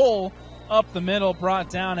a hole up the middle, brought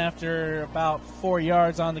down after about 3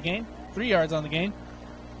 yards on the gain.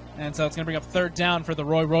 And so it's going to bring up third down for the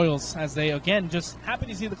Roy Royals as they, again, just happy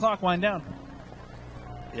to see the clock wind down.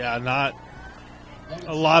 Yeah, not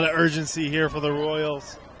a lot of urgency here for the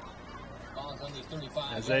Royals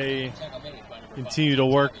as they continue to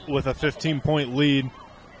work with a 15-point lead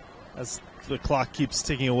as the clock keeps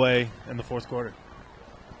ticking away in the fourth quarter.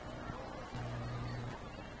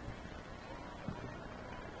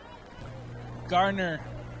 Gardner.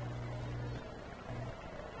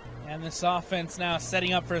 And this offense now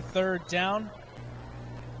setting up for third down.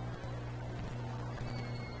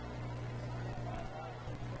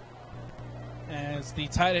 As the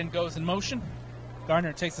tight end goes in motion.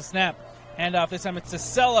 Gardner takes the snap. Handoff. This time it's to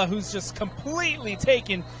Sella, who's just completely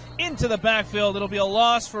taken into the backfield. It'll be a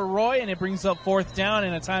loss for Roy, and it brings up fourth down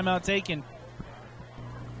and a timeout taken.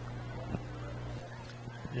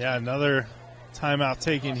 Yeah, another timeout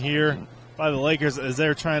taken here by the Lakers as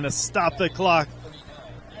they're trying to stop the clock,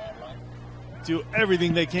 do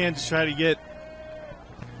everything they can to try to get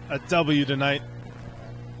a W tonight.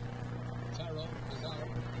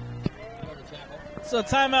 So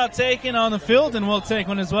timeout taken on the field, and we'll take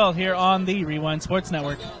one as well here on the Rewind Sports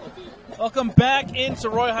Network. Welcome back into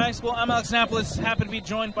Roy High School. I'm Alex Napolis, happy to be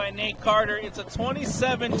joined by Nate Carter. It's a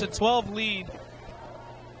 27-12 lead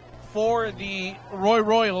for the Roy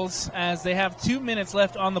Royals as they have 2 minutes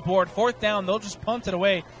left on the board. Fourth down, they'll just punt it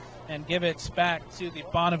away and give it back to the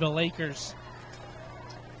Bonneville Lakers.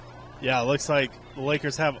 Yeah, it looks like the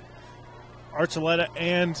Lakers have Archuleta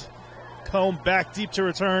and Combe back deep to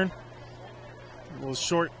return. A little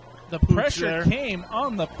short. The pressure came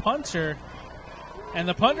on the punter, and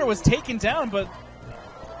the punter was taken down, but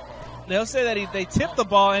they'll say that they tipped the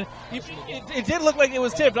ball, and it did look like it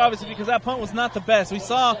was tipped, obviously, because that punt was not the best. We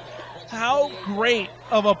saw how great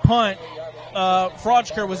of a punt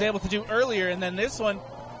Frojker was able to do earlier, and then this one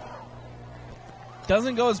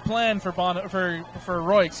doesn't go as planned for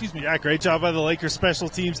Roy. Excuse me. Yeah, great job by the Lakers special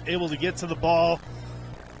teams, able to get to the ball,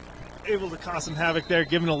 able to cause some havoc there,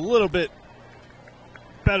 giving a little bit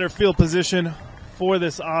better field position for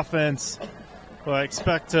this offense. But I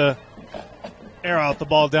expect to air out the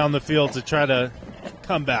ball down the field to try to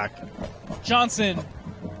come back. Johnson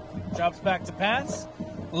drops back to pass,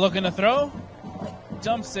 looking to throw,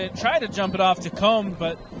 dumps it, tried to jump it off to Combe,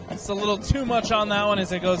 but it's a little too much on that one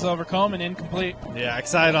as it goes over Combe and incomplete. Yeah,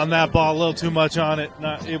 excited on that ball, a little too much on it,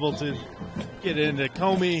 not able to get it into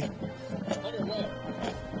Comey.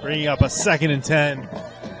 Bringing up a 2nd and 10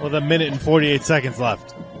 with 1 minute and 48 seconds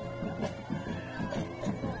left.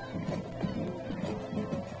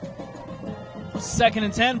 Second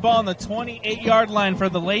and 10, ball on the 28-yard line for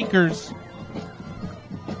the Lakers.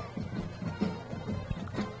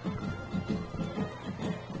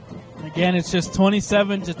 Again, it's just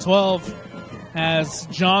 27-12 as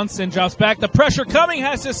Johnson drops back. The pressure coming,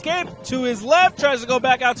 has to escape to his left, tries to go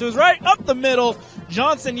back out to his right, up the middle.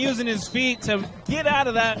 Johnson using his feet to get out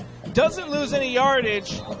of that. Doesn't lose any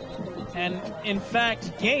yardage, and in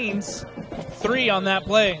fact gains 3 on that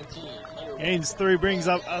play. Gains 3, brings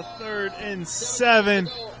up a 3rd and 7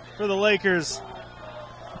 for the Lakers.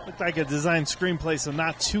 Looked like a design screenplay, so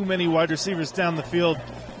not too many wide receivers down the field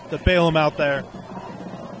to bail him out there.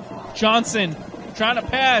 Johnson trying to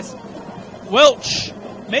pass. Welch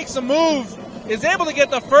makes a move, is able to get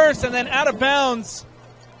the first, and then out of bounds.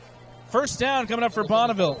 First down coming up for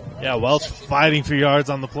Bonneville. Yeah, Welch fighting for yards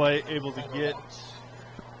on the play, able to get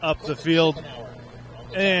up the field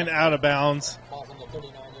and out of bounds.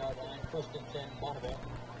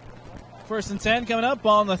 First and 10 coming up,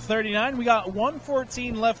 ball on the 39. We got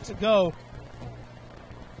 1:14 left to go.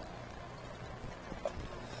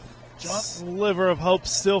 Sliver of hope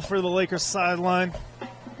still for the Lakers sideline.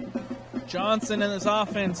 Johnson and his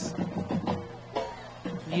offense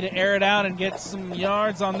need to air it out and get some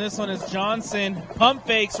yards on this one as Johnson pump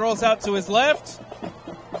fakes, rolls out to his left.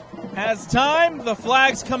 Has time, the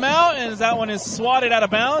flags come out, and that one is swatted out of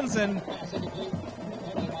bounds, and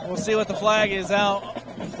we'll see what the flag is out.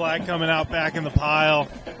 Flag coming out back in the pile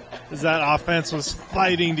as that offense was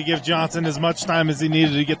fighting to give Johnson as much time as he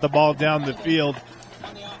needed to get the ball down the field.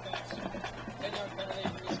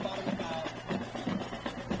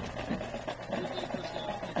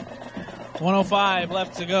 .105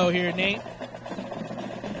 left to go here, Nate.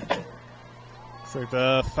 Looks like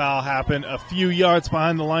the foul happened a few yards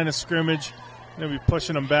behind the line of scrimmage. They'll be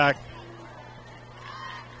pushing them back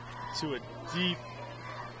to a deep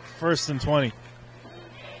 1st and 20.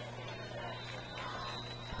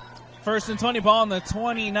 1st and 20, ball on the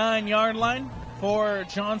 29-yard line for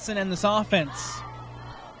Johnson and this offense.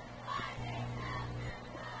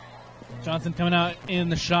 Johnson coming out in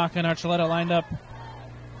the shotgun. Archuleta lined up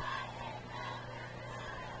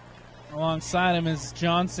alongside him as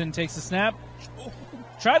Johnson takes the snap.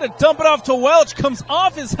 Tried to dump it off to Welch. Comes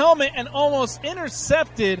off his helmet and almost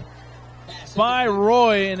intercepted by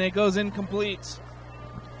Roy, and it goes incomplete.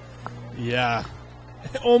 Yeah.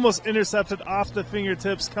 Almost intercepted off the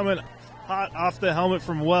fingertips, coming hot off the helmet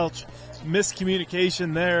from Welch.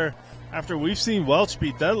 Miscommunication there after we've seen Welch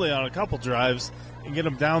be deadly on a couple drives and get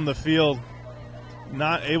him down the field.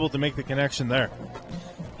 Not able to make the connection there.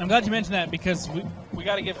 I'm glad you mentioned that because we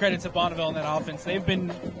got to give credit to Bonneville in that offense.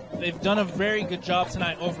 They've done a very good job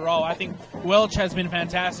tonight overall. I think Welch has been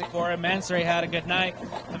fantastic for him. Mansory had a good night.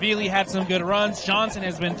 Avili had some good runs. Johnson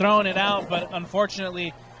has been throwing it out, but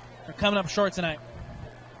unfortunately they're coming up short tonight.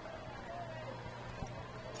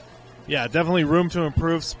 Yeah, definitely room to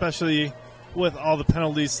improve, especially with all the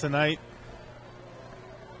penalties tonight.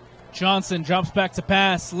 Johnson drops back to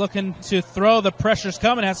pass, looking to throw. The pressure's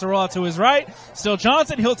coming, has to roll out to his right. Still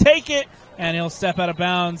Johnson, he'll take it, and he'll step out of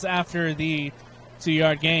bounds after the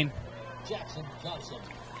 2-yard gain. Jackson Johnson.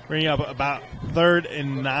 Bringing up about 3rd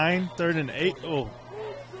and 9, 3rd and 8. Oh,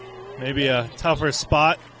 maybe a tougher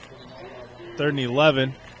spot. 3rd and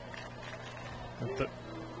 11.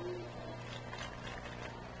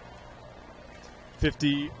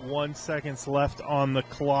 51 seconds left on the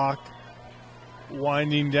clock.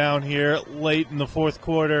 Winding down here late in the 4th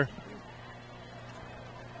quarter.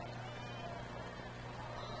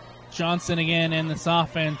 Johnson again in this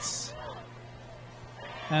offense.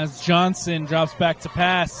 As Johnson drops back to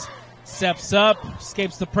pass, steps up,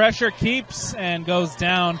 escapes the pressure, keeps, and goes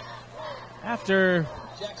down after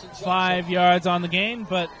 5 yards on the gain.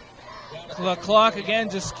 But the clock again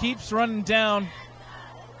just keeps running down.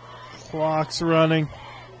 Clock's running.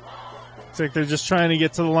 Looks like they're just trying to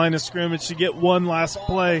get to the line of scrimmage to get one last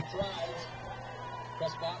play.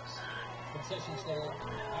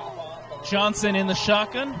 Johnson in the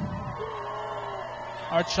shotgun.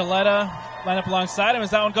 Archuleta line up alongside him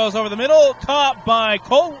as that one goes over the middle. Caught by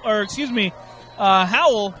Howell.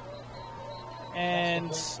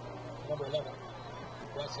 And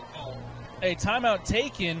a timeout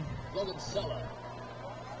taken.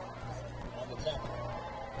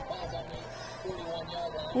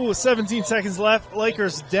 Ooh, 17 seconds left.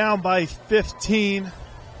 Lakers down by 15.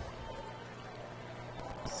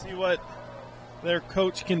 See what their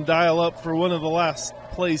coach can dial up for one of the last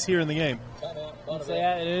plays here in the game. So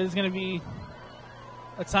yeah, it is going to be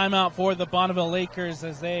a timeout for the Bonneville Lakers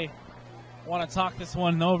as they want to talk this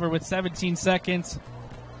one over with 17 seconds.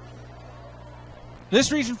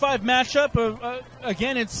 This Region 5 matchup,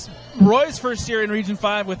 again, it's Roy's first year in Region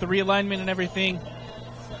 5 with the realignment and everything.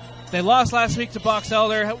 They lost last week to Box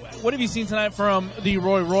Elder. What have you seen tonight from the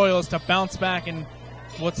Roy Royals to bounce back and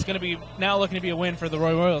what's going to be now looking to be a win for the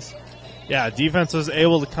Roy Royals? Yeah, defense was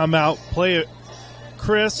able to come out, play it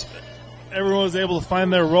crisp. Everyone was able to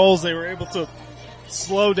find their roles. They were able to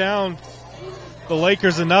slow down the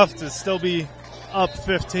Lakers enough to still be up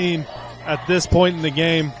 15 at this point in the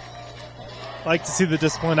game. Like to see the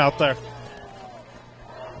discipline out there.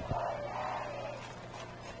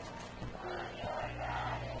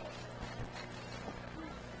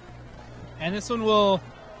 And this one will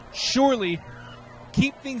surely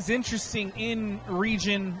keep things interesting in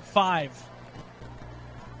Region 5.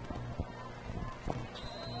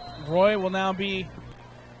 Roy will now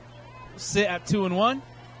sit at 2-1.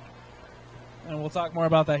 And we'll talk more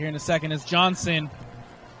about that here in a second as Johnson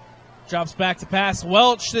drops back to pass.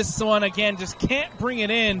 Welch, this one again, just can't bring it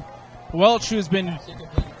in. Welch, who's been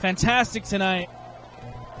fantastic tonight,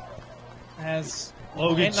 has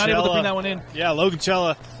not able to bring that one in. Yeah, Logan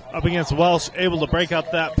Chella up against Welch, able to break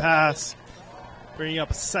out that pass, bringing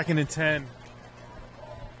up a 2nd and 10.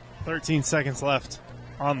 13 seconds left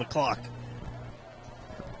on the clock.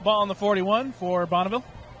 Ball on the 41 for Bonneville.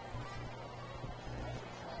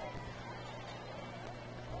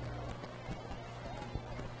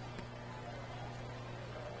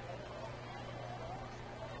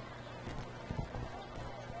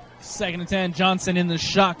 Second and 10, Johnson in the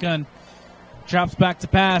shotgun. Drops back to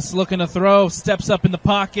pass, looking to throw, steps up in the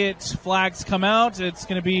pocket, flags come out. It's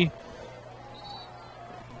going to be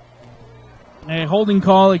a holding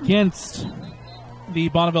call against the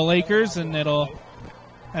Bonneville Lakers, and it'll,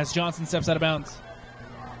 as Johnson steps out of bounds.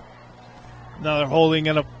 Another holding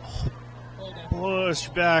and a push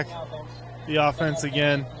back the offense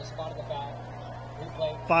again.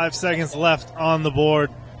 5 seconds left on the board.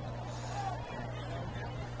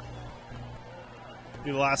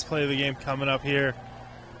 Be the last play of the game coming up here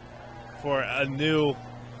for a new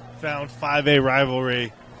found 5A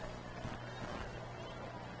rivalry.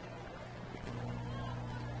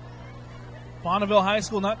 Bonneville High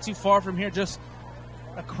School not too far from here, just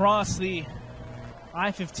across the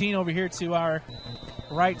I-15 over here to our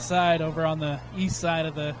right side, over on the east side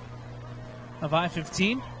of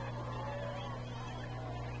I-15.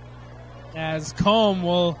 As Combe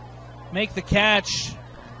will make the catch,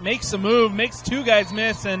 makes a move, makes two guys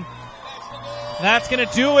miss, and that's going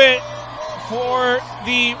to do it for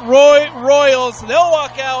the Roy Royals. They'll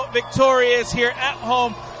walk out victorious here at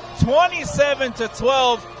home,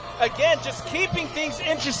 27-12. Again, just keeping things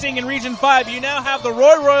interesting in Region 5. You now have the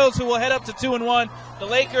Roy Royals who will head up to 2-1. The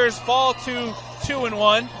Lakers fall to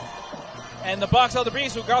 2-1. And the Box Elder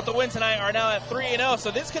Bees, who got the win tonight, are now at 3-0. So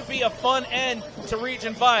this could be a fun end to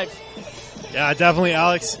Region 5. Yeah, definitely,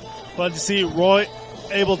 Alex. Fun to see Roy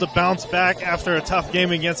able to bounce back after a tough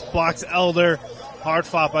game against Box Elder. Hard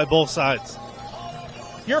fought by both sides.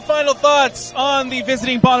 Your final thoughts on the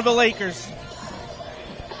visiting Bonneville Lakers?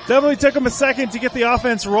 Definitely took them a second to get the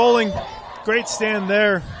offense rolling. Great stand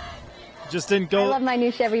there. Just didn't go. I love my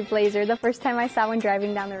new Chevy Blazer. The first time I saw one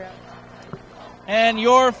driving down the road. And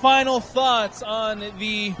your final thoughts on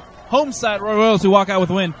the home side Roy Royals who walk out with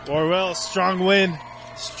a win? Roy Royals, strong win.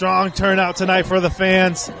 Strong turnout tonight for the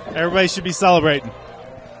fans. Everybody should be celebrating.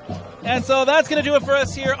 And so that's going to do it for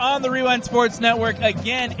us here on the Rewin Sports Network.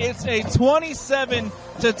 Again, it's a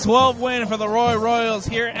 27-12 win for the Roy Royals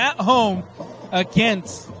here at home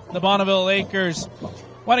against the Bonneville Lakers.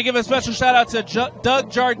 Want to give a special shout out to Doug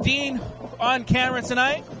Jardine on camera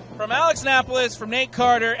tonight. From Alex Napolis, from Nate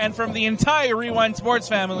Carter, and from the entire Rewin Sports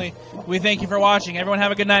family, we thank you for watching. Everyone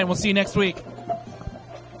have a good night, and we'll see you next week.